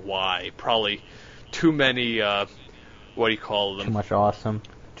don't know why. Probably too many, what do you call them? Too much awesome.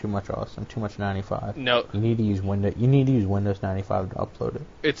 Too much 95. No. You need to use Windows 95 to upload it.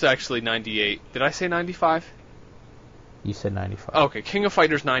 It's actually 98. Did I say 95? You said 95. Okay, King of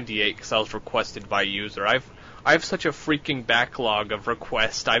Fighters 98 because I was requested by a user. I have such a freaking backlog of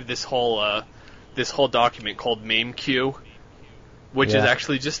requests. I have this whole document called MAME queue, which is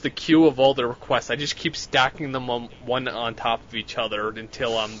actually just the queue of all the requests. I just keep stacking them one on top of each other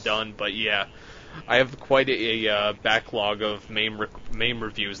until I'm done. But yeah, I have quite a backlog of MAME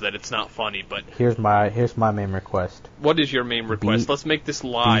reviews that it's not funny. But here's my MAME request. What is your MAME request? Let's make this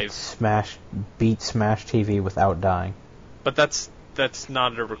live. Beat Smash TV without dying. But that's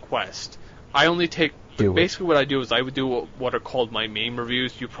not a request. I only take... Basically what I do is I would do what are called my MAME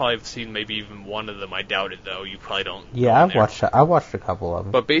reviews. You probably have seen maybe even one of them. I doubt it, though. You probably don't. Yeah, I watched a couple of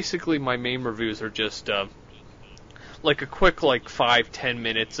them. But basically my MAME reviews are just like a quick 5-10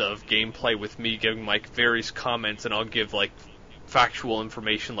 minutes of gameplay with me giving various comments, and I'll give factual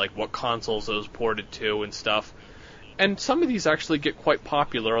information like what consoles it was ported to and stuff. And some of these actually get quite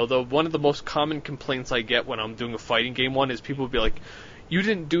popular, although one of the most common complaints I get when I'm doing a fighting game one is people will be like, you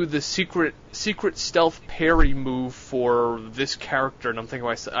didn't do the secret stealth parry move for this character, and I'm thinking,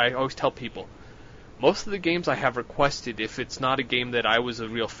 I always tell people, most of the games I have requested, if it's not a game that I was a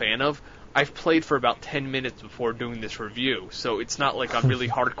real fan of, I've played for about 10 minutes before doing this review, so it's not like I'm really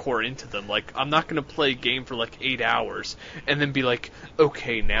hardcore into them. I'm not going to play a game for 8 hours and then be like,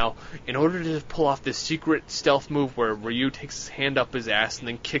 okay, now, in order to pull off this secret stealth move where Ryu takes his hand up his ass and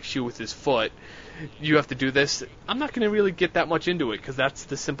then kicks you with his foot, you have to do this. I'm not going to really get that much into it, because that's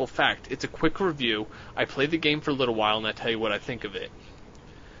the simple fact. It's a quick review. I play the game for a little while, and I tell you what I think of it.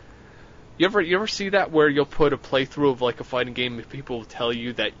 You ever see that where you'll put a playthrough of a fighting game and people will tell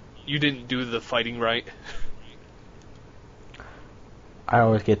you that you didn't do the fighting right? I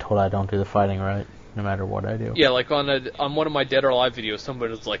always get told I don't do the fighting right, no matter what I do. Yeah, on one of my Dead or Alive videos,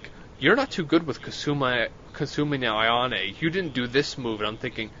 somebody was like, you're not too good with Kasumi no Ayane. You didn't do this move. And I'm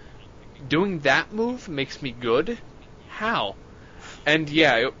thinking, doing that move makes me good? How? And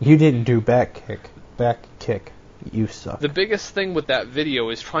yeah... You didn't do back kick. You suck. The biggest thing with that video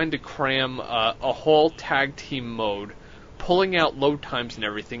is trying to cram a whole tag team mode, pulling out load times and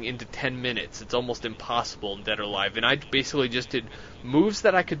everything into 10 minutes. It's almost impossible in Dead or Alive. And I basically just did moves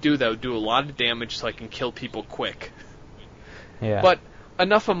that I could do that would do a lot of damage so I can kill people quick. Yeah. But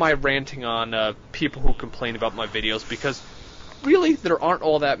enough of my ranting on people who complain about my videos, because really there aren't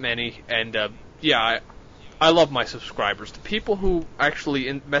all that many. And I love my subscribers. The people who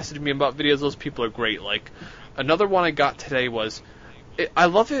actually message me about videos, those people are great. Another one I got today was... I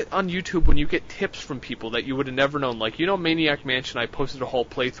love it on YouTube when you get tips from people that you would have never known. Maniac Mansion, I posted a whole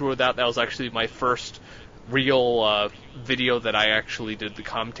playthrough of that. That was actually my first real video that I actually did the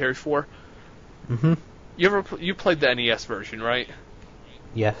commentary for. Mm-hmm. You played the NES version, right?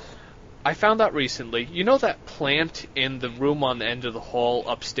 Yes. I found out recently, you know that plant in the room on the end of the hall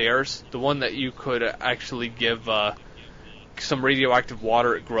upstairs? The one that you could actually give some radioactive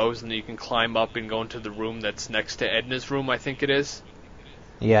water, it grows, and then you can climb up and go into the room that's next to Edna's room, I think it is?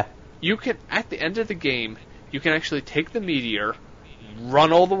 Yeah. You can, at the end of the game, you can actually take the meteor,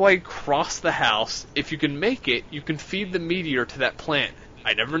 run all the way across the house. If you can make it, you can feed the meteor to that plant.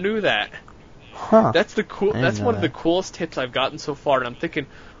 I never knew that. Huh. That's one of the coolest tips I've gotten so far, and I'm thinking,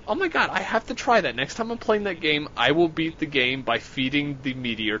 oh my god, I have to try that. Next time I'm playing that game, I will beat the game by feeding the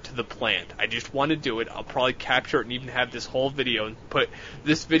meteor to the plant. I just want to do it. I'll probably capture it and even have this whole video and put,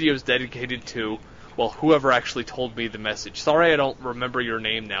 this video is dedicated to, well, whoever actually told me the message. Sorry I don't remember your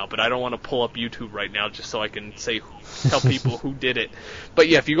name now, but I don't want to pull up YouTube right now just so I can tell people who did it. But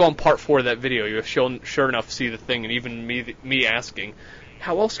yeah, if you go on part 4 of that video, you'll sure enough see the thing, and even me asking,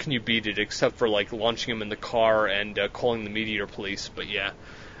 how else can you beat it except for like launching him in the car and calling the meteor police? But yeah,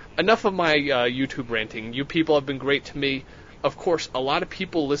 enough of my YouTube ranting. You people have been great to me. Of course, a lot of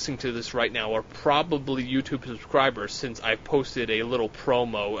people listening to this right now are probably YouTube subscribers, since I posted a little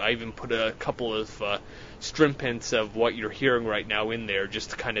promo. I even put a couple of strimpents of what you're hearing right now in there,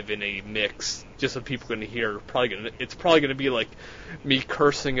 just kind of in a mix, just so people can hear. It's probably gonna be like me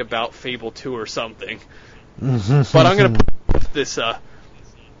cursing about Fable 2 or something. But I'm gonna put this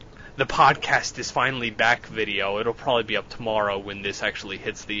the podcast is finally back video. It'll probably be up tomorrow when this actually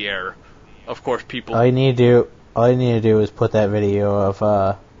hits the air. Of course, people. All you need to do is put that video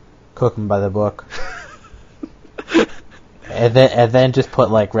of cooking by the book, and then just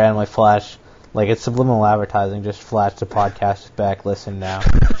put like randomly flash, like it's subliminal advertising. Just flash the podcast is back. Listen now,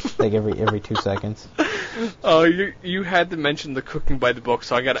 like every 2 seconds. Oh, you had to mention the cooking by the book,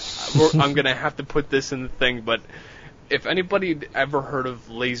 so I'm gonna have to put this in the thing. But if anybody ever heard of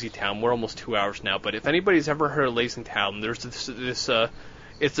Lazy Town, we're almost 2 hours now. But if anybody's ever heard of Lazy Town, there's this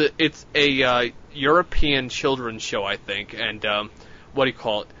it's a European children's show, I think, and what do you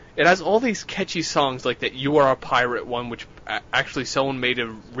call it? It has all these catchy songs like that "You Are a Pirate" one, which actually someone made a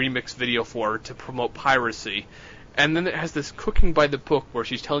remix video for to promote piracy. And then it has this cooking by the book where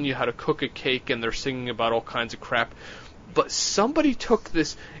she's telling you how to cook a cake and they're singing about all kinds of crap. But somebody took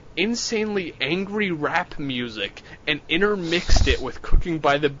this insanely angry rap music and intermixed it with cooking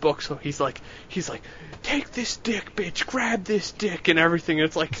by the book. So he's like, take this dick, bitch, grab this dick, and everything. And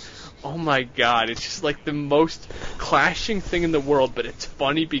it's like, oh my god, it's just like the most clashing thing in the world, but it's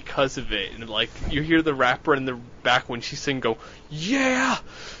funny because of it. And like, you hear the rapper in the back when she's singing go, yeah!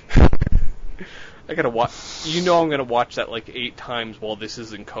 I gotta watch. You know, I'm gonna watch that like 8 times while this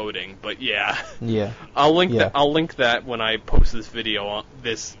is encoding. But yeah, I'll link that when I post this video. On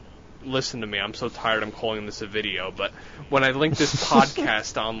this, listen to me. I'm so tired. I'm calling this a video. But when I link this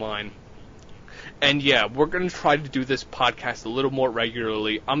podcast online, and yeah, we're gonna try to do this podcast a little more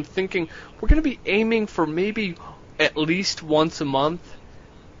regularly. I'm thinking we're gonna be aiming for maybe at least once a month.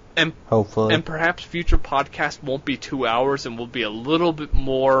 And hopefully, and perhaps future podcasts won't be 2 hours and will be a little bit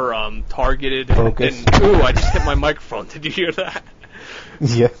more targeted. Focused. Ooh, I just hit my microphone. Did you hear that?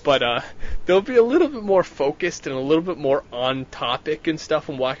 Yeah. But they'll be a little bit more focused and a little bit more on topic and stuff,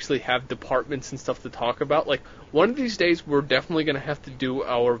 and we'll actually have departments and stuff to talk about. Like, one of these days, we're definitely going to have to do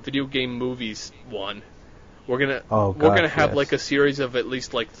our video game movies one. We're gonna have like a series of at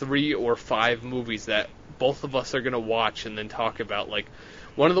least like 3 or 5 movies that both of us are gonna watch and then talk about. Like,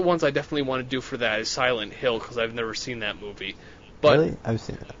 one of the ones I definitely want to do for that is Silent Hill, because I've never seen that movie. But really? I've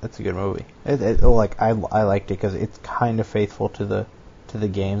seen it. That's a good movie. I liked it because it's kind of faithful to the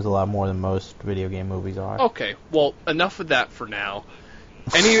games a lot more than most video game movies are. Okay, well, enough of that for now.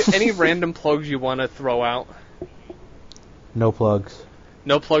 Any random plugs you want to throw out? No plugs.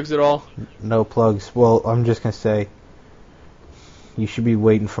 No plugs at all? No plugs. Well, I'm just gonna say, you should be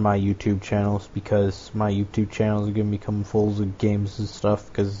waiting for my YouTube channels, because my YouTube channels are going to become full of games and stuff,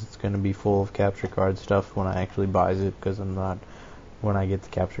 because it's going to be full of capture card stuff when I actually buy it, because I'm not when I get the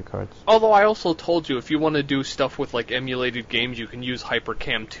capture cards. Although I also told you, if you want to do stuff with like emulated games, you can use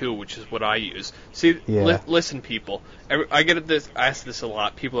HyperCam 2, which is what I use. See, listen, people. I get asked this a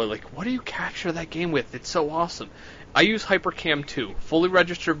lot. People are like, what do you capture that game with? It's so awesome. I use HyperCam 2, fully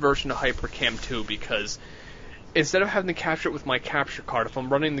registered version of HyperCam 2, because instead of having to capture it with my capture card, if I'm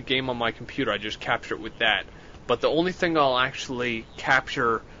running the game on my computer, I just capture it with that. But the only thing I'll actually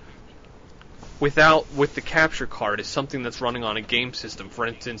capture with the capture card is something that's running on a game system. For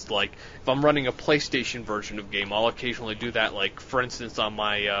instance, like, if I'm running a PlayStation version of game, I'll occasionally do that. Like, for instance, on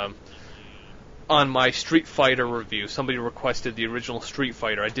my Street Fighter review, somebody requested the original Street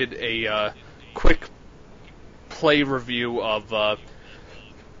Fighter. I did a quick play review of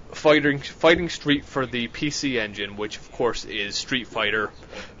Fighting Street for the PC Engine, which of course is Street Fighter,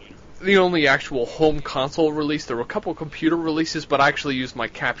 the only actual home console release. There were a couple computer releases, but I actually used my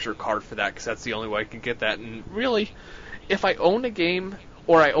capture card for that, because that's the only way I could get that. And really, if I own a game,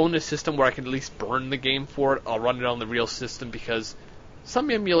 or I own a system where I can at least burn the game for it, I'll run it on the real system, because some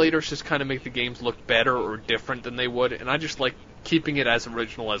emulators just kind of make the games look better or different than they would, and I just like keeping it as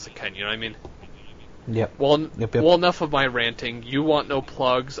original as it can, you know what I mean? Yep. Well, Yep. Well, enough of my ranting. You want no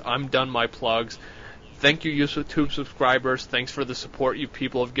plugs. I'm done my plugs. Thank you, YouTube subscribers. Thanks for the support you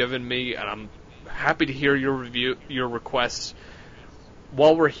people have given me, and I'm happy to hear your requests.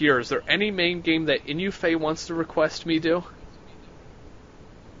 While we're here, is there any main game that Inufei wants to request me do?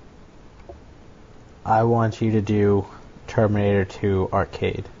 I want you to do Terminator 2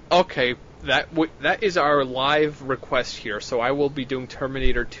 Arcade. Okay, that is our live request here, so I will be doing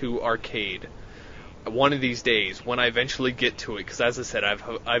Terminator 2 Arcade one of these days when I eventually get to it, because as I said, I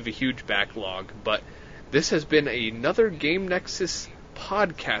have a huge backlog. But this has been another Game Nexus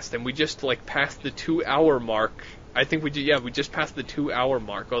podcast, and we just passed the 2-hour mark. I think we just passed the 2-hour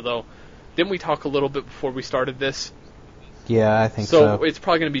mark, although didn't we talk a little bit before we started this? Yeah, I think so. So it's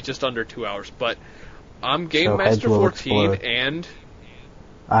probably going to be just under 2 hours, but I'm Game So Master heads will 14, explode. and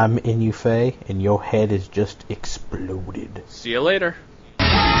I'm Inufei, and your head is just exploded. see you later.